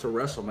close to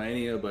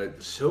WrestleMania,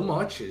 but so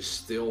much is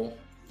still,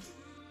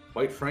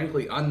 quite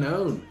frankly,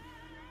 unknown.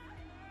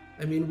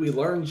 I mean, we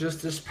learned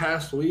just this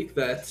past week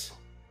that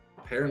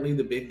apparently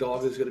the big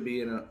dog is going to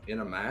be in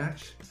a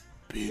match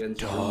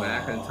against Drew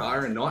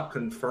McIntyre. Not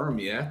confirmed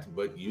yet,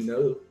 but you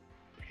know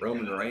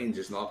Roman Reigns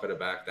is not going to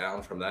back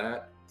down from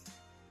that.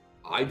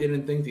 I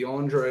didn't think the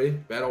Andre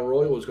Battle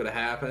Royal was going to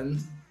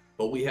happen,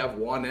 but we have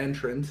one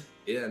entrant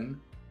in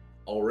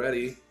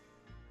already.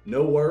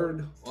 No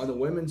word on the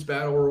women's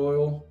battle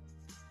royal.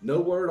 No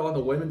word on the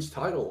women's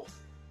title.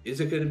 Is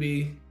it going to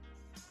be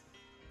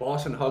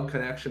Boss and Hug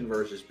Connection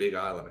versus Big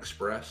Island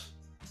Express?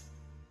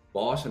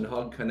 Boss and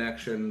Hug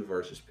Connection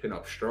versus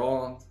Pinup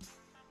Strong?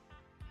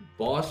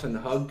 Boss and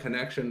Hug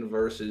Connection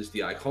versus the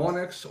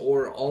Iconics?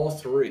 Or all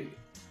three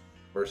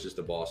versus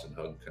the Boss and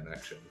Hug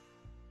Connection?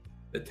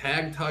 The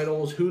tag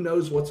titles, who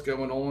knows what's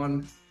going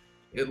on?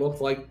 It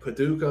looked like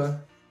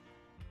Paducah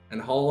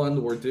and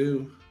Holland were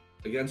due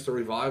against the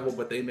Revival,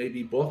 but they may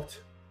be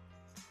booked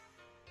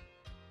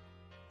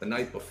the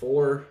night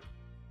before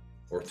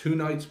or 2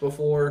 nights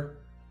before.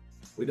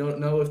 We don't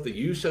know if the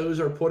Usos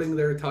are putting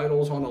their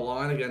titles on the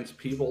line against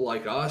people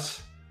like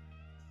us.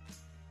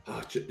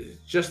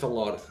 Just a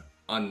lot of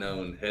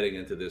unknown heading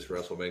into this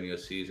WrestleMania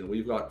season.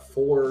 We've got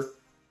 4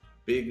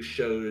 big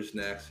shows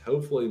next.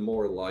 Hopefully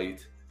more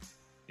light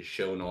is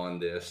shown on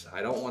this.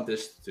 I don't want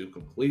this to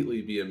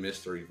completely be a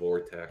mystery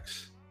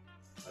vortex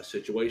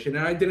situation.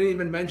 And I didn't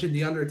even mention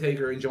The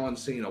Undertaker and John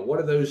Cena. What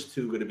are those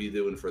two going to be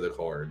doing for the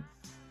card?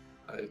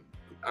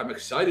 I'm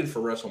excited for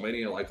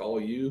WrestleMania like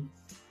all you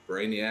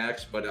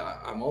Brainiacs, but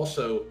I'm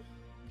also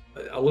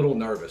a little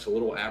nervous, a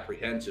little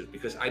apprehensive,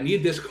 because I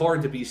need this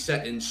card to be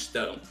set in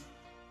stone.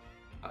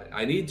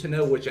 I need to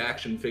know which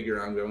action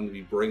figure I'm going to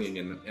be bringing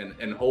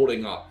and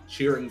holding up,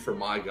 cheering for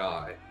my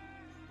guy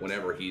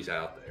whenever he's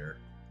out there.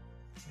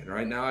 And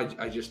right now,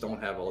 I just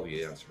don't have all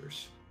the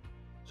answers.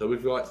 So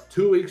we've got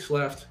 2 weeks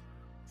left,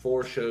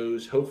 4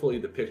 shows. Hopefully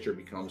the picture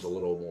becomes a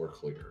little more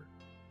clear.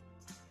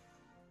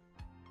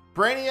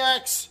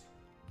 Brainiacs,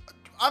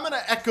 I'm going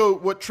to echo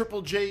what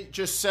Triple J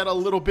just said a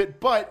little bit,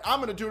 but I'm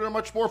going to do it in a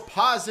much more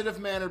positive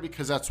manner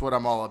because that's what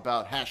I'm all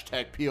about.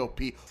 Hashtag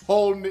POP,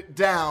 holding it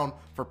down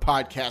for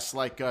podcasts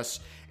like us.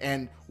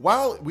 And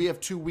while we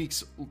have 2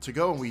 weeks to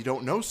go and we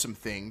don't know some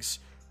things,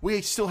 we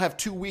still have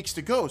 2 weeks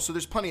to go, so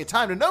there's plenty of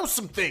time to know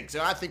some things,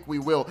 and I think we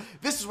will.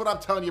 This is what I'm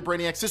telling you,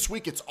 Brainiacs. This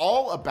week, it's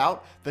all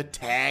about the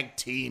tag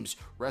teams.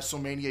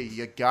 WrestleMania,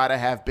 you gotta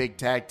have big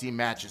tag team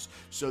matches.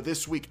 So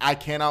this week, I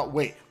cannot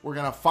wait. We're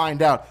gonna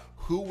find out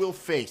who will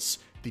face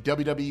the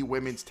WWE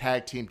Women's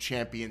Tag Team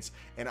Champions,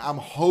 and I'm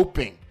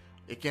hoping,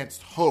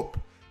 against hope,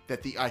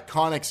 that the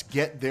Iconics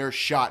get their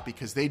shot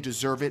because they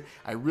deserve it.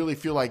 I really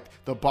feel like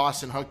the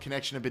Boss and Hug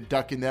Connection have been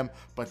ducking them,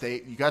 but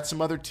you got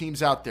some other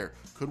teams out there.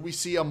 Could we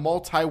see a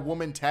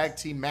multi-woman tag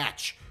team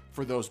match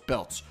for those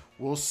belts?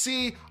 We'll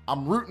see.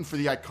 I'm rooting for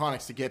the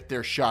Iconics to get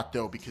their shot,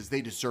 though, because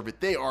they deserve it.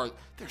 They're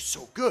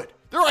so good.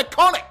 They're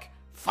iconic.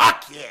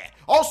 Fuck yeah.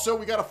 Also,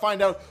 we got to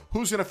find out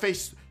who's going to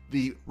face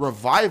the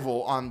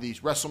Revival on the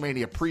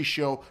WrestleMania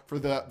pre-show for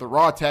the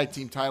Raw Tag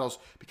Team titles,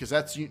 because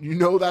that's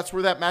that's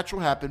where that match will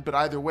happen. But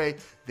either way,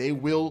 they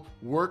will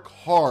work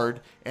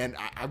hard, and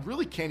I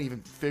really can't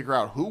even figure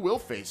out who will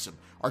face them.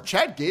 Are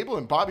Chad Gable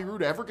and Bobby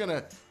Roode ever going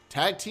to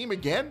tag team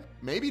again?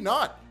 Maybe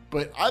not.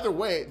 But either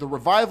way, the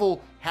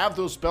Revival have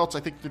those belts. I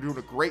think they're doing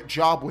a great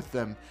job with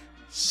them.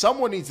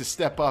 Someone needs to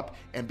step up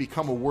and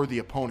become a worthy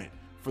opponent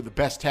for the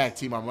best tag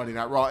team on Monday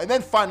Night Raw. And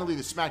then finally,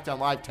 the SmackDown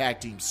Live tag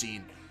team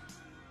scene.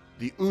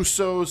 The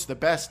Usos, the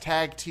best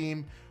tag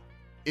team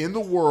in the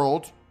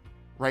world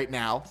right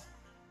now.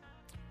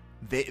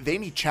 They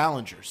need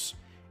challengers.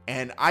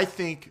 And I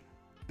think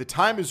the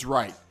time is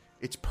right.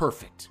 It's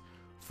perfect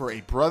for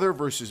a brother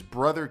versus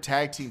brother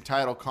tag team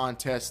title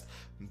contest.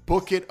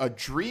 Book it, a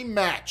dream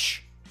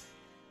match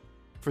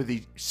for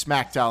the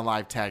SmackDown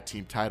Live tag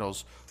team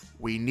titles.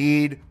 We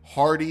need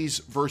Hardys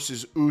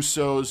versus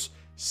Usos.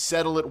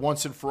 Settle it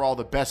once and for all.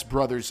 The best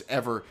brothers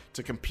ever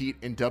to compete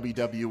in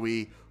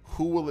WWE.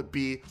 Who will it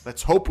be?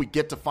 Let's hope we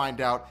get to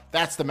find out.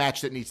 That's the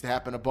match that needs to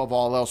happen above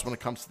all else when it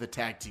comes to the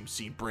tag team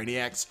scene.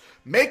 Brainiacs,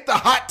 make the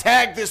hot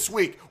tag this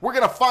week. We're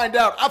going to find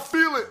out. I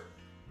feel it.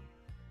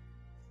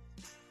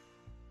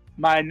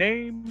 My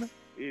name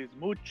is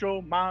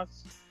Mucho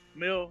Mas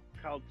Mil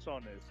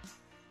Calzones.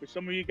 For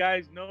some of you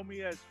guys know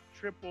me as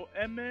Triple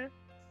M.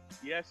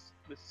 Yes,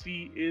 the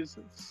C is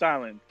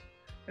silent.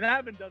 And I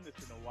haven't done this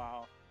in a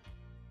while.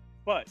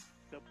 But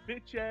the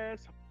bitch-ass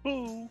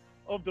boo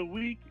of the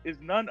week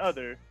is none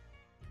other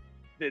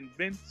than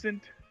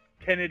Vincent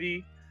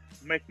Kennedy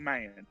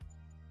McMahon.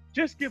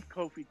 Just give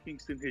Kofi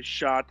Kingston his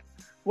shot.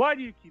 Why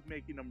do you keep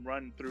making him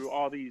run through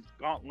all these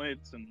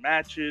gauntlets and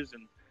matches?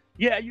 And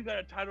yeah, you got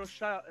a title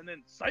shot, and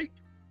then psych,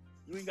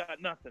 you ain't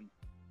got nothing.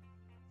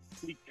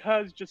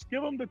 Because just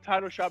give him the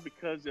title shot,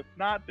 because if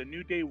not, the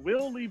New Day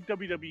will leave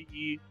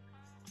WWE,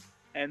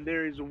 and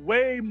there is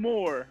way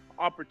more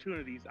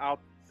opportunities out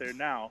there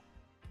now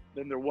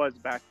than there was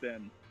back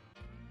then.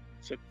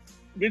 So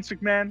Vince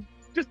McMahon,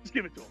 just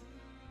give it to him.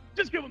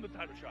 Just give him the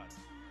title shot.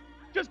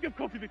 Just give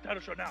Kofi the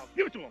title shot now.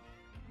 Give it to him.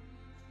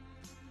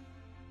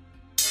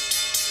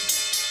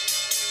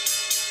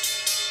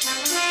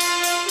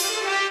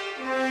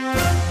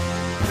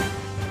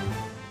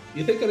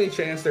 You think any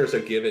chance there's a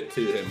give it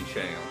to him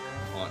champ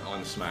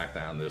on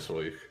SmackDown this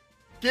week?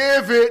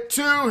 Give it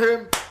to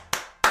him.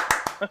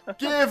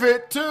 Give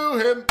it to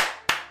him.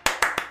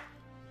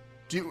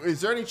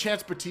 Is there any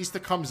chance Batista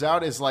comes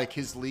out as like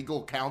his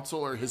legal counsel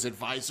or his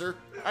advisor?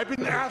 I've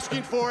been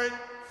asking for it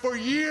for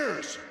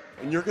years.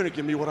 And you're going to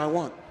give me what I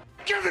want.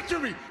 Give it to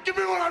me. Give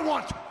me what I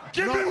want.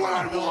 Give me what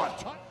I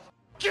want.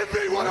 Give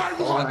me what I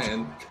want.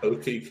 And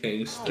Kofi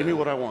Kingston. Give me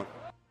what I want.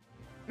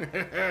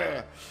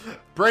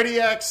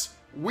 Brainiacs,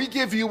 we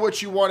give you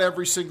what you want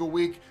every single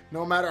week,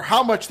 no matter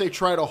how much they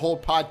try to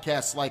hold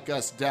podcasts like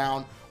us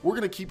down. We're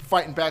going to keep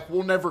fighting back.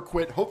 We'll never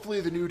quit.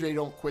 Hopefully the New Day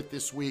don't quit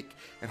this week,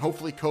 and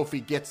hopefully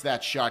Kofi gets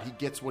that shot. He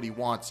gets what he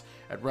wants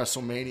at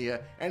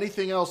WrestleMania.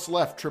 Anything else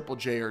left, Triple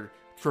J or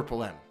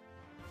Triple M?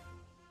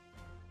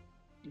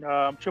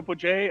 Triple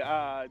J,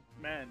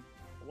 man,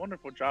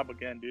 wonderful job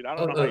again, dude. I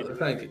don't know how you do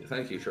it.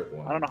 Thank you, Triple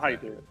M. I don't know how you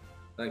do it.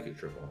 Thank you,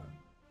 Triple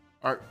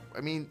M.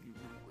 I mean,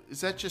 is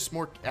that just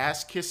more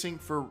ass kissing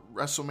for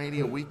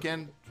WrestleMania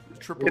weekend,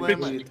 Triple M?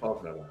 What are you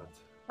talking about?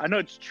 I know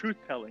it's truth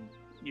telling.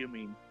 You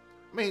mean?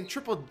 I mean,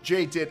 Triple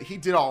J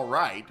did all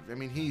right. I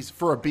mean, he's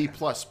for a B+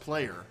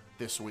 player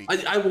this week.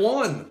 I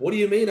won. What do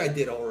you mean I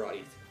did all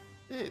right?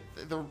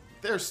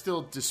 There's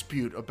still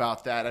dispute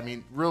about that. I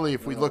mean, really,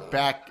 if we look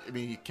back, I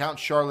mean, you count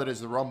Charlotte as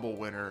the Rumble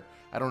winner.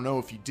 I don't know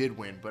if you did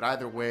win, but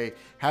either way,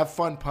 have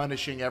fun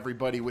punishing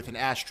everybody with an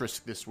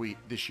asterisk this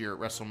year at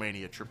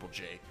WrestleMania, Triple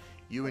J.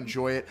 You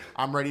enjoy it.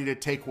 I'm ready to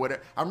take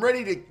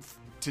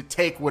to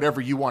take whatever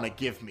you want to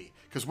give me,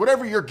 because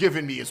whatever you're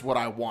giving me is what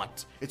I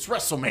want. It's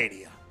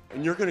WrestleMania.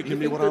 And you're going to give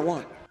me what I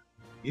want.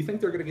 You think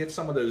they're going to get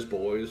some of those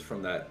boys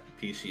from that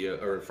PCO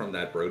or from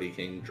that Brody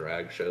King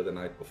drag show the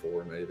night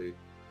before, maybe?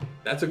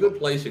 That's a good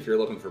place if you're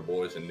looking for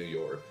boys in New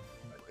York.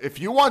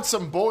 If you want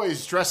some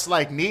boys dressed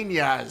like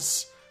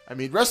niñas, I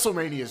mean,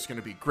 WrestleMania is going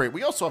to be great.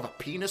 We also have a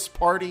penis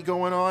party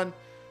going on.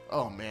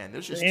 Oh, man,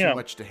 there's just too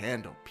much to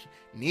handle.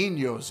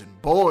 Niños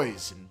and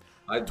boys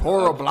and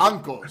Toro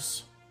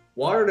Blancos.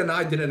 Wired and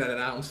I didn't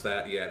announce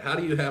that yet. How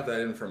do you have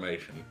that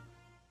information?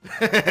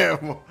 I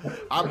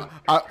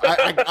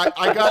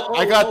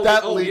got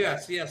that leak.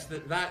 Yes,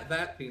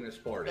 that penis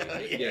party.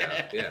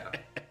 Yeah.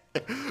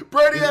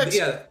 Brady X.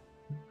 Yeah.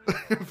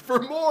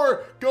 For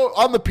more, go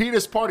on the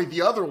penis party,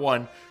 the other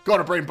one, go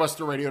to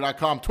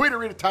brainbusterradio.com. Twitter,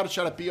 read a title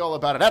shot at Be All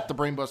About It at the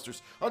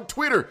Brainbusters. On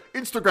Twitter,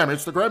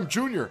 Instagram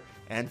Junior,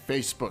 and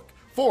Facebook.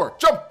 For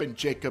Jumpin'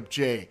 Jacob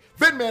J,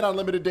 Vinman on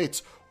limited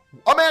dates,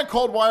 A Man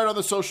Called Wired on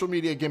the social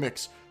media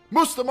gimmicks,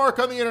 Moose the Mark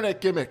on the internet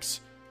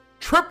gimmicks,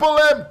 Triple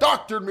M,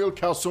 Dr. Mil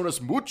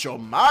Calzones, Mucho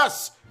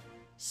Mas,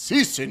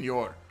 Si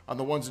Senor on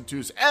the ones and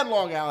twos, and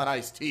Long Island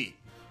Iced Tea.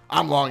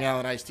 I'm Long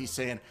Island Iced Tea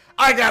saying,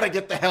 I gotta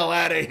get the hell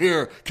out of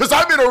here, because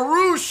I'm in a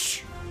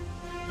roosh.